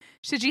said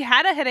she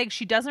had a headache.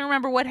 She doesn't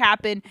remember what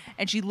happened,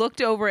 and she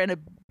looked over and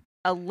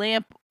a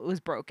lamp was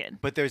broken.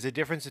 But there's a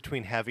difference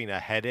between having a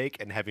headache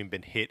and having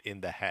been hit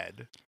in the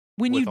head.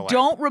 When you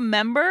don't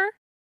remember,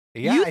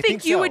 you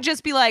think you would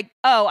just be like,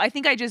 "Oh, I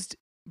think I just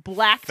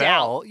blacked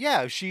out."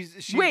 Yeah,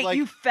 she's Wait, like,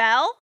 you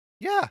fell?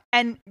 Yeah.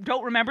 And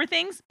don't remember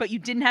things, but you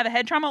didn't have a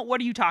head trauma? What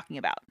are you talking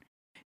about?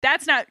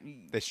 That's not...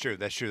 That's true.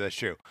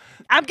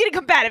 I'm getting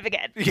combative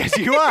again. Yes,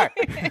 you are.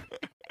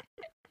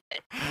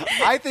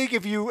 I think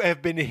if you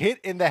have been hit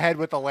in the head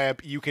with a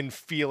lamp, you can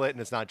feel it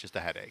and it's not just a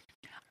headache.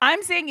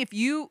 I'm saying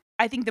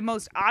I think the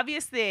most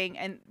obvious thing,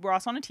 and we're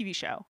also on a TV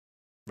show.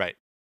 Right.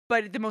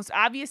 But the most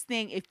obvious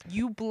thing, if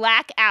you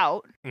black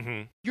out,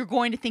 you're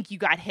going to think you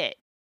got hit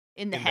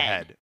in the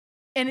head.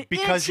 And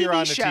because you're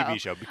on a TV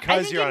show.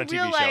 Because you're on a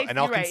TV show. And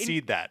I'll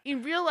concede that.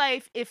 In real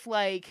life, if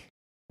like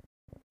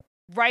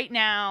right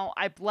now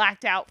I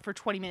blacked out for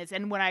 20 minutes,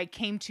 and when I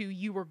came to,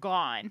 you were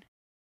gone.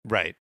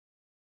 Right.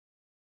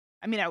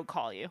 I mean, I would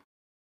call you.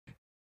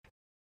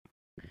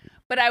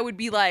 But I would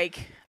be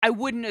like, I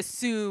wouldn't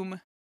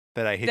assume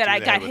that I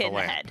got hit in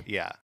the head.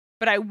 Yeah.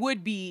 But I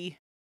would be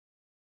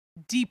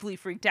deeply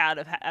freaked out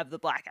of the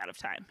blackout of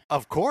time.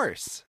 Of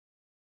course.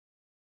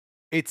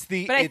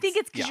 But I think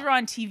it's because you're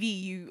on TV,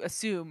 you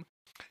assume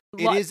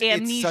amnesia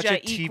it's such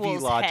a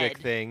TV logic head.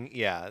 thing.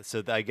 Yeah.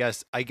 So I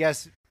guess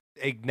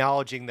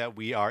acknowledging that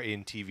we are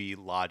in TV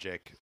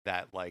logic,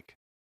 that like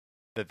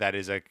that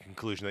is a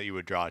conclusion that you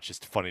would draw. It's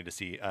just funny to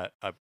see a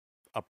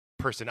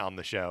person on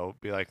the show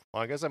be like,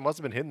 well, I guess I must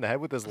have been hit in the head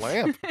with this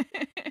lamp.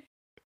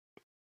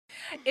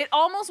 It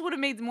almost would have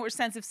made more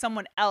sense if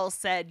someone else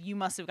said, you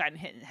must have gotten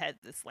hit in the head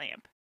with this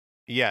lamp.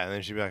 Yeah, and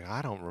then she'd be like,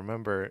 I don't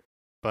remember,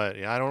 but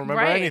I don't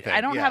remember right. anything.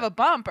 I don't have a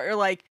bump or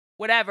like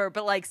whatever,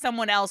 but like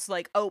someone else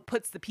like,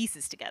 puts the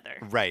pieces together.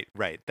 Right.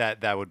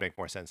 That would make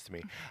more sense to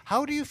me.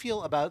 How do you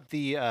feel about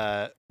the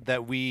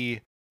that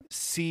we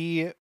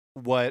see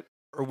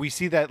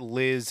that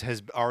Liz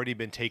has already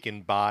been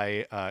taken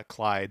by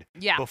Clyde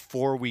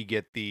before we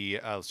get the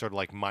sort of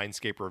like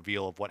mindscape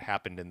reveal of what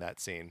happened in that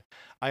scene?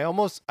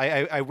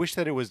 I wish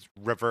that it was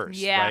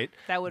reversed, right?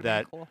 That would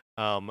be cool.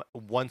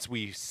 Once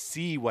we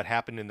see what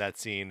happened in that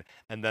scene,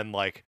 and then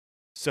like,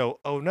 so,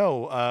 oh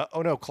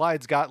no,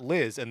 Clyde's got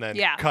Liz, and then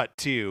cut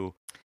to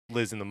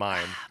Liz in the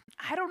mine.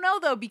 I don't know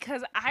though,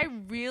 because I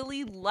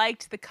really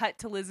liked the cut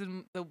to Liz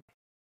in the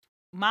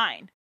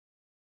mine.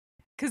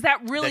 Because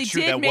that really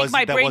did make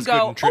my brain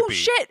go, oh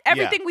shit,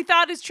 everything we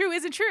thought is true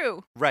isn't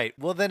true. Right.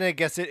 Well, then I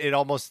guess it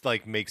almost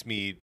like makes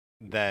me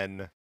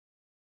then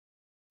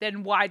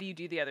why do you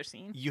do the other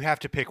scene? You have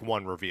to pick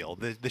one reveal.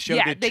 The show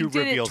did two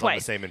reveals on the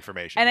same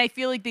information. And I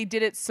feel like they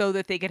did it so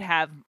that they could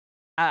have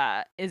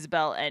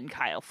Isabel and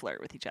Kyle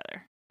flirt with each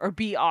other. Or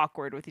be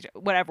awkward with each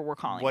other. Whatever we're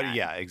calling it.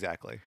 Yeah,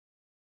 exactly.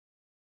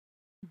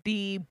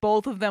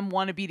 Both of them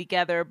want to be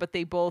together, but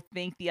they both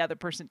think the other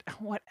person...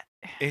 What?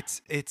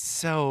 It's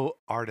so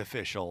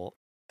artificial.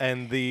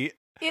 And it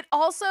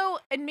also...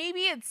 And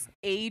maybe it's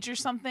age or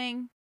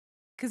something.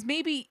 Because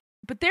maybe...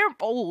 But they're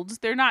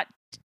old. They're not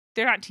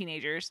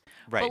teenagers.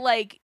 Right. But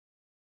like,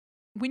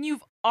 when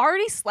you've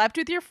already slept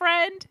with your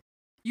friend,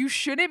 you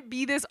shouldn't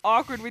be this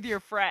awkward with your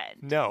friend.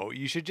 No,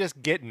 you should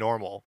just get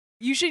normal.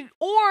 You should...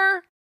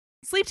 Or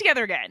sleep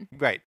together again.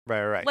 Right.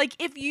 Like,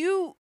 if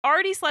you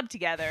already slept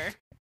together...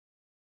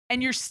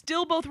 And you're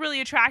still both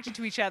really attracted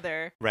to each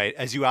other. Right,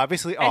 as you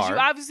obviously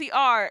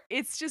are.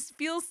 It's just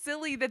feels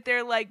silly that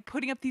they're like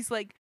putting up these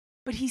like,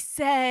 but he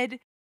said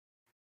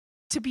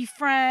to be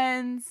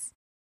friends.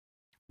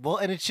 Well,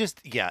 and it's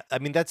just, I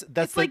mean, that's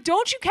like,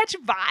 don't you catch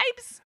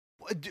vibes?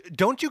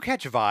 Don't you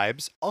catch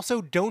vibes?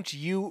 Also, don't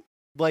you,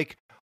 like,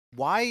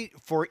 why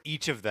for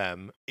each of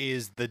them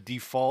is the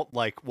default,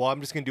 like, well,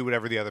 I'm just going to do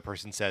whatever the other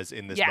person says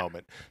in this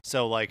moment.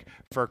 So, like,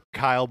 for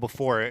Kyle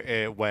before,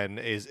 when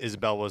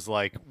Isabel was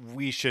like,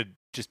 we should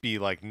just be,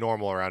 like,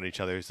 normal around each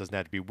other. This doesn't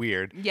have to be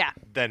weird. Yeah.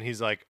 Then he's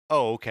like,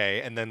 oh,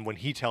 okay. And then when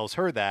he tells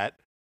her that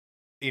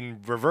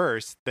in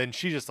reverse, then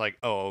she's just like,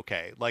 oh,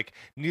 okay. Like,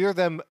 neither of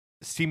them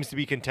seems to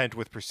be content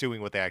with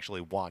pursuing what they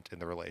actually want in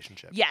the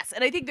relationship. Yes.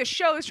 And I think the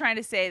show is trying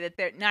to say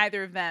that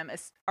neither of them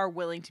are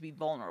willing to be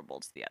vulnerable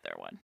to the other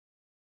one.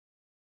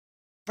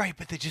 Right,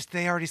 but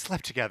they already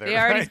slept together.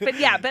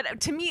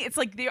 But to me, it's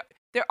like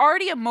they're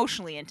already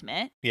emotionally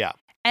intimate. Yeah.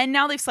 And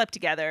now they've slept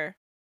together,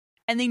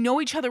 and they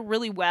know each other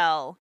really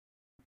well.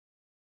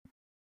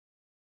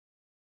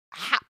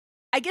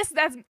 I guess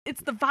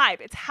it's the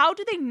vibe. It's how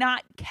do they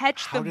not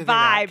catch the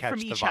vibe from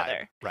each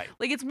other? Right.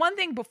 Like, it's one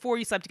thing before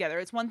you slept together.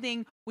 It's one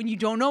thing when you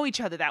don't know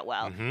each other that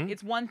well. Mm-hmm.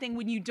 It's one thing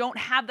when you don't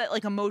have that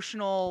like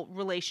emotional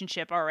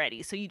relationship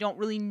already, so you don't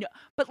really know.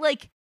 But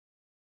like,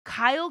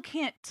 Kyle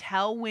can't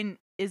tell when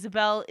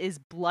Isabel is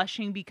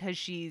blushing because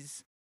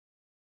she's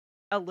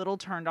a little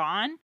turned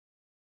on.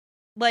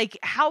 Like,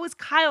 how is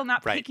Kyle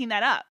not picking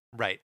that up?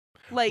 Right.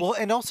 Like, well,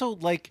 and also,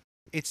 like,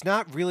 it's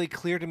not really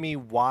clear to me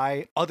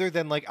why, other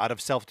than, like, out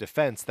of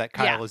self-defense, that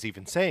Kyle is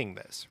even saying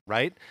this,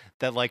 right?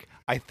 That, like,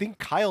 I think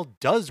Kyle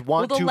does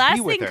want to be with her.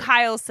 The last thing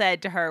Kyle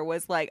said to her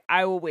was, like,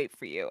 I will wait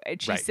for you.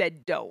 And she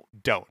said,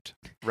 don't.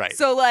 Right.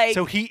 So, like...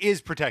 So he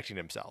is protecting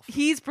himself.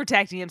 He's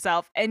protecting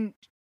himself. And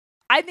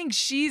I think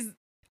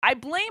I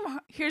blame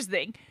her. Here's the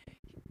thing.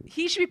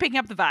 He should be picking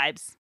up the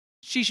vibes.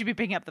 She should be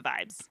picking up the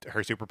vibes.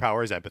 Her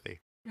superpower is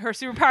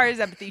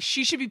empathy.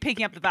 She should be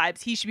picking up the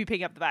vibes. He should be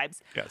picking up the vibes.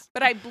 Yes.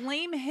 But I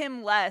blame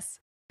him less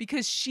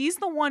because she's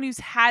the one who's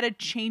had a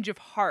change of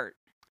heart.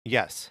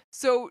 Yes.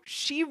 So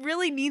she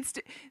really needs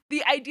to...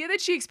 The idea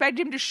that she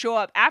expected him to show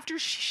up after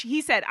he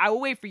said, I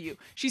will wait for you.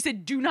 She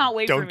said, do not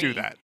wait for me. Don't do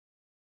that.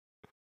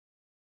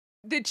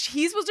 That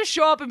he's supposed to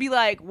show up and be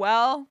like,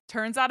 well,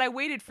 turns out I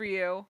waited for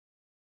you.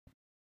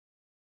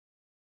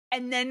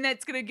 And then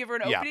that's going to give her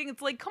an opening.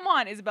 It's like, come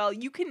on, Isabel,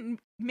 you can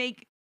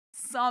make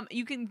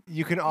you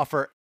can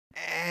offer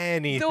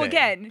anything. So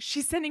again,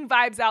 she's sending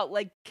vibes out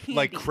like candy.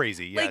 Like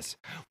crazy, yes.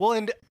 Well,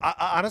 and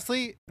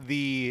honestly,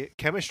 the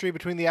chemistry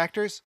between the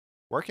actors,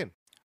 working.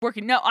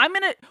 working. No,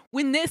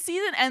 when this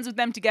season ends with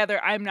them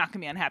together, I'm not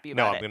gonna be unhappy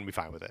about it. No, I'm gonna be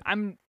fine with it.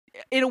 I'm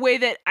in a way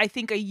that I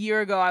think a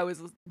year ago I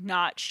was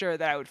not sure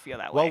that I would feel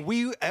that way.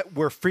 Well,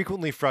 we're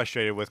frequently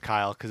frustrated with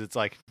Kyle because it's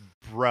like,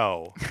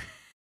 bro,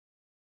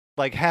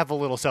 like have a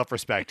little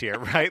self-respect here,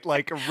 right?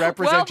 Like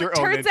represent your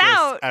own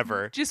interests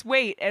ever. Just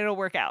wait and it'll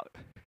work out.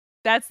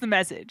 That's the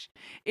message.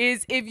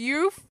 Is if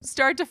you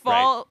start to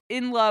fall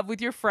in love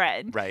with your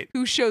friend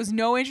who shows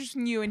no interest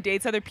in you and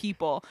dates other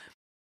people,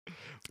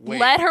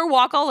 let her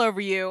walk all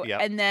over you,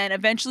 and then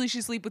eventually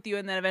she sleep with you,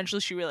 and then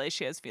eventually she realizes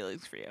she has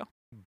feelings for you.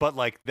 But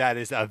like that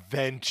is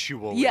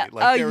eventually,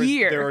 like a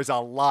year. There is a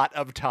lot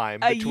of time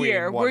between a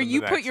year one where and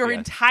you the put next, your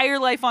entire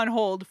life on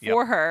hold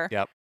for her.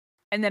 Yep.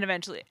 And then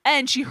eventually,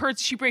 and she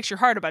breaks your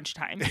heart a bunch of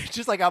times.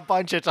 Just like a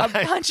bunch of times.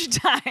 A bunch of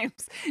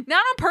times.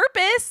 Not on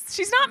purpose.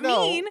 She's not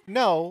mean.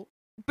 No.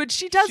 But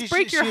she does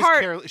break your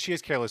heart. She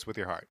is careless with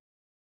your heart.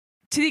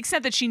 To the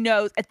extent that she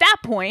knows at that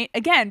point,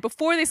 again,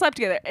 before they slept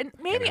together. And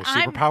maybe and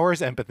her superpower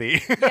is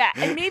empathy.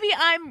 And maybe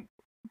I'm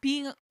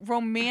being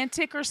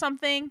romantic or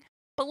something.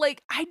 But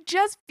like, I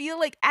just feel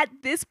like at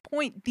this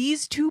point,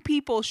 these two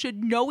people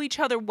should know each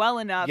other well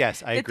enough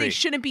that they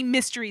shouldn't be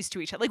mysteries to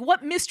each other. Like,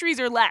 what mysteries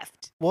are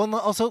left? Well, and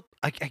also,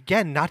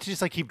 again, not to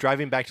just like keep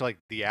driving back to like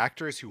the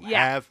actors who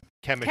have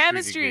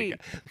chemistry.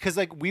 Because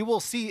like we will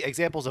see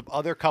examples of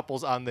other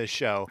couples on this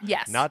show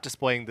not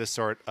displaying this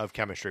sort of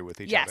chemistry with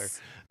each other.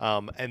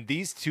 And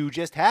these two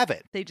just have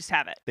it. They just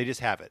have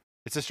it.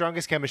 It's the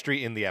strongest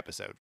chemistry in the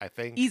episode, I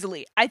think.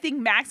 Easily. I think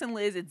Max and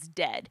Liz, it's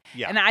dead.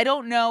 Yeah. And I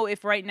don't know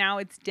if right now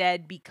it's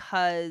dead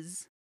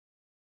because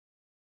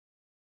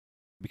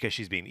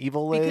she's being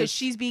evil Liz. Because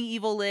she's being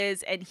evil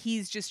Liz, and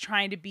he's just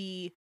trying to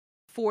be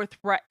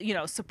forthright,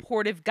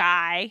 supportive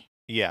guy.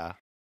 Yeah.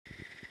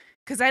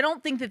 Because I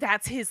don't think that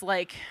that's his,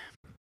 like...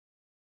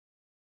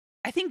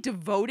 I think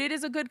devoted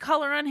is a good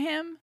color on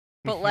him,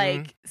 but,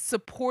 like,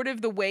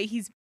 supportive the way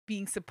he's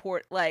being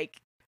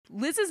like...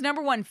 Liz's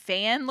number one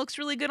fan looks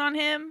really good on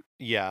him.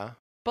 Yeah.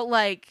 But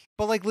like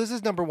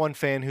Liz's number one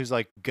fan who's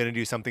like gonna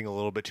do something a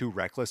little bit too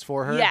reckless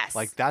for her. Yes.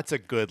 Like that's a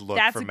good look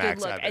for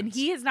Max Evans. And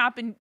he has not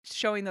been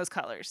showing those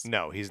colors.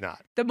 No, he's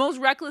not. The most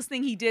reckless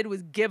thing he did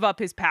was give up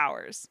his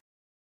powers.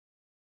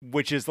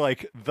 Which is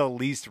like the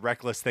least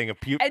reckless thing a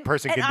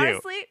person can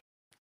honestly,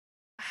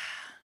 do.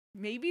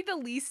 Maybe the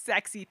least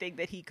sexy thing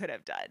that he could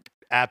have done.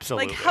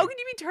 Absolutely. Like how can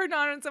you be turned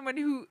on someone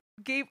who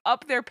gave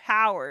up their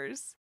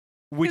powers?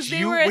 Which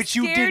you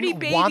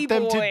didn't want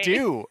them to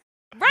do.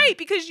 Right,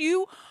 because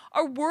you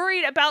are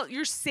worried about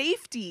your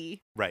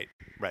safety. Right.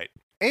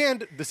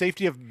 And the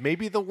safety of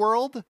maybe the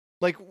world.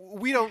 Like,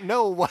 we don't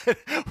know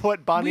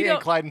what Bonnie and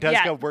Clyde and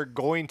Tezca were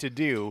going to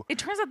do. It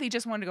turns out they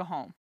just wanted to go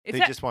home.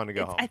 Just wanted to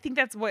go home. I think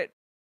that's what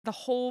the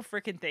whole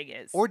freaking thing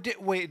is. Or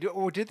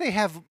did they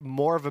have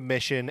more of a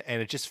mission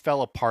and it just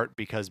fell apart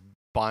because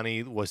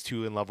Bonnie was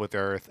too in love with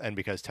Earth, and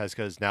because Tezca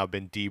has now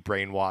been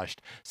de-brainwashed.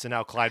 So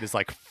now Clyde is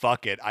like,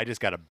 fuck it, I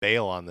just got to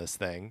bail on this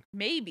thing.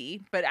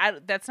 Maybe, but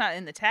that's not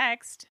in the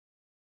text.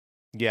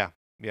 Yeah.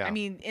 I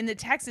mean, in the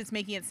text, it's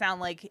making it sound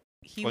like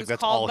he was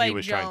that's called all by he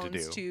was Jones trying to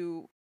do.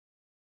 To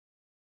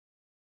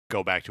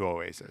go back to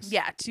Oasis.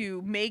 Yeah,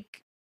 to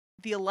make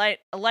the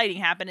alighting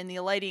happen, and the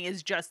alighting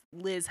is just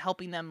Liz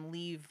helping them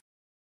leave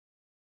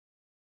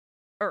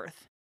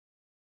Earth,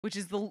 which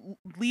is the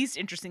least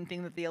interesting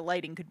thing that the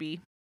alighting could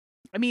be.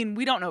 I mean,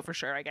 we don't know for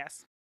sure, I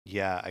guess.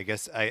 Yeah, I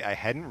guess I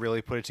hadn't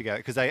really put it together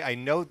because I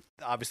know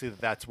obviously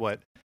that's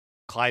what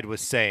Clyde was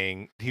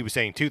saying. He was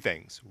saying two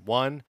things.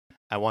 One,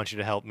 I want you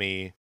to help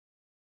me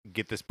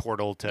get this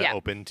portal to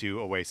open to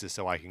Oasis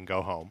so I can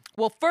go home.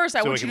 Well, first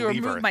I want you to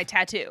remove my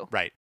tattoo.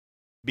 Right.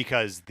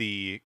 Because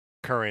the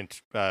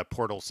current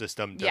portal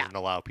system doesn't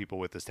allow people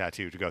with this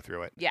tattoo to go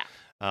through it. Yeah.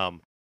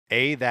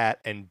 A,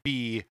 that, and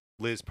B,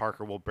 Liz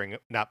Ortecha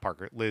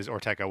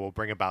will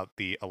bring about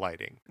the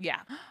alighting. Yeah.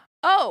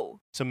 Oh.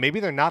 So maybe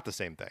they're not the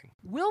same thing.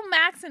 Will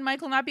Max and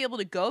Michael not be able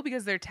to go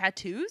because they're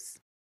tattoos?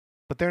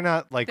 But they're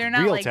not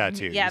real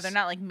tattoos. Yeah, they're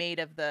not like made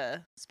of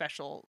the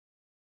special.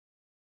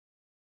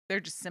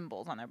 They're just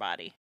symbols on their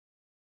body.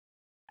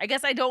 I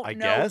guess I don't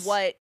know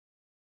what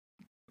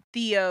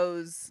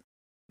Theo's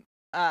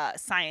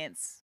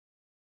science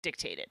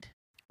dictated.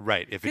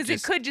 Right. Because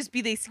it could just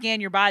be they scan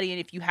your body, and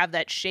if you have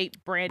that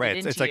shape branded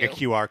into you. It's like a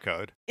QR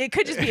code. It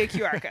could just be a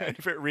QR code.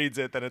 If it reads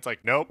it, then it's like,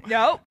 nope,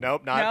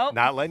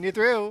 not letting you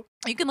through.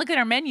 You can look at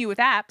our menu with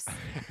apps,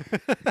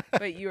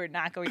 but you are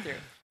not going through.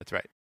 That's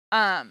right.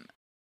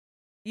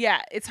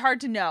 Yeah, it's hard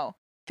to know.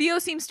 Theo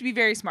seems to be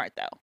very smart,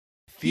 though.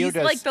 He's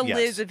like the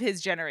Liz of his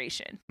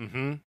generation.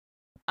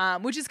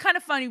 Mm-hmm. Which is kind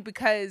of funny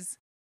because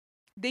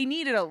they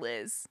needed a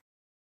Liz.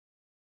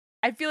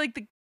 I feel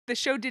like the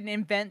show didn't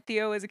invent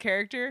Theo as a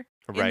character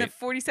in the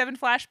 47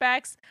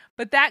 flashbacks,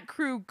 but that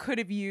crew could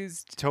have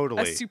used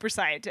a super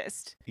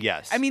scientist.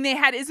 Yes. I mean, they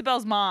had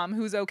Isabel's mom,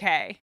 who's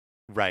okay.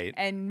 Right.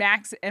 And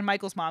Max and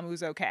Michael's mom,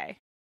 who's okay.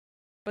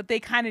 But they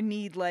kind of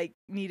needed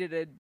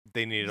a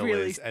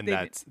Liz, and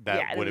that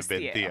would have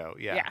been Theo.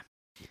 Yeah.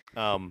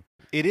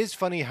 It is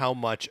funny how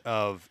much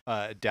of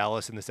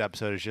Dallas in this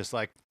episode is just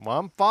like, well,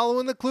 I'm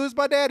following the clues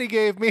my daddy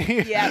gave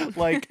me. Yeah.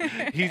 Like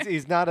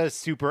he's not a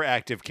super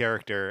active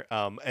character.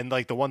 And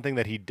like the one thing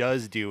that he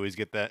does do is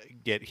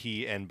get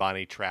he and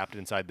Bonnie trapped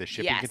inside the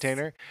shipping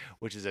container,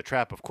 which is a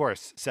trap, of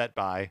course, set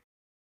by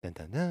dun,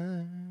 dun,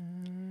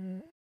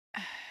 dun.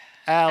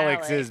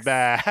 Alex is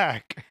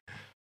back.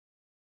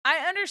 I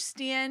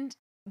understand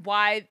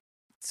why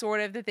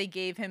sort of that they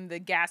gave him the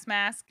gas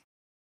mask.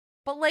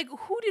 But, like,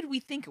 who did we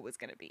think it was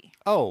going to be?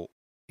 Oh,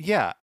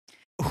 yeah.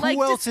 Like,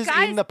 Who else is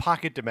in the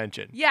pocket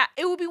dimension? Yeah,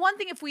 it would be one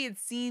thing if we had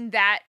seen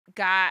that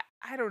guy.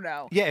 I don't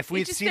know. Yeah, if we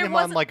had seen him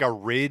on, like, a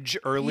ridge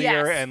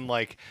earlier and,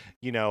 like,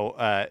 you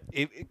know,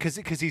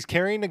 because he's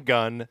carrying a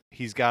gun,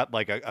 he's got,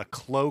 like, a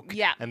cloak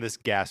and this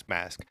gas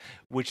mask,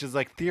 which is,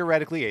 like,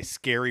 theoretically a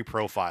scary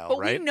profile, but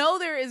right? We know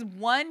there is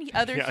one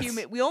other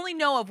human. We only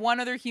know of one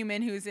other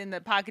human who's in the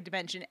pocket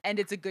dimension, and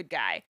it's a good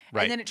guy.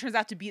 Right. And then it turns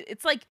out to be,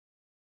 it's like,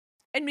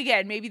 and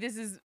again, maybe this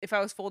is, if I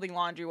was folding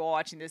laundry while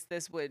watching this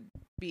would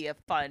be a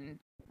fun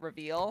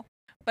reveal.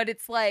 But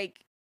it's like,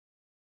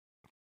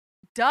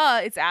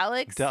 duh, it's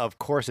Alex. Duh, of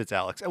course it's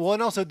Alex. Well,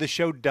 and also the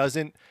show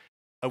doesn't,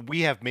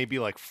 we have maybe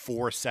like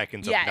 4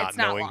 seconds of not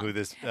knowing who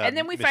this and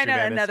then we find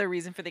out another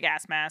reason for the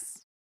gas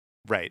mask.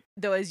 Right.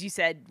 Though, as you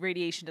said,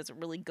 radiation doesn't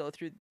really go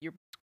through your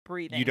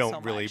breathing. You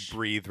don't really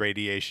breathe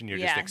radiation. You're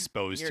just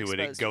exposed to it.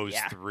 It goes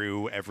to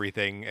through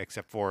everything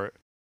except for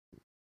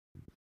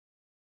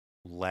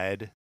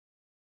lead.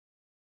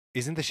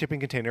 Isn't the shipping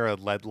container a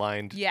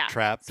lead-lined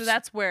trap? So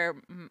that's where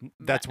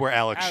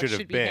Alex should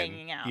have been.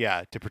 Hanging out.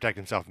 Yeah, to protect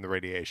himself from the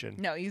radiation.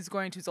 No, he's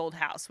going to his old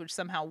house, which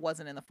somehow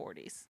wasn't in the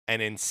 40s.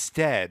 And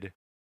instead,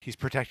 he's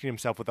protecting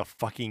himself with a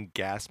fucking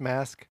gas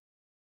mask.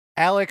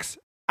 Alex,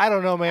 I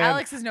don't know, man.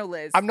 Alex is no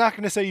Liz. I'm not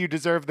going to say you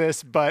deserve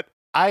this, but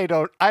I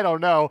don't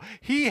know.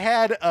 He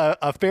had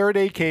a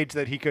Faraday cage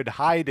that he could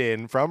hide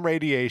in from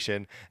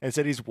radiation, and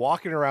said he's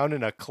walking around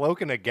in a cloak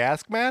and a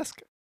gas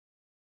mask.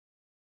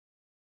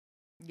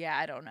 Yeah,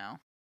 I don't know.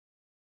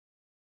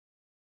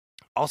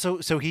 Also,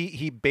 so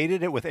he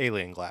baited it with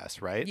alien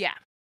glass, right? Yeah.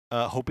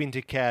 Hoping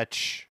to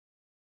catch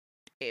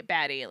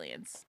bad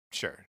aliens.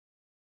 Sure.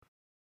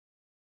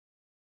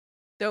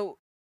 Though,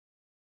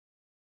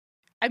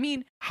 I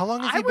mean, how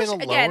long has he been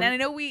alone? Again, and I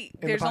know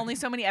there's only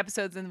so many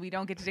episodes, and we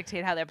don't get to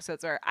dictate how the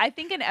episodes are. I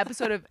think an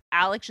episode of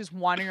Alex just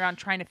wandering around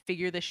trying to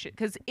figure this shit,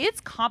 because it's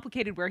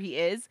complicated where he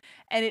is,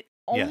 and it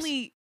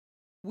only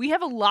we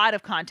have a lot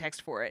of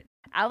context for it.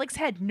 Alex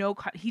had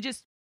he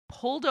just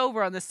pulled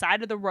over on the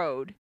side of the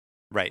road,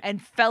 right, and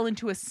fell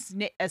into a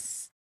sinkhole.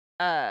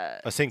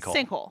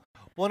 Sinkhole.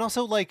 Well, and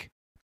also like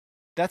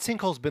that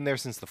sinkhole's been there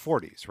since the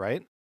 40s,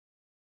 right?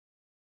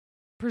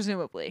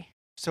 Presumably.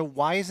 So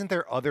why isn't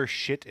there other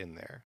shit in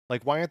there?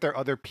 Like, why aren't there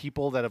other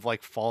people that have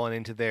like fallen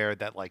into there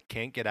that like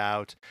can't get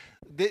out?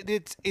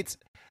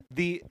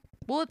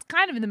 Well, it's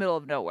kind of in the middle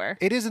of nowhere.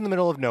 It is in the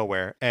middle of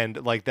nowhere,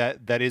 and like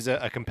that is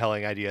a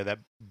compelling idea that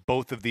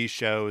both of these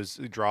shows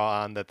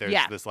draw on, that there's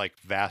this like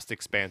vast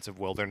expanse of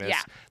wilderness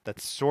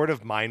that's sort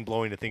of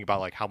mind-blowing to think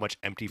about, like how much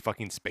empty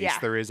fucking space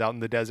there is out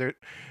in the desert.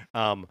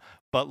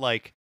 But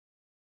like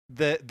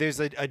there's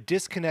a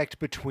disconnect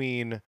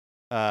between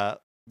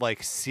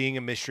like seeing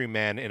a mystery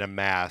man in a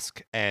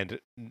mask and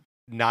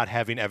not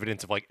having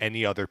evidence of like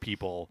any other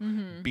people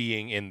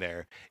being in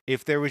there.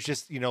 If there was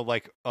just, you know,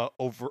 like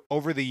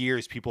over the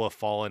years, people have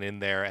fallen in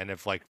there and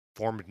have like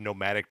formed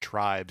nomadic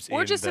tribes,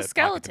 or just a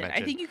skeleton.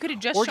 I think you could have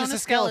just shown a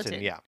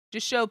skeleton. Yeah,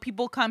 just show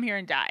people come here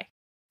and die.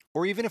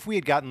 Or even if we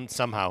had gotten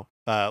somehow,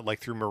 like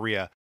through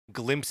Maria,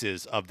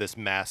 glimpses of this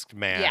masked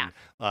man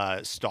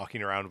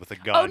stalking around with a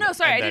gun. Oh no,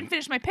 sorry, I didn't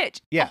finish my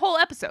pitch. Yeah, a whole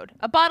episode,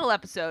 a bottle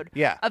episode.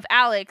 Yeah. Of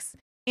Alex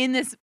in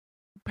this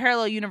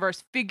parallel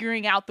universe,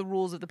 figuring out the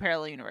rules of the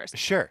parallel universe.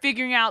 Sure.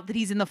 Figuring out that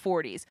he's in the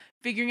 40s.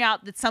 Figuring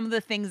out that some of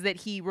the things that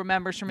he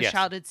remembers from his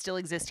childhood still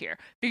exist here.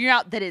 Figuring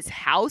out that his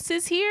house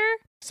is here.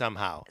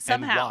 Somehow.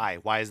 And why?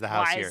 Why is the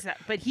house here?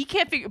 But he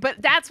can't figure.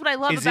 But that's what I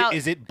love about.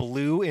 Is it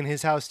blue in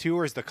his house too,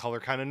 or is the color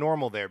kind of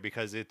normal there?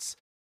 Because it's,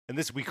 and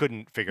this we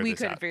couldn't figure this out. We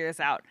couldn't figure this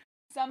out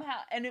somehow,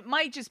 and it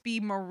might just be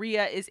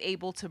Maria is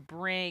able to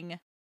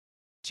project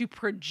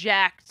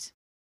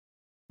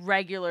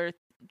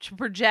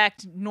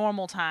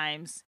normal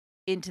times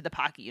into the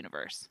Pocket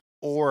universe.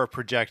 Or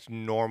project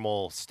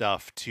normal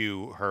stuff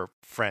to her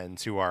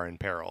friends who are in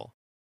peril.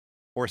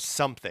 Or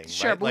something.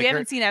 Sure, right? but we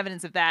haven't seen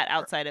evidence of that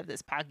outside of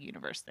this Pocket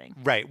universe thing.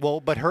 Right. Well,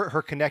 but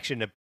her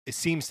connection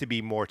seems to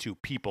be more to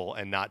people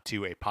and not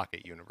to a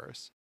Pocket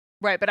universe.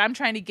 Right, but I'm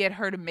trying to get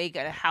her to make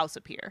a house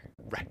appear.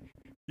 Right.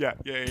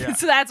 Yeah.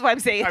 So that's why I'm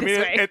saying it this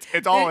way.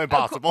 It's all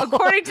impossible.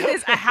 According to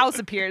this, a house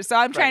appears. So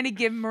I'm trying to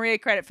give Maria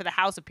credit for the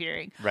house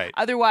appearing. Right.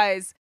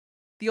 Otherwise,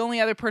 the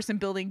only other person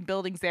building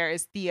buildings there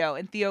is Theo,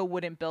 and Theo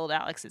wouldn't build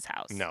Alex's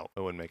house. No,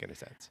 it wouldn't make any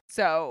sense.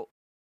 So,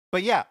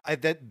 but yeah,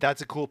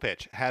 that's a cool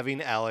pitch.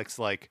 Having Alex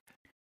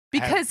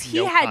because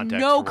he had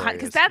no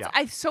because that's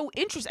I'm so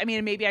interested. I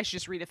mean, maybe I should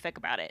just read a fic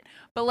about it,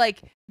 but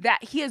like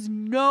that he has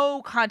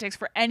no context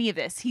for any of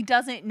this. He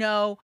doesn't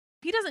know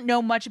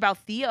much about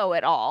Theo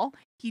at all.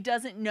 He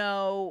doesn't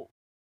know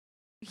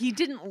he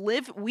didn't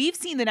live. We've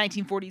seen the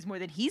 1940s more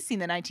than he's seen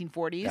the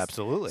 1940s.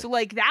 Absolutely. So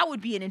like that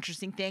would be an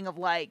interesting thing of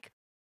like,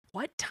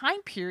 what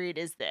time period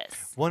is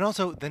this? Well, and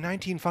also the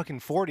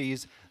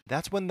 1940s,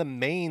 that's when the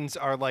Maines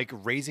are like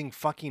raising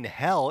fucking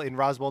hell in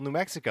Roswell, New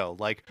Mexico.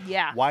 Like,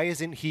 Yeah. why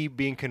isn't he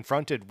being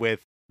confronted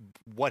with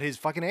what his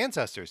fucking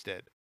ancestors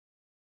did?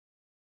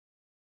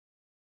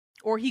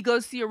 Or he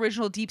goes to the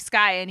original Deep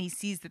Sky and he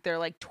sees that they're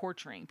like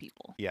torturing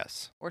people.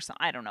 Yes. Or some,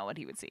 I don't know what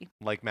he would see.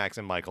 Like Max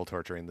and Michael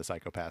torturing the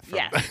psychopath. From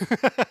Yes.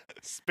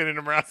 spinning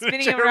him around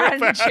Spinning in a him chair around real in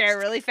the fast. chair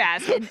really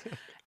fast. And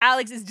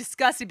Alex is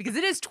disgusted because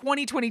it is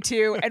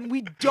 2022 and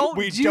we don't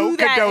We do don't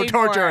that condone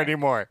anymore. torture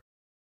anymore.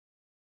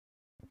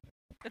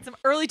 That's some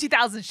early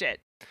 2000 shit.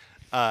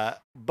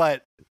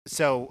 But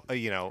so,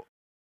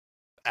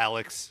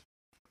 Alex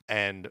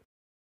and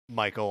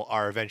Michael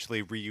are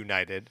eventually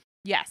reunited.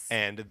 Yes.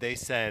 And they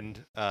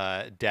send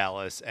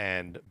Dallas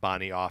and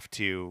Bonnie off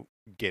to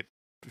get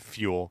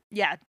fuel.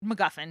 Yeah,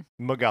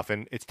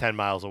 MacGuffin. It's 10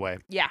 miles away.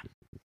 Yeah.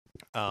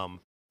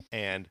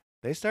 And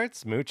they start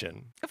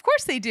smooching. Of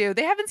course they do.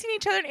 They haven't seen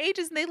each other in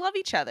ages and they love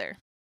each other.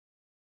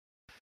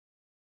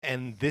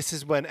 And this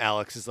is when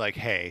Alex is like,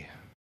 hey.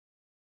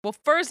 Well,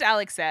 first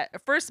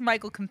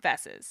Michael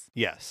confesses.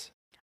 Yes.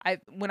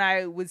 When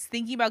I was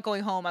thinking about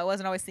going home, I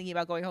wasn't always thinking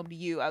about going home to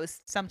you. I was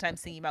sometimes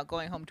thinking about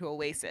going home to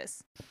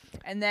Oasis.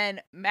 And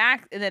then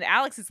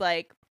Alex is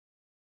like,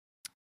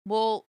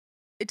 well,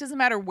 it doesn't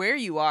matter where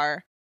you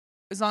are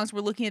as long as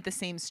we're looking at the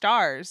same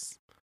stars.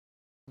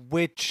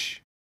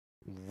 Which,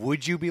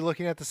 would you be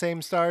looking at the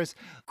same stars?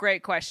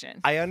 Great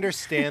question. I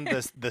understand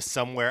the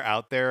somewhere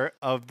out there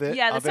of the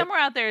Yeah, the somewhere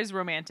out there is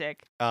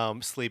romantic.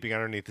 Sleeping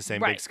underneath the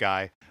same Right. big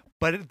sky.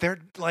 But they're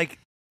like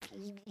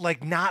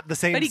not the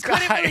same But he sky.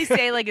 couldn't really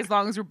say like as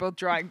long as we're both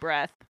drawing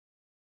breath.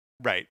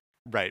 Right.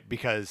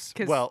 Because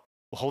 'Cause- well,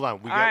 hold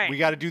on. We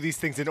got to do these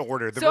things in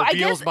order. The So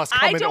reveals must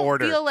come in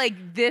order. I don't feel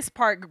like this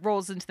part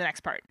rolls into the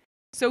next part.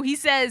 So he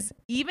says,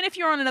 even if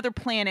you're on another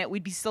planet,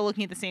 we'd be still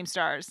looking at the same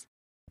stars.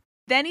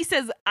 Then he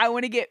says,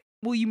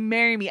 will you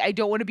marry me? I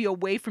don't want to be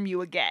away from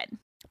you again.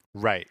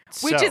 Right.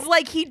 Which So- is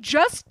like you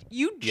just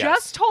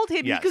told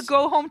him Yes. he could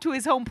go home to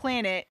his home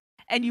planet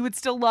and you would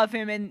still love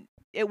him and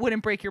it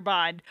wouldn't break your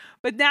bond.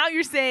 But now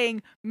you're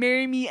saying,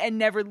 marry me and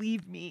never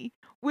leave me,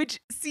 which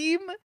seem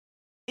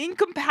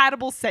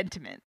incompatible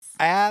sentiments.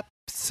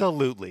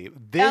 Absolutely.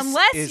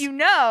 Unless you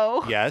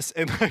know. Yes,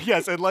 and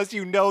yes, unless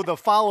you know the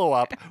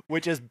follow-up,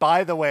 which is,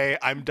 by the way,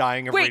 I'm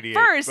dying of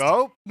radiation. First,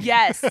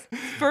 yes.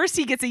 First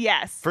he gets a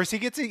yes. First he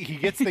gets the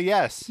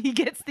yes. He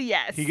gets the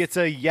yes. He gets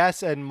a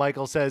yes, and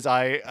Michael says,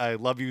 I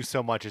love you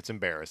so much it's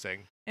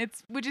embarrassing.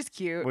 Which is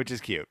cute. Which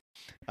is cute.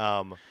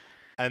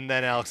 And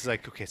then Alex is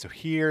like, okay, so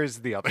here's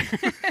the other.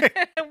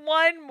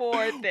 One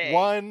more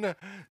thing.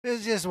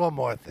 There's just one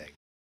more thing.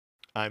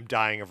 I'm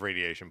dying of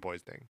radiation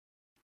poisoning.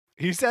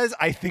 He says,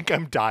 I think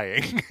I'm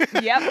dying.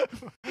 Yep.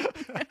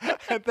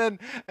 and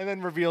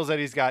then reveals that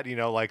he's got,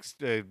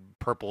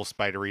 purple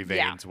spidery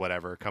veins,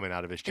 whatever, coming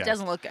out of his chest. It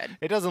doesn't look good.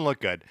 It doesn't look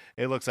good.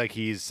 It looks like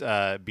he's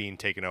being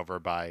taken over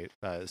by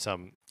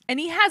some. And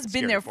he has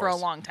been there for a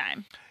force. long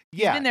time.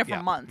 Yeah. He's been there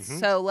for months. Mhm.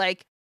 So,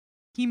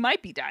 he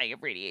might be dying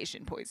of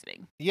radiation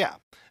poisoning. Yeah.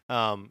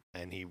 And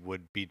he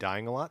would be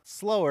dying a lot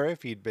slower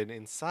if he'd been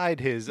inside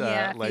his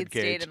if lead he'd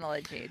cage. stayed in the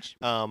lead cage.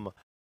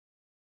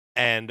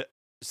 And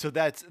so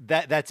that's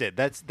it.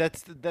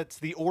 That's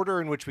the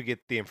order in which we get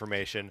the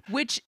information.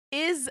 Which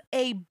is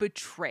a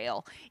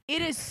betrayal.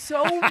 It is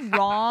so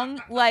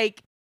wrong.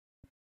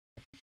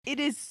 It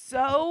is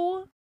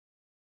so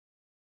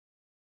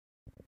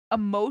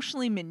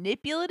emotionally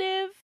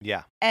manipulative.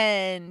 Yeah.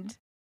 And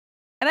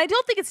I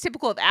don't think it's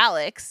typical of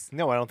Alex.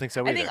 No, I don't think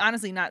so either. I think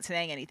honestly not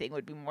saying anything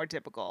would be more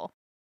typical.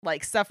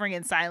 Like suffering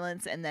in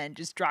silence and then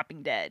just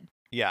dropping dead.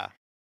 Yeah.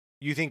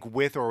 You think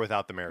with or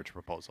without the marriage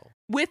proposal?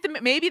 With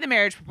maybe the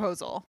marriage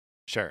proposal.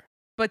 Sure.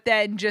 But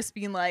then just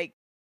being like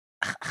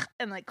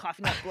and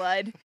coughing up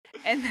blood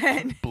and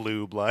then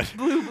blue blood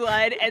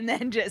and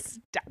then just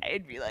die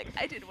and be like,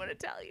 I didn't want to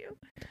tell you.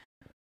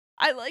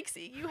 I like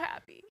seeing you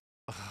happy.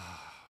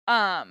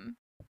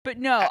 But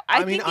no,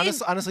 I mean,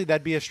 honestly,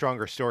 that'd be a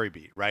stronger story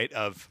beat, right?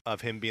 Of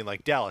him being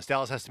like, Dallas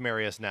has to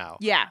marry us now.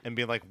 Yeah. And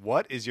being like,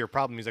 what is your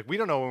problem? He's like, we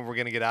don't know when we're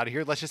going to get out of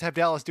here. Let's just have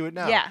Dallas do it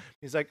now. Yeah.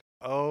 He's like,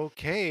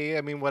 okay.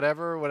 I mean,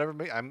 whatever.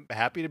 I'm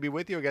happy to be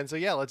with you again. So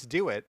yeah, let's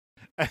do it.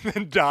 And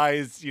then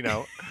dies,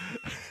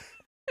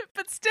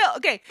 But still,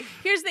 okay,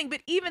 here's the thing. But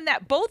even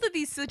that, both of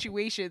these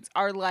situations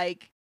are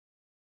like,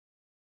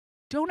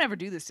 don't ever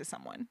do this to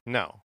someone.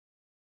 No.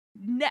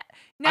 Now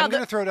I'm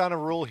going to throw down a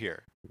rule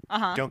here.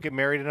 Uh-huh. Don't get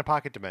married in a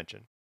pocket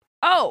dimension.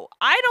 Oh,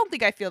 I don't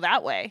think I feel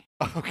that way.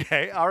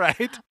 Okay, all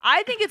right.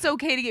 I think it's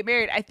okay to get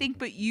married. I think,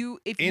 but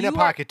in a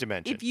pocket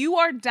dimension. If you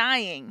are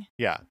dying,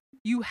 yeah,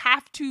 you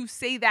have to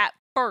say that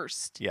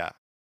first. Yeah.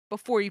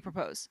 Before you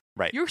propose.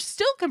 Right. You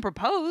still can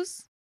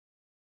propose.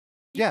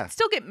 You can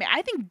still get married.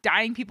 I think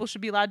dying people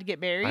should be allowed to get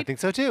married. I think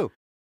so too.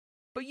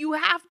 But you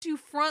have to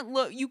front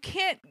load. You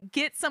can't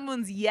get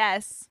someone's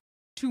yes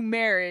to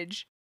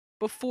marriage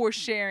before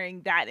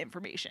sharing that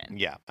information.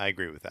 Yeah, I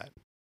agree with that.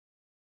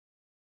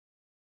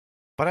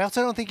 But I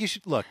also don't think you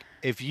should look.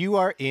 If you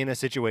are in a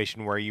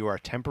situation where you are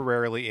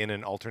temporarily in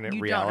an alternate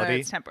You reality, don't know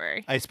it's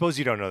temporary. I suppose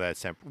you don't know that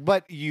it's temporary,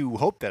 but you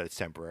hope that it's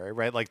temporary,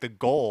 right? Like the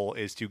goal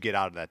is to get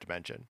out of that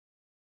dimension.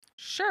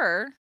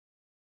 Sure.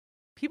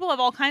 People have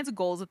all kinds of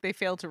goals that they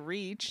fail to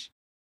reach.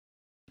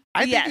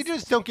 I think Yes. you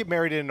just don't get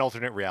married in an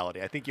alternate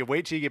reality. I think you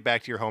wait till you get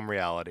back to your home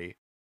reality,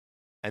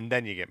 and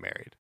then you get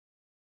married.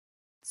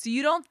 So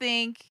you don't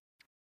think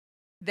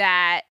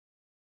that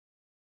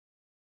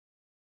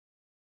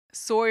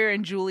Sawyer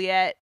and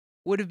Juliet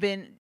would have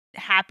been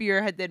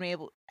happier had they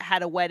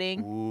had a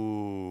wedding?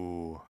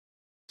 Ooh,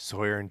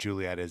 Sawyer and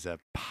Juliet is a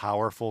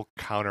powerful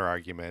counter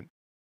argument,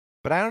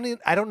 but I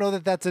don't know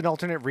that that's an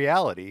alternate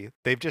reality.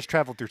 They've just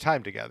traveled through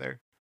time together.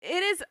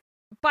 It is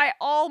by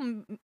all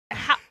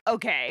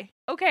okay,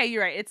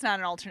 you're right. It's not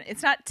an alternate.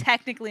 It's not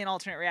technically an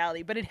alternate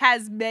reality, but it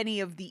has many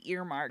of the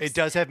earmarks. It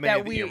does have many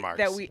of the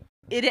earmarks.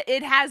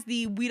 It has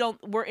the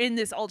we're in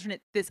this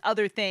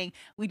other thing.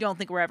 We don't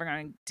think we're ever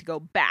going to go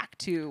back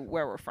to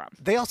where we're from.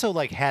 They also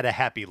like had a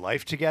happy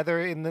life together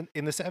in the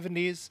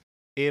 70s.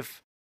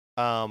 If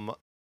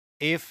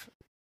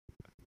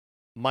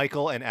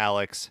Michael and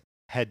Alex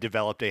had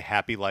developed a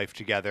happy life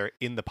together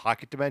in the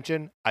pocket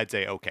dimension, I'd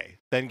say okay.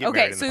 Then get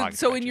married in the pocket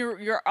so dimension. in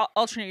your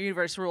alternate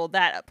universe rule,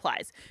 that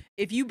applies.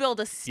 If you build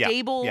a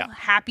stable,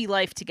 happy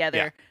life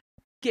together,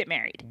 get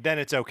married. Then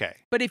it's okay.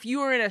 But if you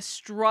are in a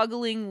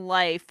struggling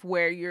life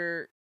where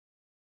you're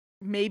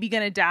maybe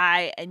gonna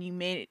die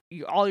and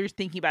all you're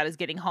thinking about is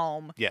getting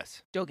home,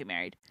 yes, don't get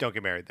married. Don't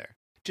get married there.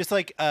 Just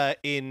like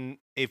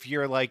if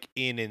you're like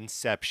in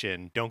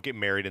Inception, don't get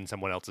married in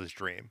someone else's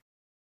dream.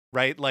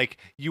 Right? Like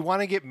you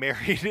want to get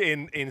married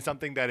in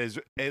something that is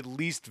at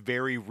least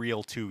very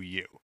real to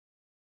you.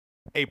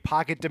 A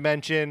pocket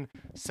dimension,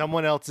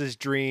 someone else's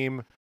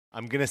dream.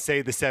 I'm going to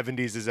say the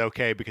 70s is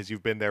okay because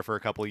you've been there for a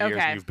couple of years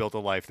and you've built a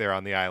life there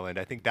on the island.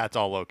 I think that's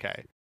all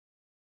okay.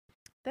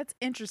 That's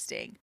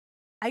interesting.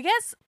 I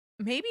guess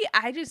maybe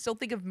I just don't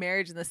think of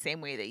marriage in the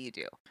same way that you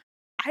do.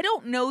 I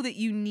don't know that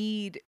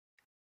you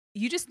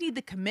just need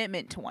the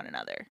commitment to one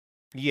another.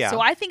 Yeah. So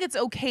I think it's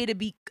okay to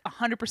be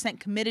 100%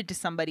 committed to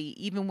somebody,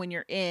 even when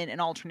you're in an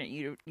alternate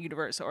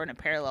universe or in a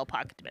parallel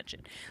pocket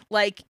dimension.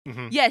 Like,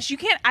 yes, you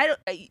can't.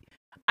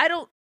 I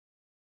don't.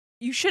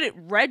 You shouldn't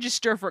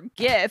register for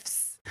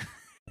gifts.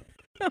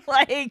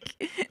 like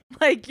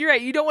you're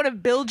right. You don't want to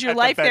build your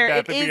life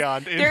there.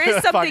 There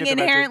is something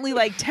inherently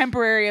like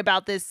temporary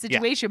about this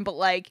situation, but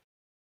like,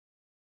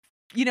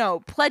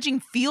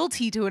 pledging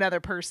fealty to another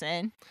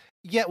person.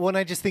 Yeah, well, and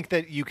I just think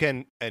that you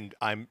can, and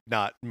I'm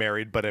not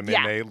married, but I'm in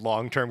a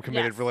long-term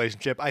committed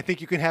relationship. I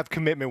think you can have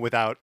commitment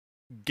without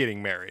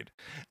getting married.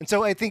 And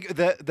so I think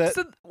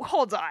So,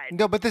 hold on.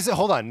 No, but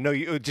hold on. No,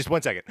 just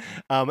 1 second.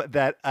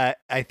 That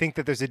I think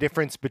that there's a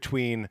difference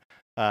between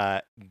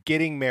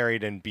getting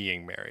married and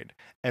being married.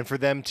 And for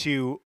them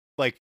to,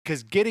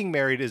 because getting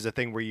married is a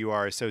thing where you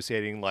are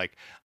associating like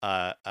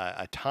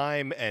a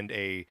time and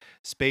a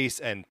space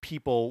and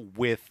people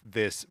with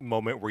this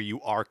moment where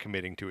you are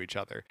committing to each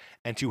other.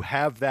 And to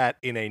have that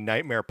in a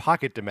nightmare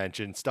pocket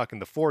dimension stuck in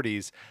the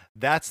 40s,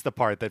 that's the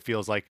part that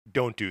feels like,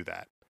 don't do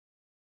that.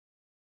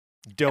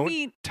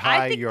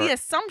 I think the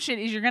assumption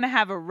is you're going to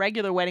have a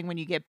regular wedding when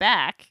you get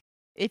back.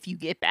 If you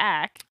get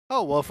back.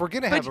 Oh, well, if we're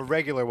going to have a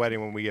regular wedding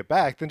when we get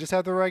back, then just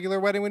have the regular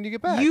wedding when you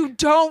get back. You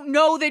don't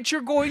know that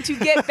you're going to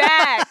get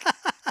back.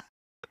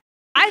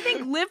 I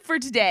think live for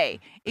today.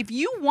 If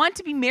you want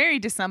to be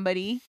married to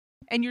somebody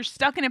and you're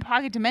stuck in a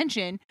pocket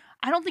dimension,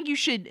 I don't think you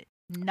should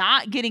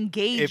not get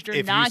engaged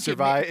or not get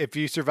married. If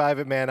you survive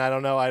it, man, I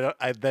don't know.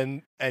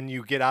 And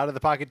you get out of the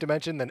pocket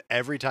dimension, then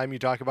every time you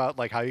talk about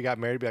like how you got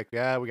married, be like,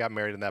 yeah, we got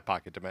married in that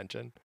pocket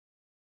dimension.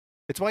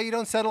 It's why you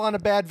don't settle on a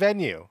bad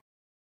venue.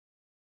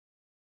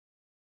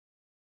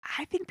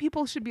 I think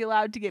people should be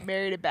allowed to get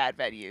married at bad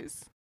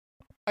venues.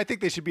 I think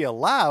they should be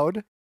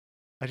allowed.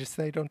 I just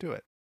say don't do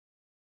it.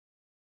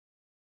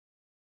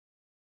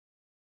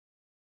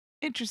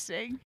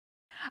 Interesting.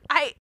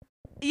 And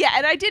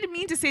I didn't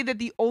mean to say that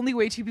the only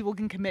way two people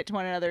can commit to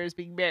one another is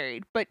being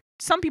married, but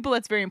some people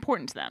that's very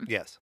important to them.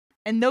 Yes.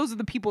 And those are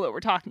the people that we're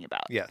talking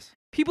about. Yes.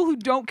 People who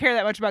don't care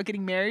that much about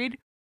getting married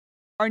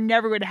are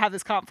never going to have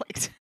this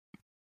conflict.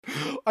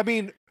 I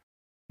mean,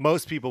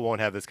 most people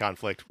won't have this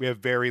conflict. We have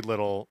very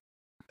little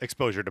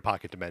exposure to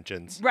pocket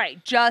dimensions.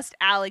 Right. Just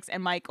Alex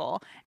and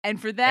Michael. And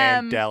for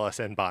them... And Dallas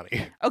and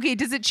Bonnie. Okay,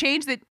 does it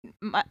change that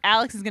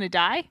Alex is going to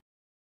die?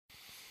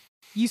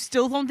 You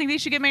still don't think they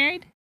should get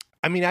married?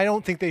 I mean, I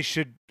don't think they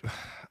should...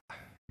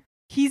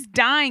 He's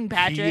dying,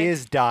 Patrick. He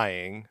is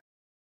dying.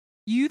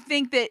 You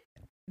think that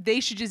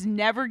they should just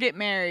never get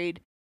married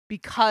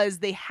because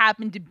they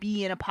happen to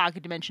be in a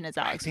pocket dimension as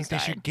Alex I think they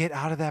should get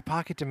out of that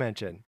pocket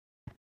dimension.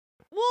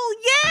 Well,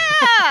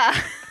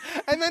 yeah!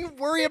 And then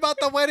worry about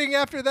the wedding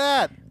after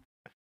that.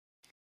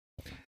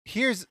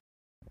 Here's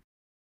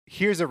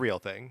a real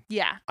thing.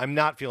 Yeah. I'm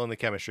not feeling the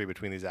chemistry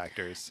between these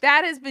actors.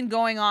 That has been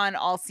going on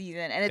all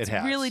season, and it's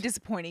really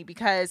disappointing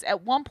because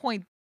at one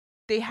point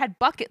they had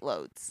bucket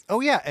loads.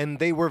 Oh, yeah, and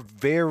they were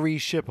very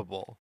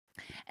shippable.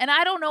 And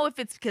I don't know if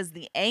it's because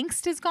the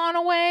angst has gone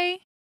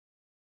away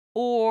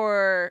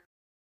Or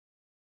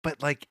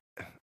But like,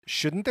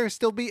 shouldn't there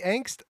still be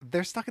angst?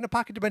 They're stuck in a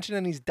pocket dimension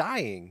and he's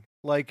dying.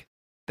 Like,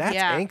 that's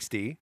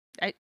angsty.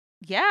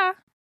 Yeah.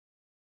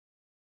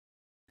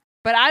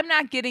 But I'm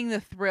not getting the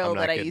thrill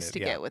that I used to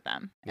yeah. get with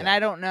them. And I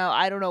don't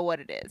know what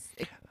it is.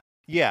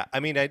 Yeah, I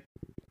mean,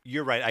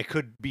 you're right. I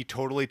could be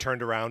totally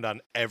turned around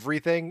on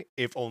everything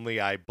if only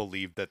I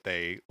believed that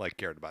they like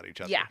cared about each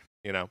other. Yeah.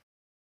 You know?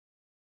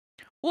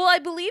 Well, I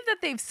believe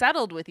that they've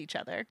settled with each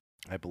other.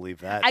 I believe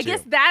that, I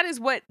guess that is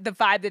what the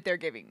vibe that they're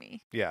giving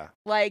me. Yeah.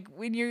 Like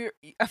when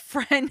a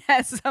friend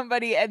has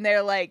somebody and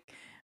they're like,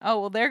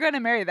 oh, well, they're going to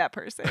marry that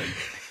person.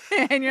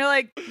 And you're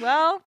like,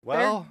 well,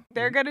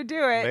 they're going to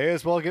do it. May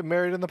as well get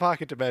married in the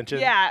pocket dimension.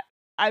 Yeah.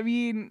 I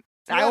mean,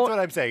 that's what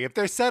I'm saying. If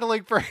they're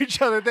settling for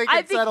each other, they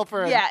can settle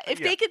for Yeah, if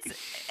they could,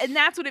 and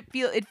that's what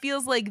it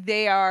feels like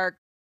they are,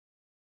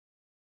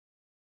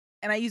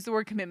 and I used the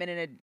word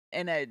commitment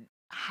in a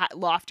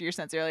loftier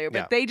sense earlier,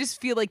 but they just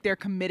feel like they're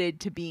committed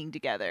to being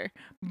together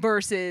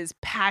versus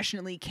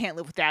passionately can't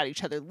live without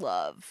each other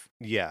love.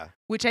 Yeah.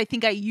 Which I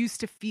think I used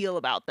to feel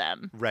about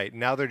them. Right.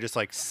 Now they're just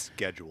like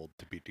scheduled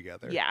to be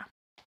together. Yeah.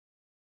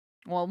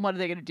 Well, what are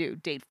they going to do?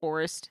 Date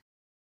Forrest?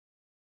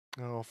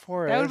 Oh,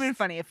 Forrest. That would have been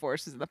funny if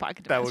Forrest was in the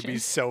pocket dimension. That would be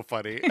so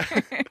funny.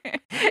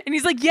 And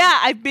he's like, yeah,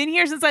 I've been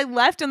here since I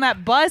left on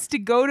that bus to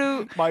go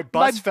to my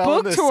bus fell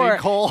in the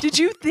sinkhole. Did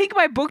you think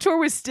my book tour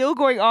was still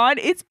going on?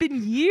 It's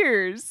been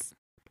years.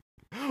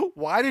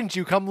 Why didn't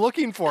you come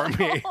looking for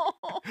me?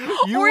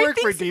 You work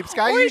for Deep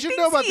Sky. You should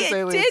know about this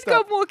alien stuff. He did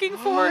come looking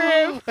for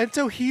him. And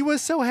so he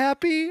was so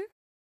happy.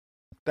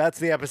 That's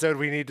the episode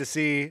we need to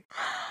see.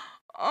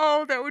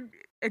 Oh, that would...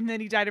 And then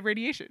he died of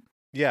radiation.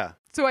 Yeah.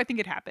 So I think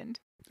it happened.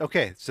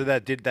 Okay, so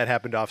that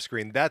happened off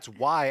screen. That's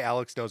why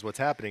Alex knows what's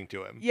happening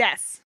to him.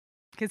 Yes,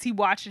 because he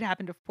watched it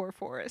happen to poor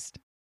Forrest.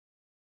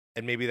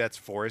 And maybe that's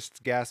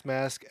Forrest's gas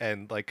mask,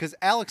 and like, because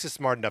Alex is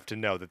smart enough to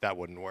know that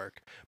wouldn't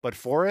work. But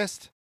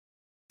Forrest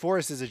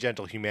is a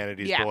gentle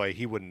humanities boy.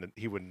 He wouldn't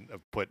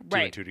have put two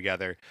and two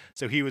together.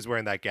 So he was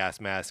wearing that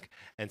gas mask,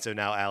 and so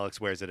now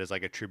Alex wears it as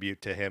like a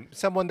tribute to him,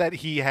 someone that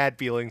he had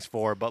feelings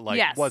for, but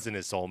like wasn't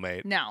his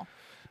soulmate. No,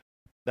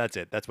 that's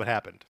it. That's what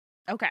happened.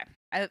 Okay.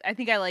 I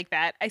think I like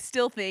that. I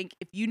still think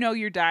if you know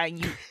you're dying,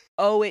 you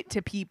owe it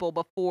to people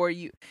before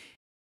you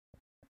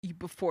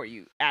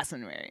ask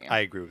them to marry you. I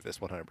agree with this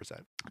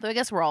 100%. Though I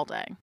guess we're all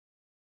dying.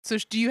 So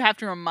do you have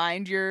to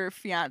remind your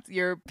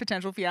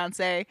potential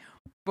fiance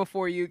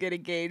before you get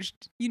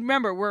engaged? You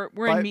remember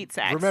we're in meat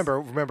sacks.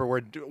 Remember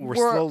we're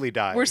slowly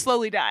dying. We're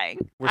slowly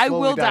dying. I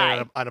will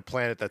die on a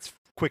planet that's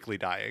quickly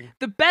dying.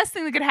 The best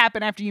thing that could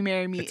happen after you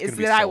marry me is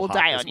that I will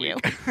die on you.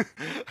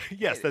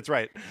 Yes, that's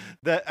right.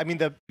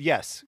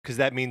 Yes, because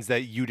that means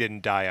that you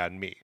didn't die on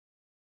me.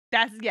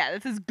 That's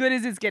as good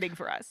as it's getting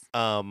for us.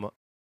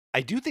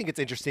 I do think it's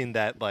interesting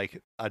that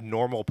like a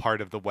normal part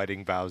of the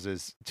wedding vows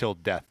is till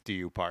death do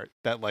you part.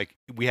 That like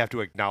we have to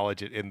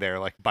acknowledge it in there.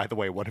 Like, by the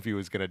way, one of you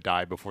is going to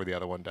die before the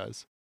other one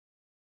does.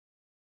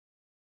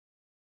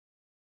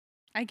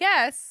 I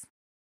guess.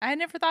 I had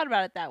never thought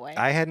about it that way.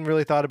 I hadn't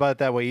really thought about it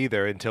that way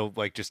either until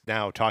like just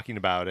now talking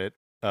about it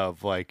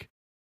of like,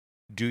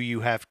 do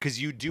you have,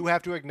 because you do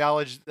have to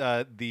acknowledge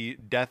the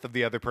death of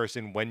the other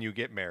person when you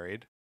get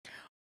married.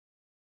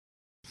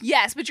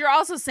 Yes, but you're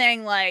also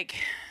saying like,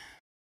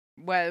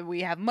 whether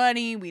we have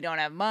money, we don't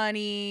have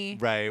money.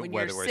 Right, when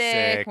whether you're we're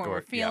sick, when we're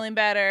feeling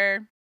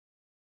better.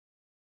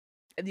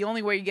 The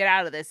only way you get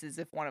out of this is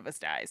if one of us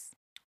dies.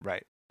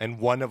 Right. And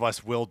one of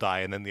us will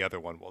die and then the other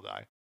one will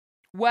die.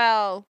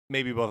 Well,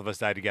 maybe both of us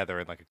die together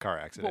in like a car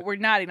accident. What we're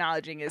not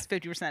acknowledging is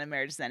 50% of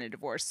marriages end in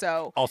divorce.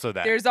 So also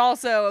that there's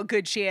also a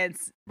good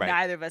chance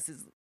neither of us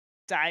is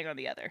dying on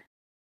the other.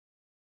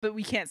 But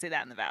we can't say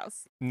that in the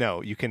vows.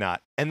 No, you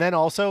cannot. And then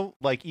also,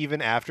 like,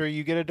 even after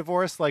you get a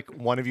divorce, like,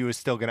 one of you is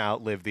still going to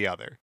outlive the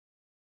other.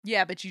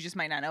 Yeah, but you just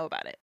might not know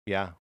about it.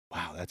 Yeah.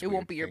 Wow, that's weird. It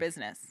won't be your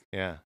business.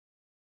 Yeah.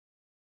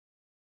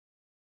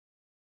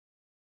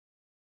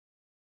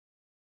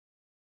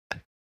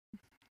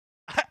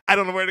 I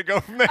don't know where to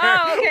go from there.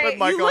 Oh, okay. With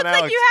Michael you looked and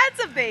Alex. like you had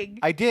something.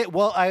 I did.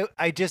 Well,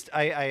 I just.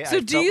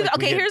 So do you?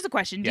 Like here's the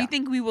question. Do you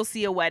think we will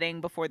see a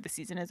wedding before the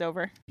season is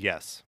over?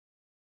 Yes.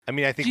 I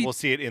mean, I think we'll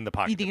see it in the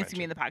pocket. You think it's gonna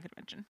be in the pocket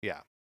dimension?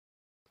 Yeah.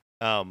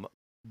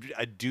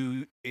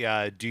 Do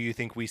you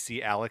think we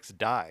see Alex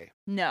die?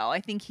 No, I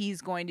think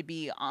he's going to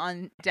be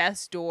on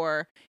death's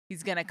door.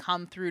 He's gonna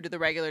come through to the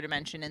regular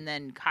dimension, and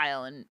then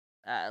Kyle and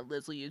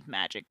Liz will use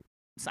magic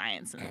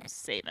science and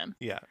save him.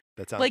 Yeah,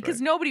 that sounds like because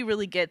nobody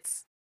really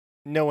gets.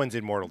 No one's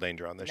in mortal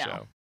danger on this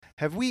show.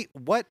 Have we?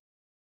 What?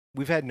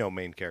 We've had no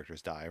main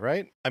characters die,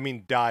 right? I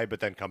mean, die but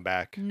then come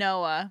back.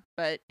 Noah,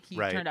 but he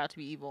turned out to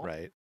be evil.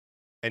 Right.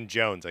 And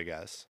Jones, I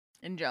guess.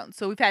 And Jones.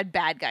 So we've had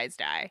bad guys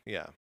die.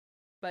 Yeah.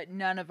 But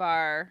none of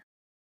our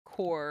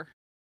core.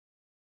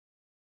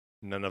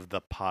 None of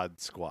the pod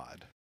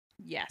squad.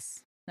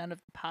 Yes. None of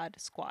the pod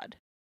squad.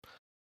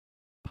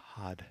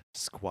 Pod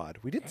squad.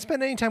 We didn't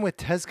spend any time with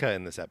Tezca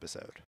in this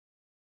episode.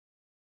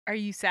 Are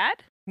you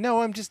sad?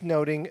 No, I'm just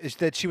noting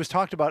that she was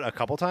talked about a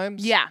couple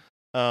times. Yeah.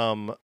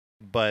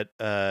 but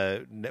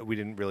we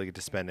didn't really get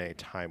to spend any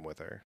time with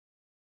her.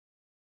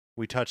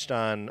 We touched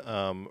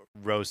on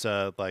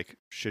Rosa, like,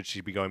 should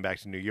she be going back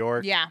to New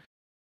York? Yeah.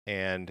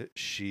 And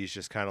she's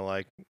just kind of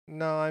like,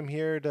 no, I'm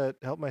here to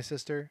help my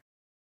sister.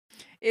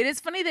 It is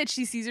funny that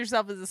she sees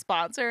herself as a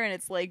sponsor, and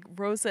it's like,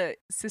 Rosa,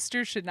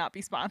 sisters should not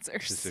be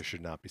sponsors. Sisters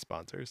should not be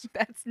sponsors.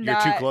 That's You're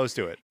not. too close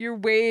to it. You're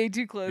way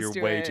too close to it.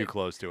 You're way too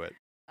close to it.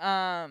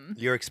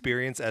 Your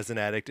experience as an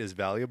addict is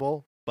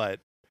valuable, but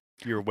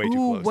you're way too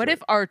close. What to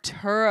if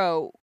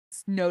Arturo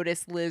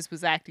noticed Liz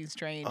was acting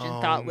strange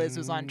and thought Liz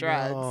was on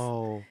drugs?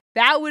 No.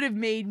 That would have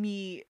made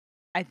me.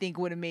 I think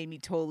would have made me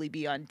totally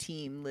be on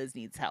team Liz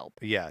needs help.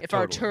 Yeah, if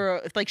totally.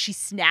 Arturo, if like she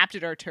snapped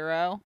at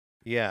Arturo.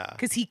 Yeah.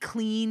 Because he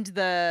cleaned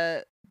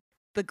the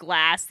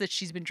glass that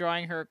she's been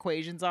drawing her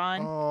equations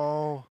on.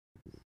 Oh,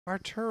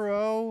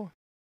 Arturo.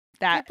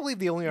 I can't believe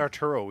the only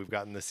Arturo we've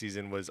gotten this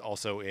season was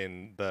also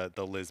in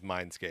the Liz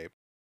Mindscape.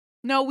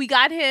 No, we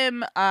got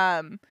him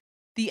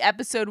the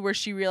episode where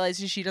she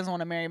realizes she doesn't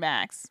want to marry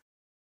Max.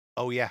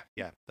 Oh, yeah.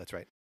 Yeah, that's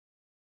right.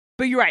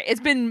 But you're right. It's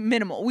been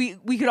minimal. We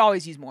could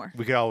always use more.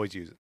 We could always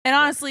use it. And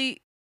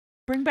honestly,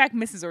 bring back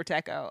Mrs.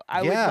 Orteco.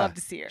 I would love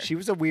to see her. She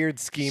was a weird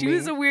schemer. She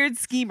was a weird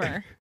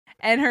schemer.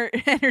 And her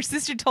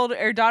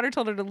daughter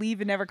told her to leave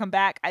and never come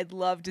back. I'd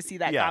love to see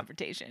that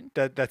confrontation.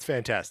 That's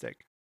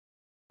fantastic.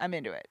 I'm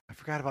into it. I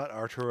forgot about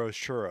Arturo's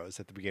churros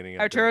at the beginning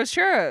of Arturo's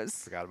churros.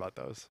 Forgot about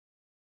those.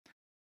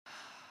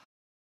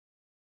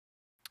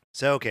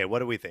 So, okay, what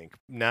do we think?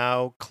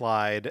 Now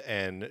Clyde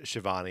and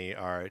Shivani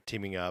are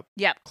teaming up.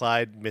 Yep.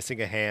 Clyde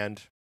missing a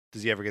hand.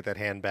 Does he ever get that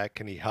hand back?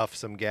 Can he huff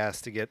some gas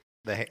to get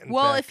the hand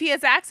Well, back? if he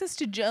has access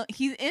to Joan,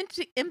 he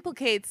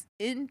indicates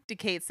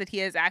that he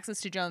has access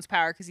to Joan's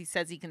power because he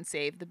says he can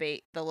save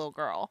the little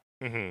girl.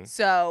 Mm-hmm.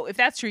 So if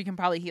that's true, he can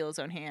probably heal his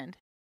own hand.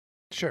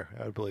 Sure,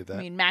 I would believe that.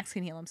 I mean, Max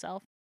can heal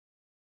himself.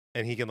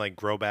 And he can, like,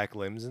 grow back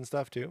limbs and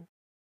stuff, too?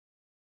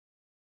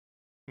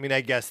 I mean, I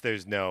guess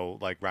there's no,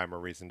 like, rhyme or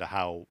reason to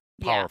how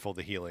powerful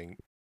the healing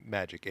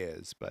magic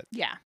is, but...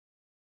 Yeah.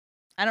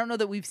 I don't know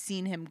that we've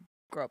seen him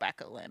grow back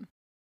a limb.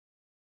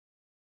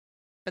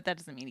 But that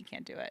doesn't mean he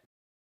can't do it.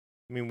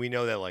 I mean, we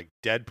know that, like,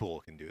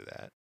 Deadpool can do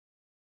that.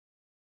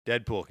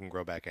 Deadpool can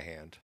grow back a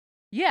hand.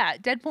 Yeah,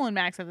 Deadpool and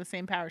Max have the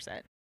same power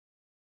set.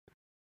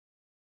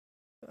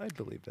 I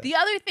believe that. The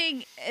other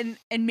thing, and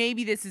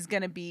maybe this is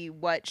going to be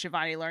what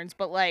Shivani learns,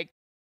 but, like,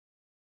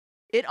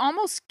 it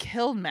almost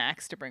killed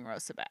Max to bring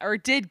Rosa back. Or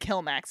it did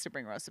kill Max to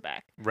bring Rosa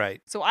back.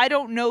 Right. So I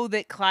don't know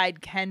that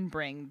Clyde can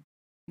bring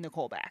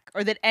Nicole back.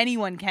 Or that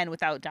anyone can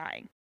without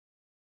dying.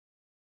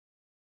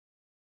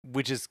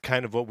 Which is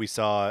kind of what we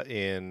saw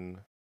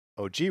in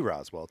OG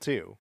Roswell,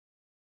 too.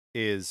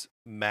 Is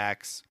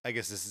Max, I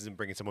guess this isn't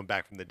bringing someone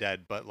back from the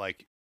dead, but,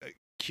 like,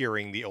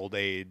 curing the old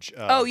age.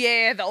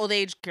 The old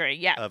age curing,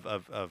 yeah.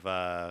 Of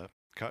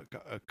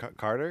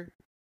Carter?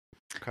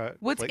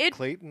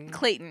 Clayton?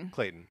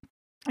 Clayton.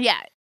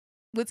 Yeah.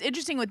 What's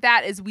interesting with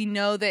that is we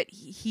know that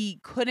he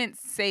couldn't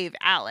save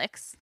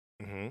Alex.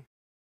 Mm-hmm.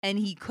 And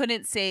he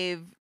couldn't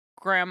save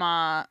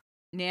Grandma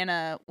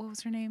Nana, what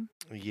was her name?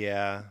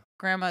 Yeah.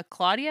 Grandma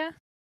Claudia?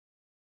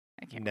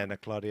 I can't Nana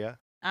Claudia.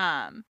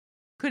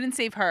 Couldn't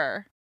save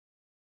her.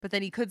 But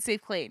then he could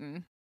save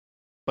Clayton.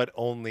 But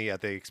only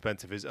at the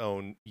expense of his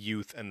own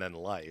youth and then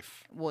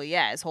life. Well,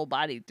 yeah, his whole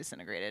body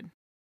disintegrated.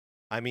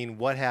 I mean,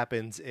 what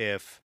happens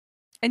if...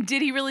 And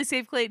did he really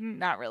save Clayton?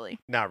 Not really.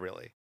 Not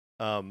really.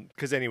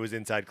 Because then he was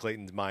inside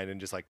Clayton's mind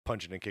and just, like,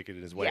 punching and kicking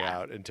his way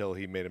out until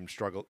he made him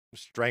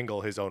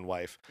strangle his own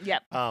wife.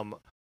 Yep.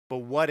 But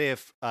what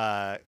if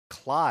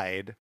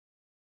Clyde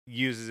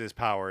uses his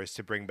powers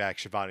to bring back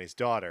Shivani's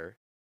daughter,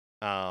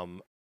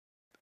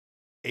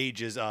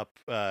 ages up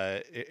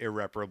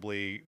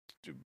irreparably,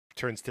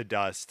 turns to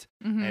dust,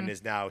 and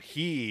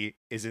he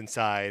is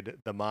inside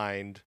the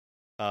mind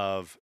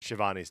of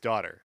Shivani's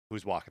daughter,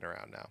 who's walking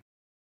around now.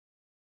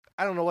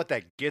 I don't know what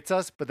that gets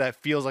us, but that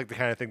feels like the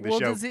kind of thing the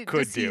show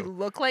could does do. He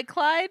look like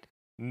Clyde?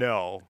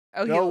 No.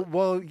 Oh, no.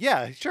 Well,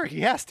 yeah, sure,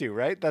 he has to,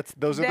 right?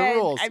 Those are the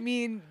rules. I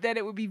mean, then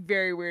it would be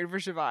very weird for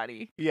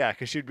Shivani. Yeah,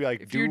 because she'd be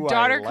like, if your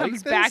daughter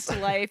comes back to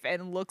life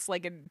and looks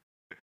like a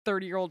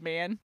 30-year-old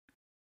man,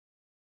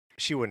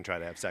 she wouldn't try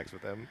to have sex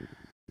with him.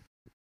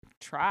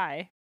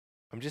 Try.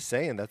 I'm just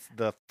saying, that's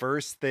the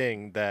first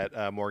thing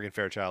that Morgan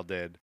Fairchild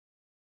did.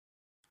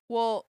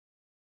 Well,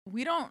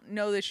 we don't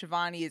know that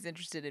Shivani is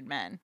interested in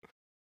men.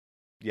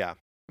 Yeah.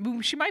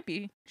 She might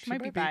be. She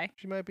might be bi.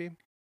 She might be.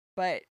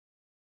 But,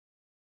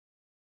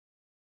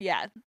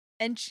 yeah.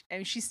 And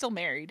she's still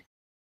married.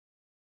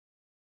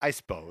 I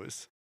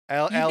suppose.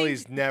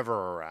 Ellie's never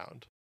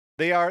around.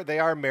 They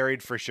are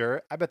married for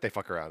sure. I bet they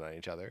fuck around on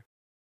each other.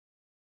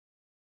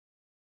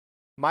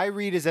 My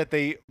read is that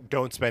they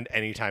don't spend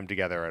any time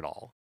together at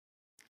all.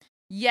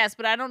 Yes,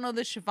 but I don't know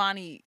that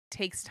Shivani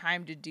takes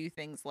time to do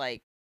things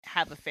like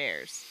have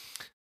affairs.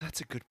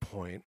 That's a good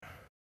point.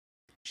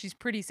 She's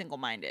pretty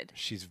single-minded.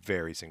 She's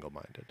very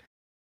single-minded.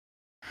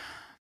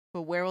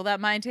 But where will that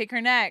mind take her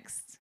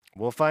next?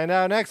 We'll find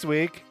out next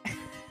week.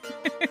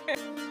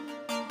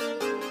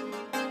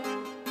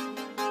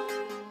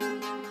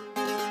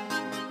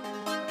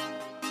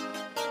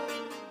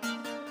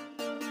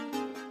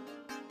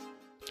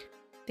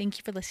 Thank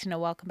you for listening to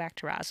Welcome Back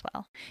to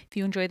Roswell. If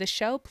you enjoy the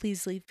show,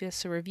 please leave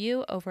us a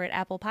review over at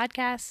Apple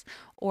Podcasts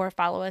or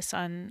follow us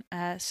on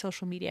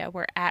social media.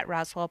 We're at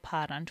Roswell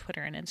Pod on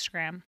Twitter and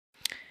Instagram.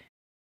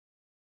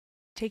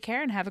 Take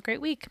care and have a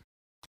great week.